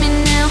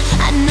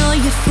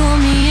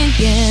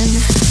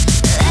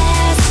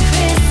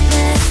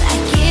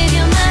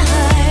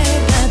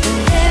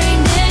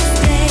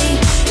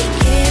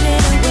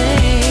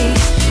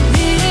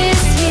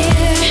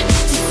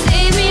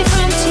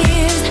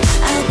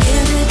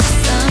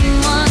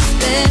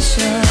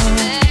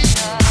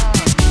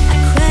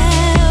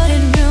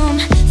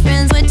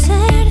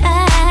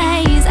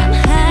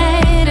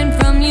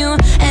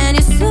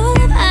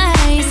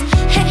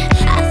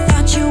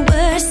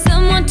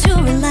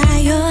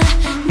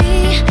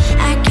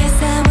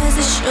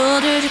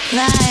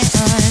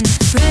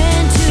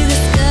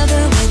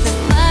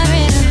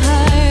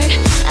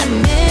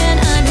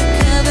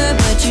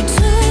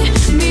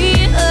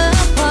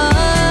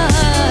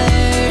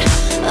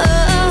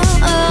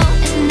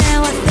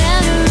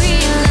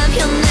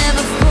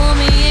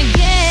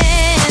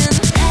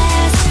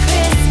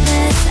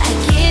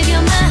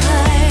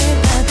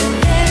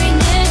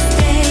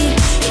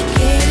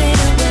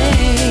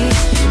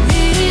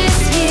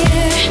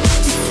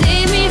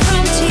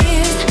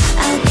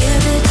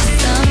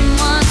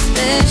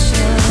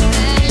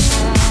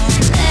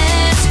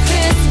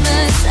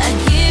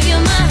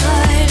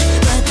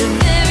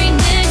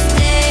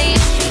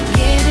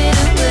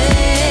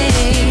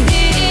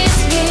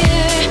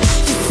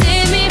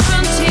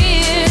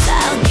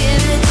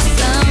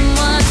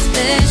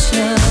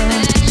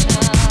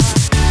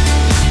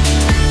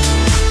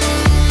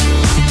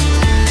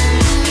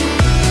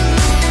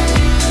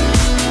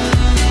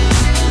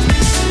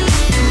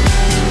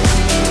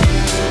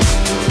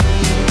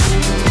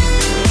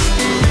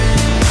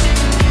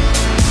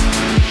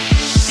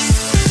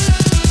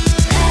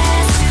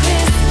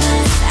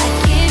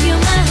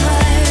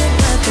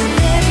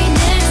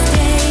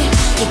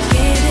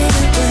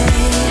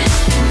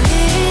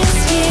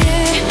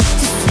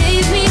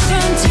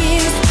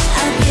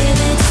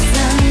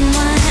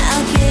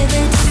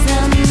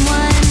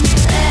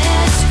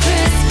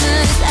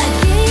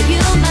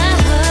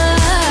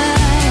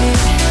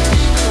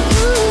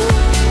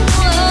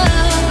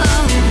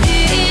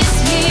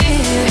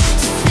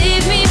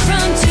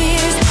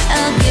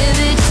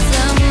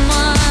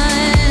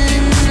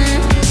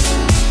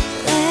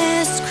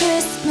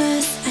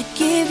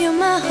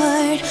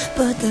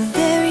but the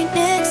very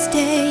next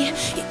day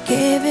you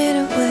gave it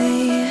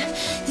away.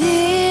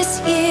 This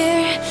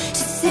year, to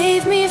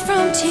save me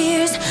from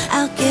tears,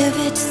 I'll give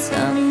it to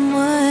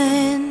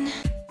someone.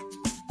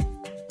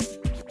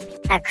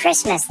 A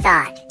Christmas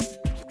thought.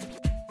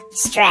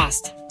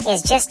 Stressed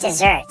is just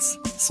desserts,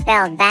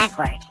 spelled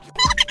backward.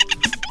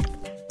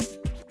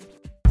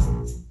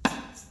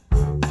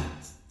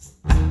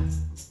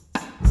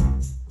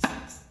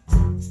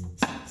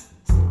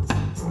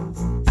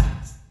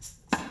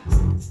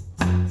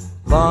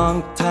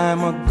 Long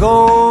time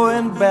ago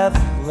in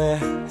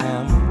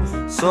Bethlehem,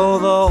 so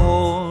the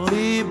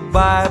Holy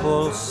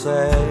Bible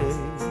say,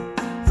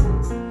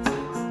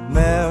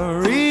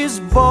 Mary's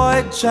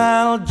boy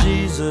child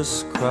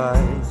Jesus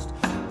Christ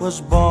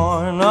was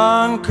born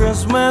on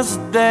Christmas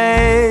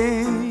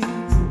Day.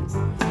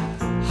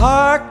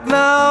 Hark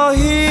now,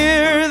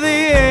 hear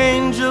the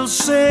angels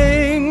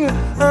sing,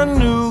 a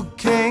new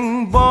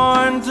king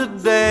born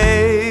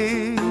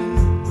today,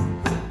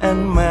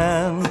 and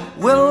man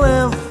will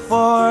live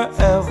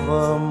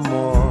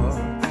forevermore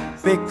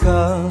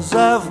because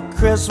of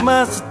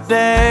Christmas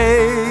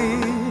Day.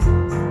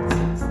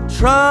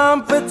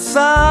 Trumpets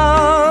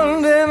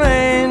sound and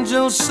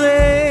angels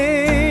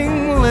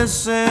sing,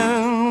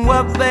 listen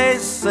what they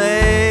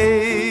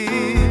say,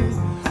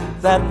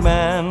 that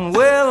man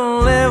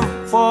will live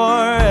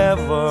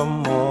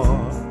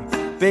forevermore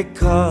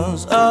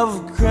because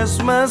of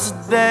Christmas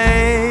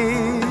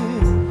Day.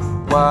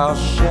 While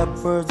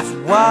shepherds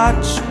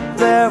watch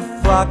their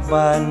flock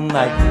by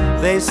night,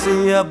 they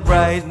see a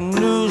bright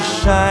new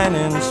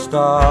shining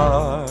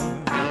star.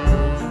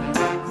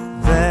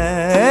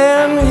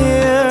 Then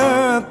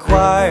hear a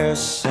choir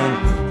sing,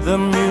 the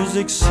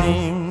music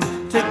seemed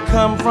to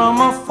come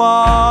from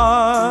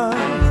afar.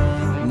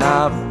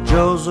 Now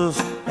Joseph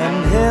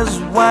and his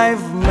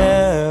wife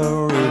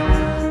Mary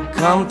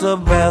come to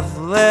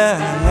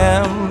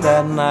Bethlehem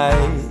that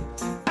night,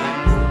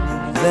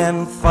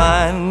 then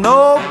find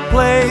no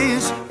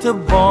place to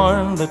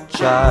born the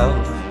child.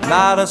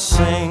 Not a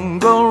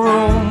single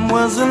room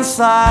was in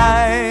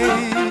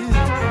sight.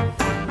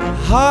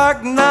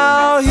 Hark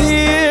now,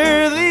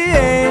 hear the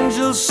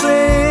angels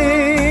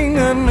sing,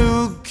 a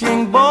new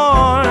king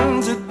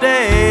born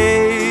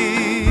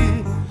today,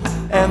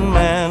 and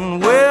man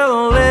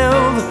will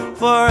live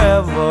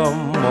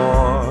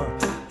forevermore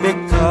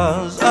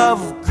because of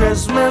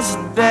Christmas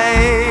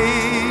Day.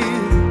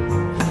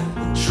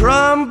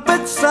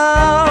 Trumpets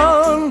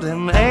sound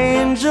and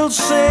angels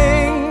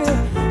sing,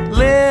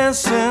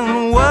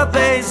 listen what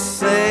they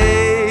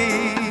say,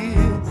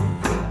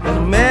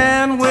 and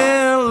man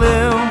will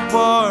live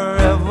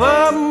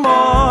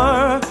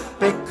forevermore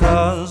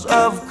because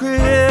of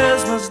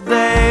Christmas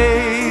Day.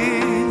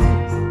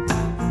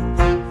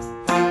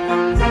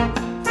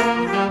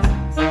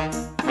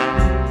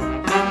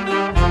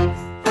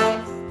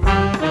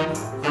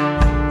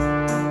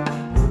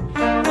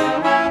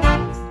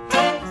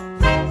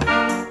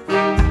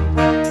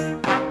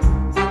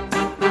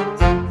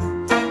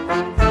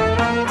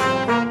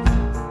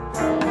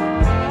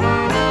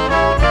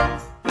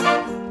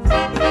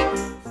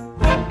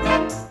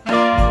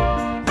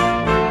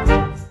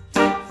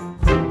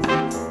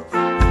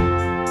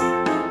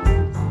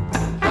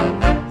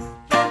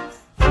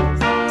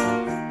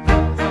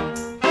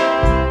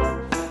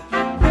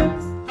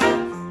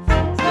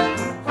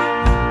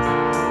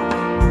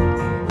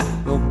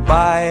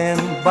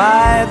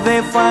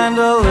 They find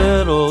a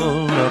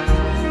little nook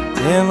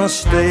in a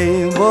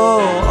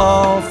stable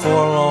all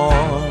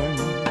forlorn,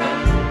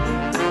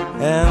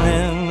 and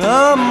in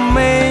a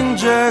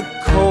manger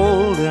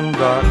cold and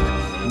dark,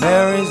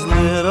 Mary's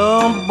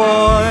little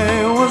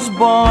boy was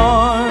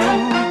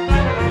born.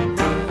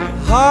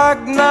 Hark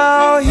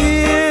now,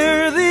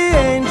 hear the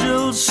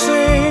angels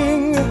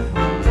sing,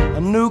 a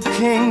new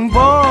king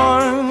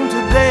born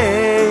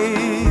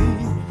today,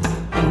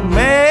 and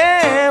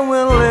man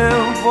will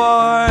live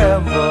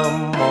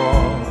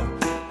forevermore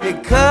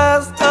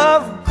because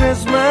of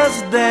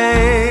Christmas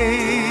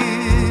Day.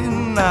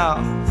 Now,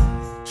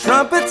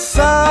 trumpets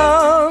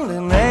sound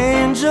and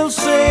angels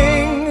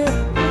sing,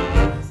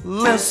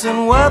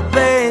 listen what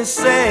they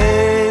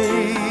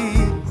say,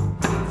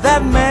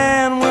 that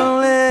man will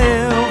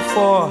live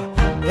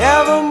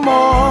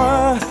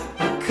forevermore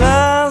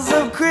because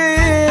of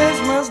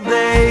Christmas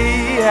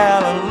Day.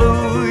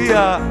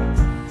 Hallelujah.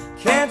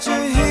 Can't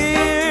you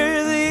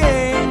hear the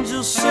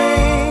angels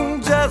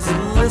sing? Just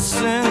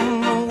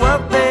listen to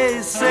what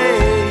they say.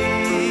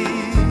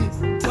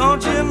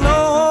 Don't you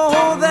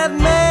know that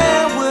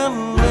man will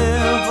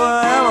live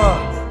forever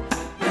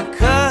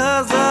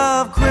because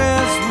of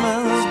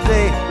Christmas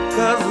Day?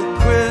 Because of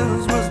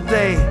Christmas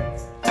Day.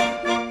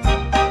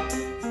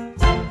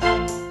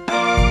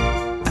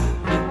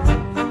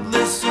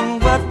 Listen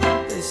what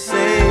they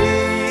say,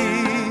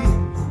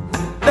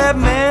 that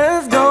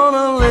man's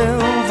gonna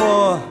live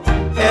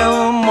forever.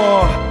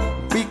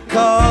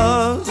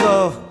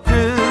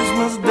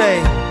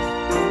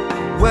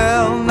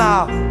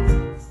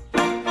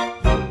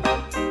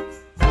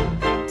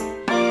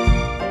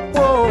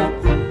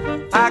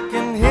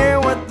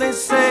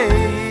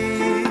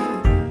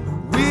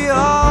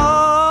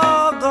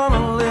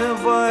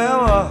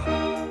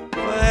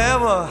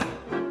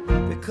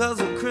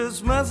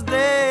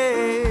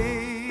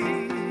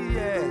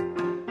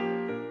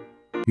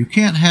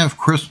 Can't Have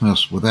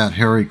Christmas Without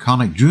Harry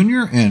Connick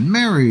Jr. and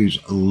Mary's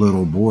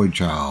Little Boy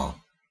Child.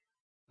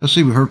 Let's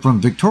see, we heard from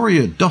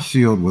Victoria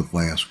Duffield with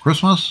Last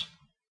Christmas.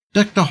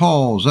 Deck the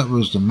Halls, that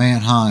was the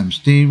Mannheim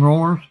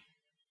Steamrollers.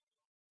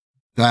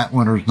 That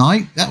Winter's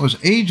Night, that was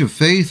Age of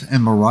Faith,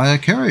 and Mariah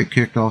Carey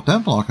kicked off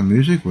that block of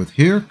music with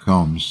Here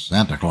Comes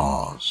Santa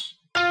Claus.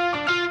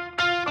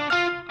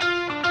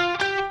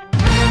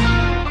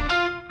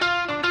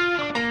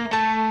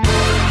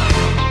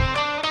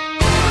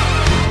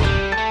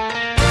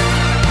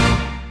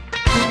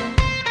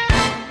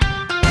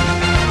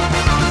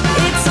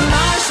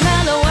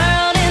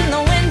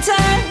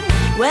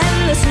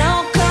 The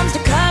snow comes to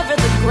cover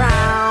the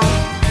ground.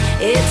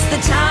 It's the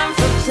time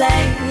for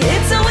play.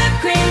 It's a whipped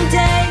cream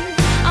day.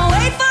 I'll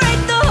wait for it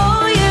the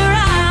whole year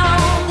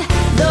round.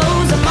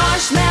 Those are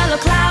marshmallow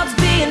clouds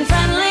being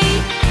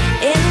friendly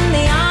in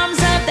the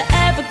arms of the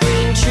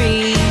evergreen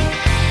tree.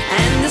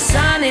 And the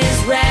sun is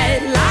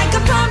red like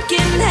a pumpkin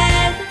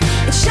head.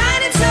 It's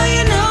shining so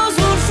your nose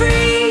won't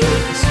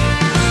freeze.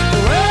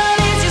 The world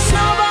is your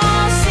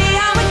snowball, see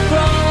how it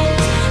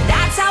grows.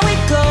 That's how it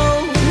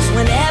goes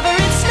whenever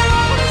it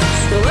snows.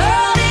 The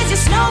world is your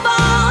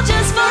snowball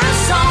just for a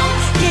song.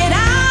 Get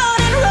out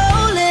and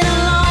roll it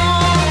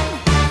along.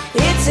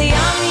 It's a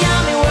yummy,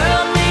 yummy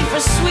world made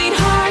for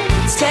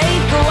sweethearts.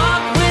 Take a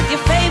walk with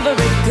your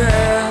favorite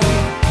girl.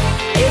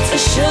 It's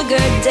a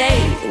sugar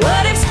day.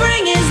 What if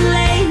spring is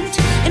late?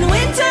 In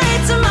winter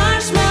it's a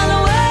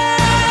marshmallow world.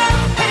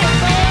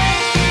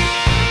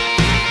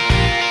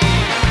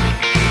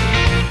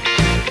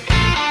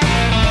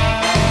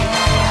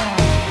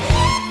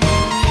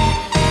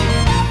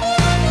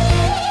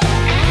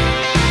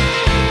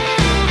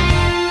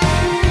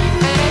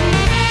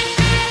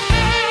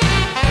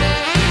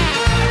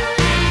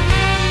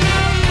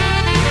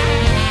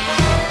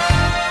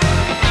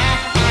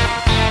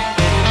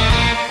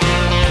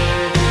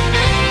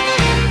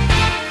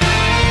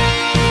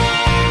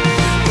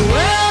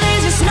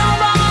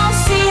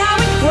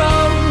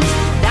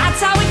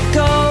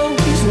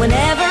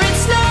 Whenever it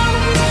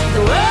snows, the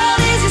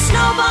world is your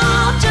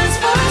snowball just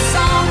for a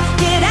song.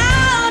 Get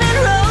out and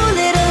roll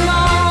it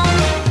along.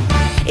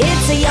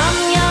 It's a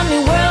yummy,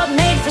 yummy world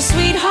made for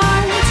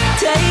sweethearts.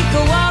 Take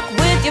a walk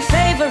with your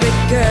favorite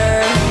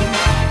girl.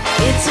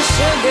 It's a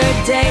sugar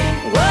day.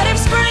 What if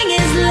spring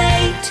is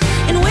late?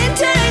 In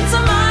winter it's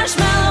a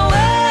marshmallow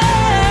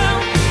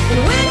world. In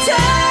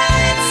winter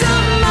it's a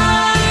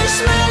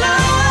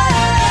marshmallow world.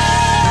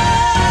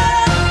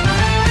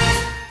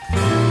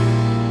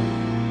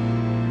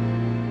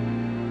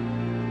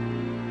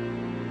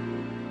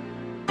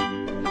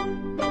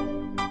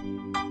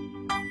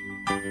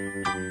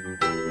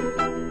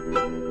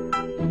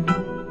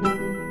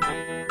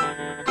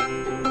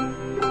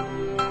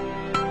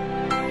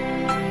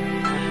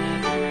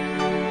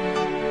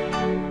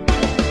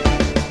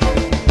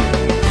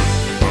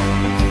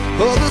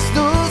 Oh, the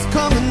snow's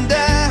coming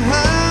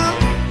down.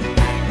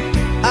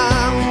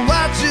 I'm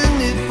watching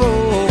it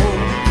fall.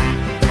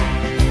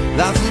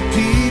 Lots of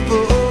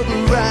people all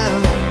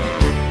around.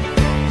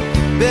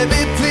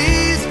 Baby,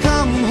 please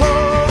come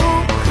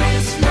home.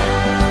 Christmas.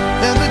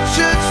 And the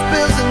church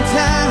bells in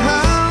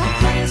town.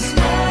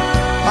 Christmas.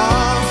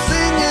 All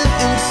singing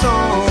in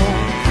song.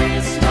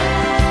 Christmas.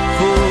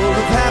 Full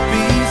of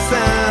happy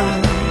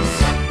sounds.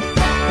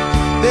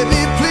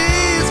 Baby,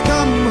 please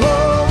come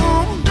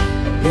home.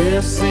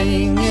 They're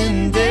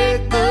singing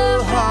deck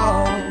the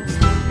halls,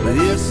 but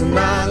it's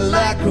not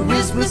like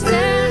Christmas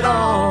at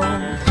all.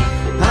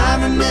 I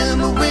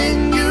remember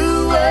when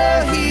you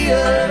were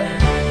here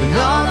and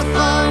all the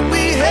fun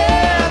we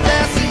had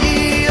last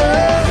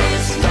year.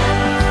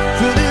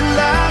 Putting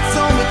lights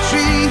on the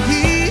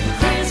tree.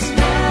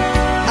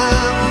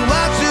 I'm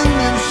watching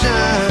them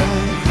shine.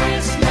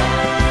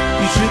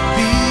 You should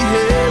be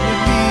here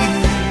with me.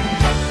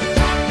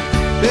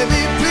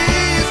 Baby,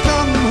 please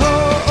come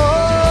home.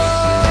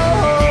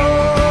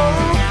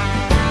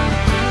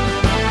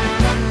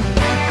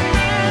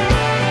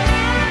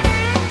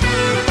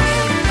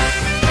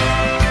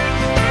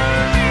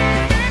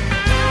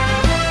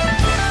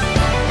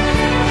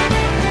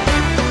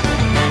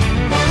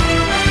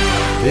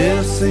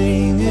 They're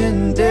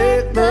singing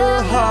deck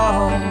the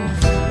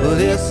halls, but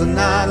it's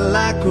not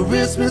like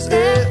Christmas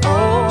at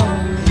all.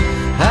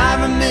 I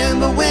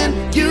remember when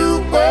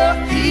you were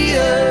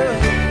here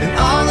and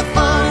all the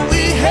fun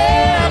we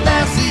had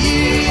last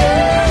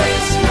year.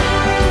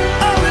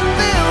 I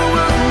remember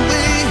one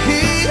day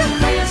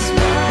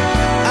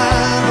I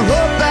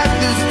hope like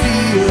this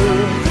dear,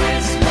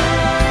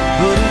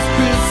 but it's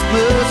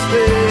Christmas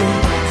Day.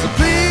 So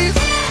please,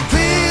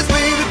 please,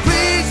 baby,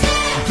 please,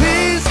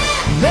 please,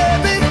 let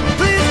me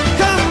please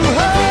come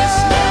home.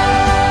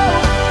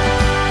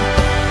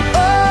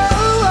 Oh,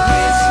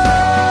 oh,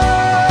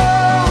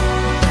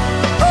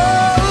 oh,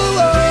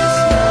 oh,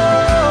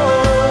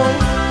 oh.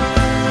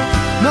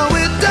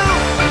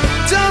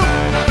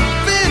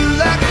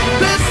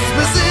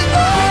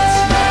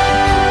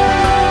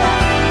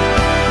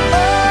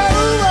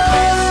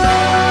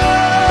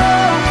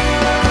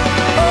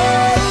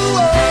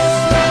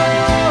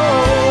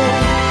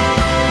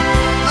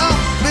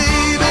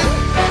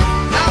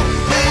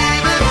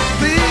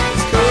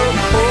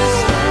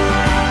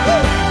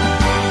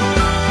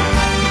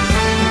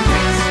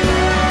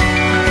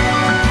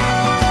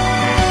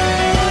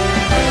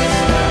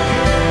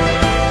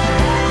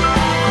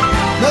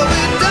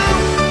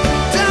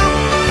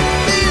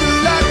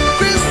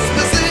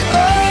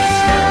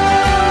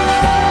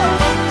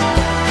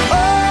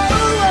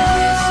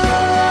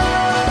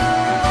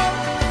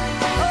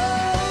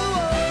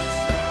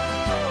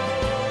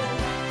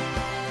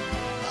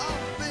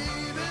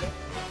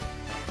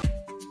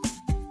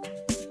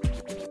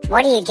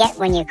 What do you get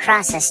when you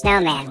cross a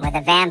snowman with a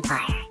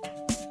vampire?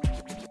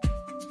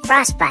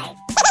 Frostbite.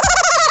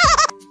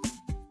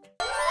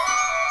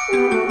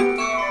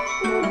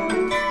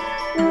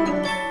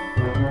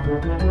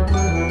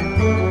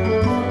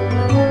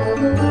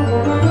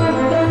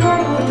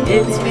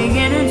 It's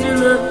beginning to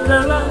look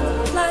a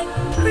lot like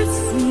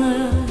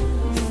Christmas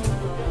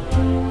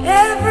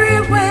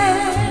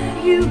everywhere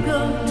you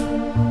go.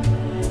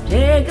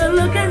 Take a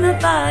look at the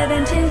 5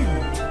 and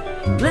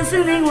 10,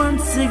 glistening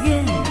once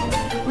again,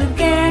 with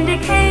candy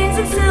canes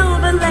and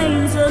silver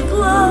lanes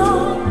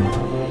aglow.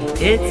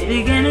 It's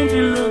beginning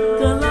to look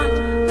a lot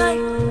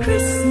like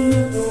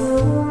Christmas.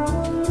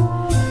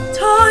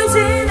 Toys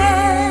in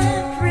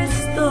every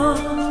store,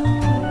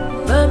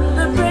 but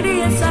the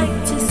prettiest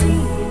sight to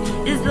see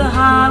is the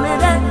holly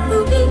that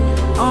will be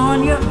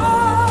on your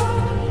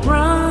own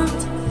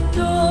front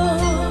door.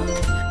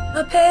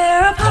 A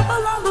pair of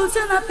hop-along boots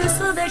and a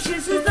pistol that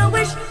shoots is the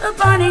wish of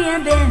Bonnie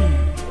and Ben.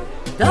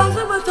 Dogs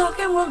that were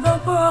talking will go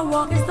for a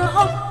walk is the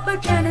hope for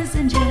Janice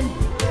and Jen.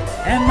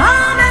 And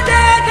Mom and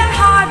Dad can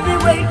hardly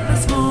wait for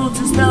school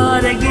to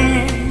start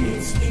again.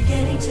 It's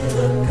beginning to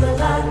look a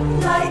lot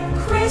like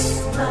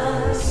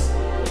Christmas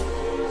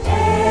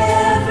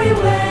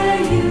everywhere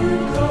you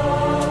go.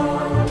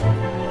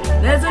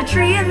 There's a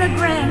tree in the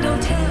Grand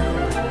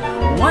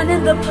Hotel, one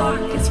in the park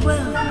as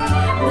well,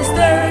 the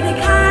sturdy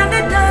kind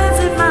that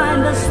doesn't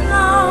mind the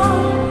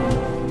snow.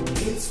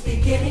 It's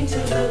beginning to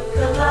look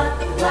a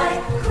lot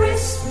like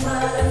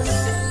Christmas.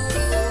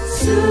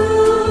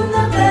 Soon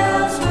the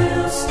bells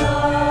will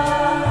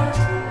start,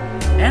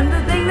 and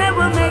the thing that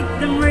will make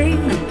them ring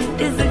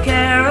is the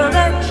carol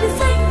that you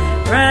sing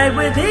right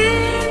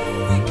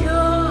within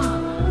your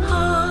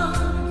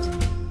heart.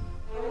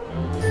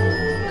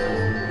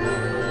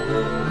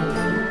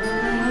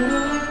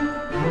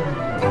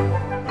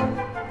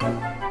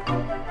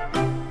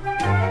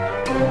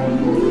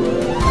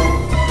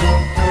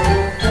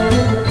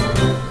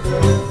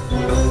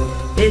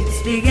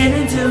 It's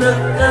beginning to look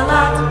a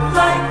lot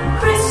like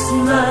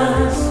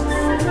Christmas.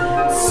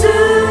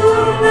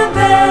 Soon the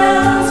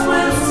bells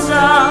will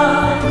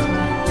start,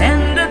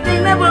 and the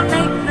thing that will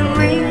make them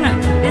ring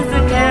is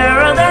the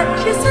carol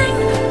that you sing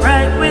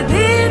right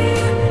within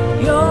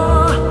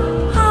your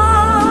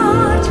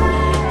heart.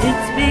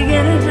 It's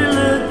beginning to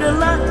look a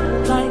lot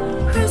like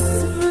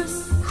Christmas,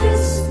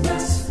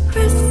 Christmas,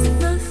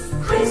 Christmas,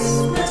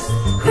 Christmas,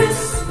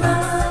 Christmas.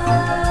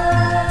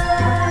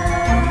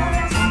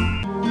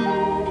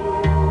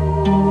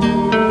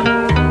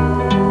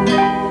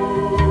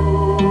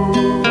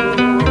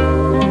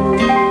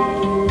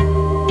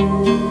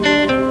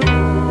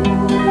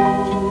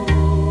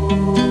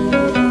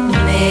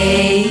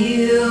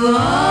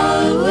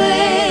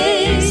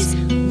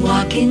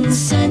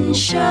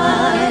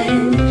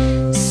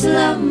 Sunshine,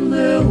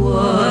 slumber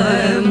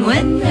warm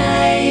when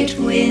night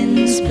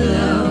winds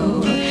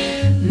blow.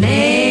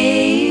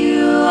 May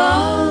you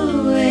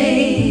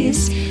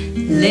always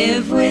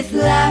live with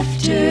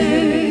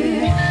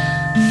laughter,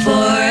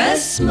 for a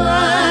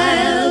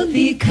smile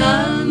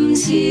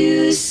becomes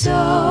you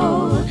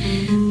so.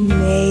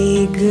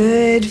 May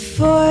good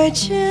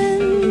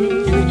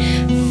fortune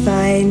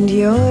find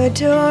your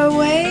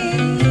doorway.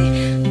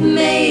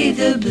 May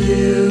the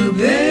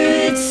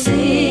bluebird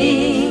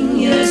sing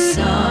your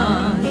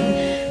song.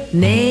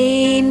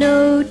 May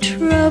no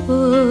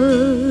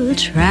trouble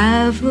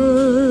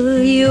travel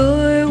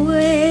your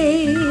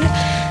way.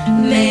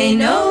 May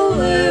no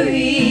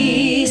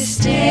worry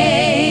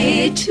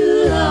stay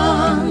too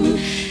long.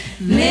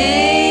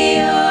 May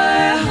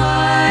your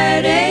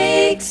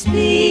heartaches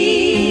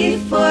be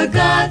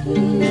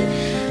forgotten.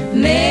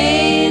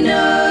 May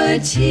no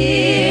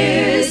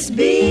tears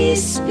be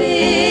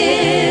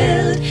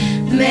spilled.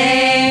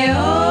 May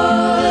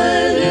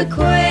old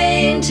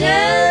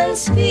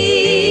acquaintance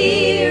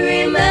be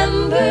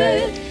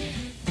remembered,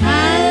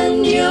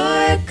 and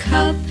your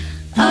cup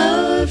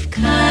of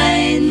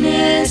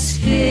kindness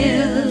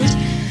filled.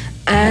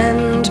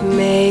 And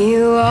may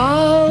you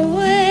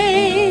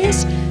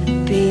always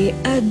be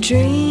a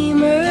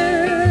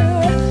dreamer.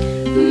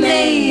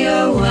 May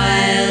your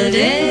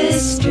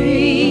wildest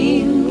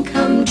dream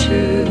come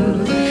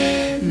true.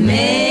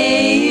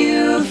 May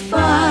you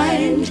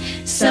find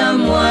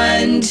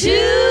someone to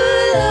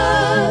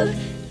love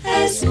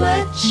as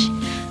much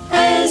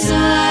as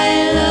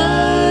I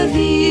love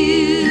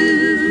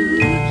you.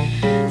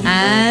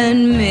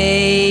 And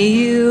may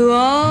you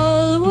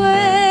always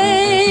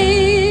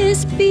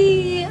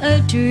be a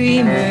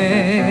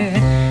dreamer.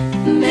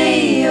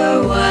 May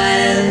your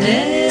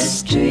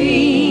wildest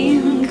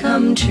dream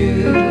come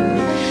true.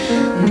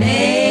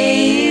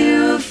 May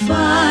you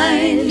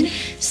find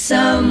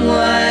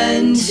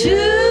someone to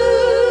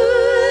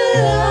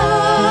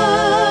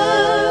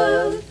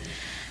love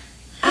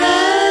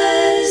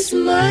as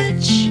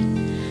much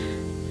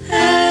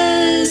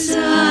as I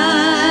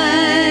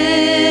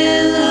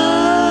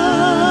love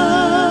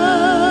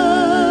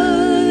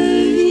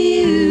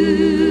you.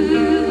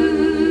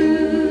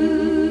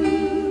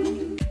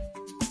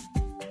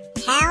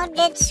 How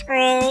did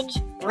Scrooge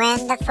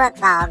win the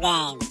football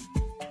game?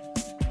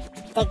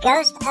 The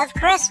ghost of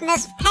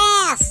Christmas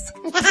past.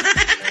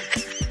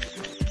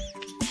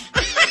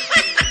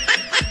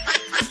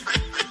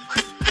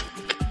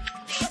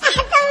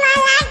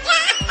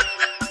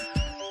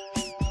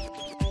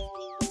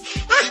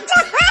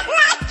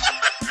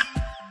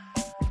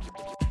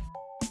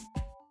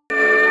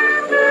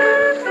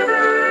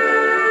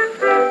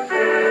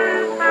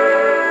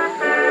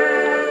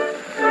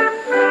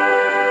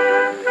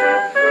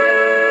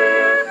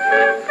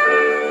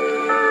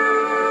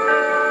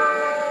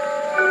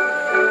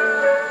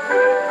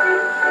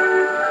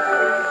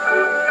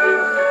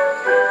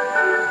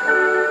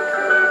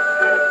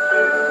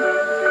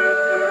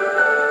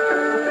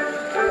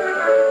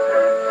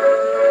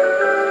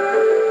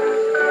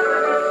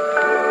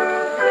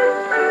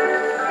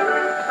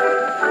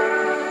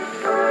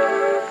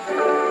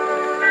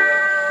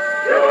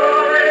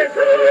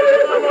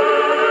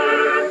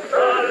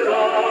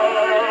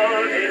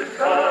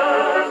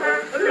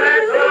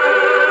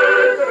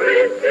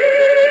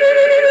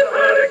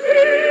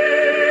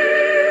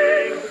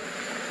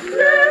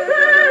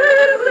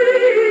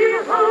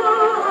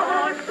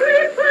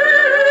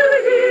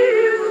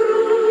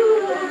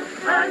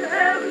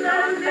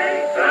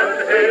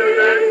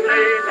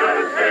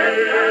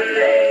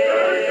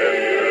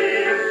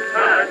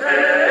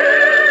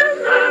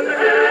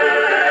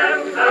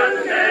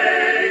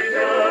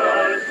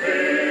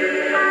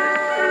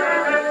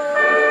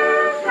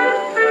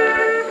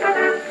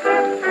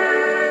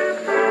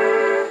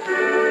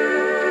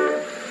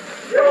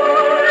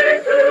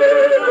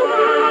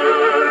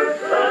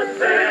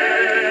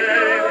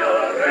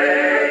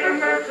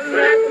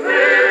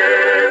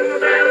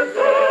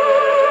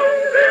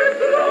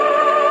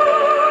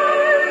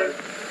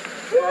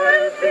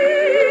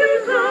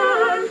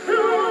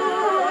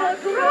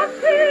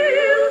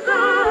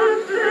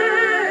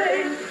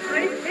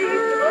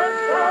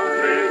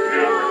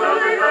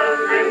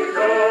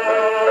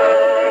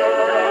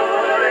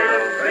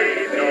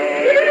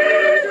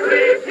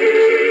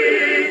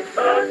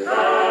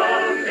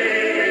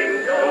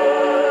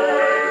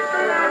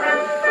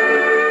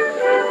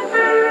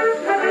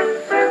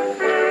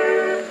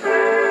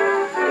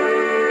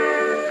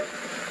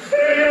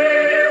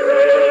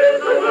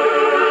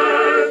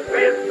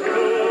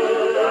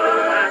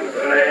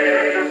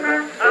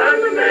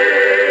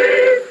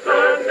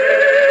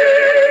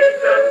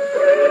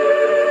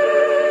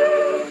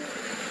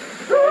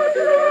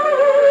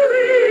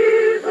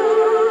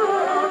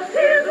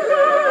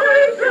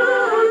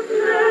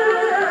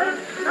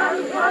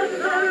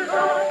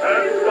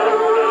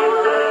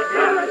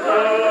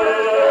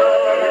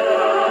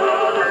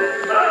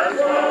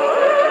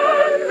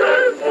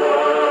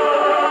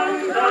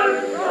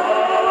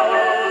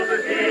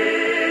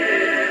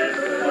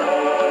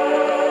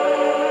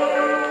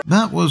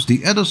 That was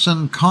the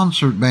Edison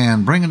Concert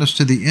Band bringing us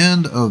to the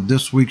end of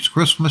this week's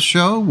Christmas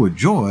show with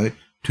Joy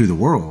to the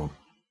World.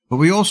 But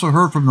we also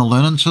heard from the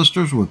Lennon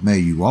Sisters with May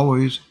You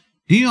Always,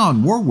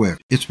 Dionne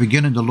Warwick, It's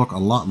Beginning to Look a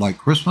Lot Like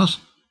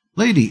Christmas,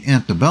 Lady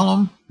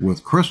Antebellum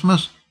with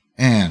Christmas,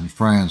 and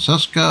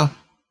Francesca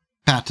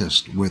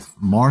Patist with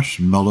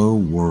Marshmallow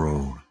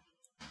World.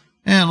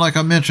 And like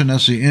I mentioned,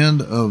 that's the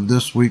end of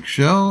this week's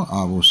show.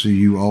 I will see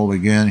you all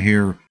again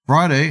here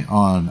Friday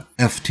on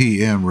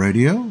FTM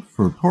Radio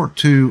for part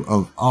 2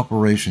 of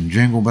Operation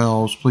Jingle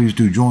Bells. Please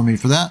do join me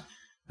for that.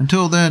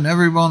 Until then,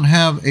 everyone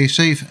have a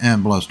safe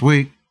and blessed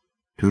week.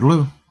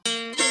 Toodaloo. We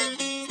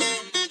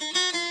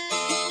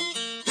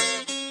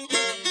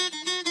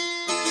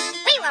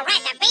were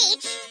at the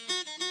beach.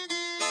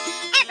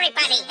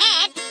 Everybody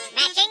had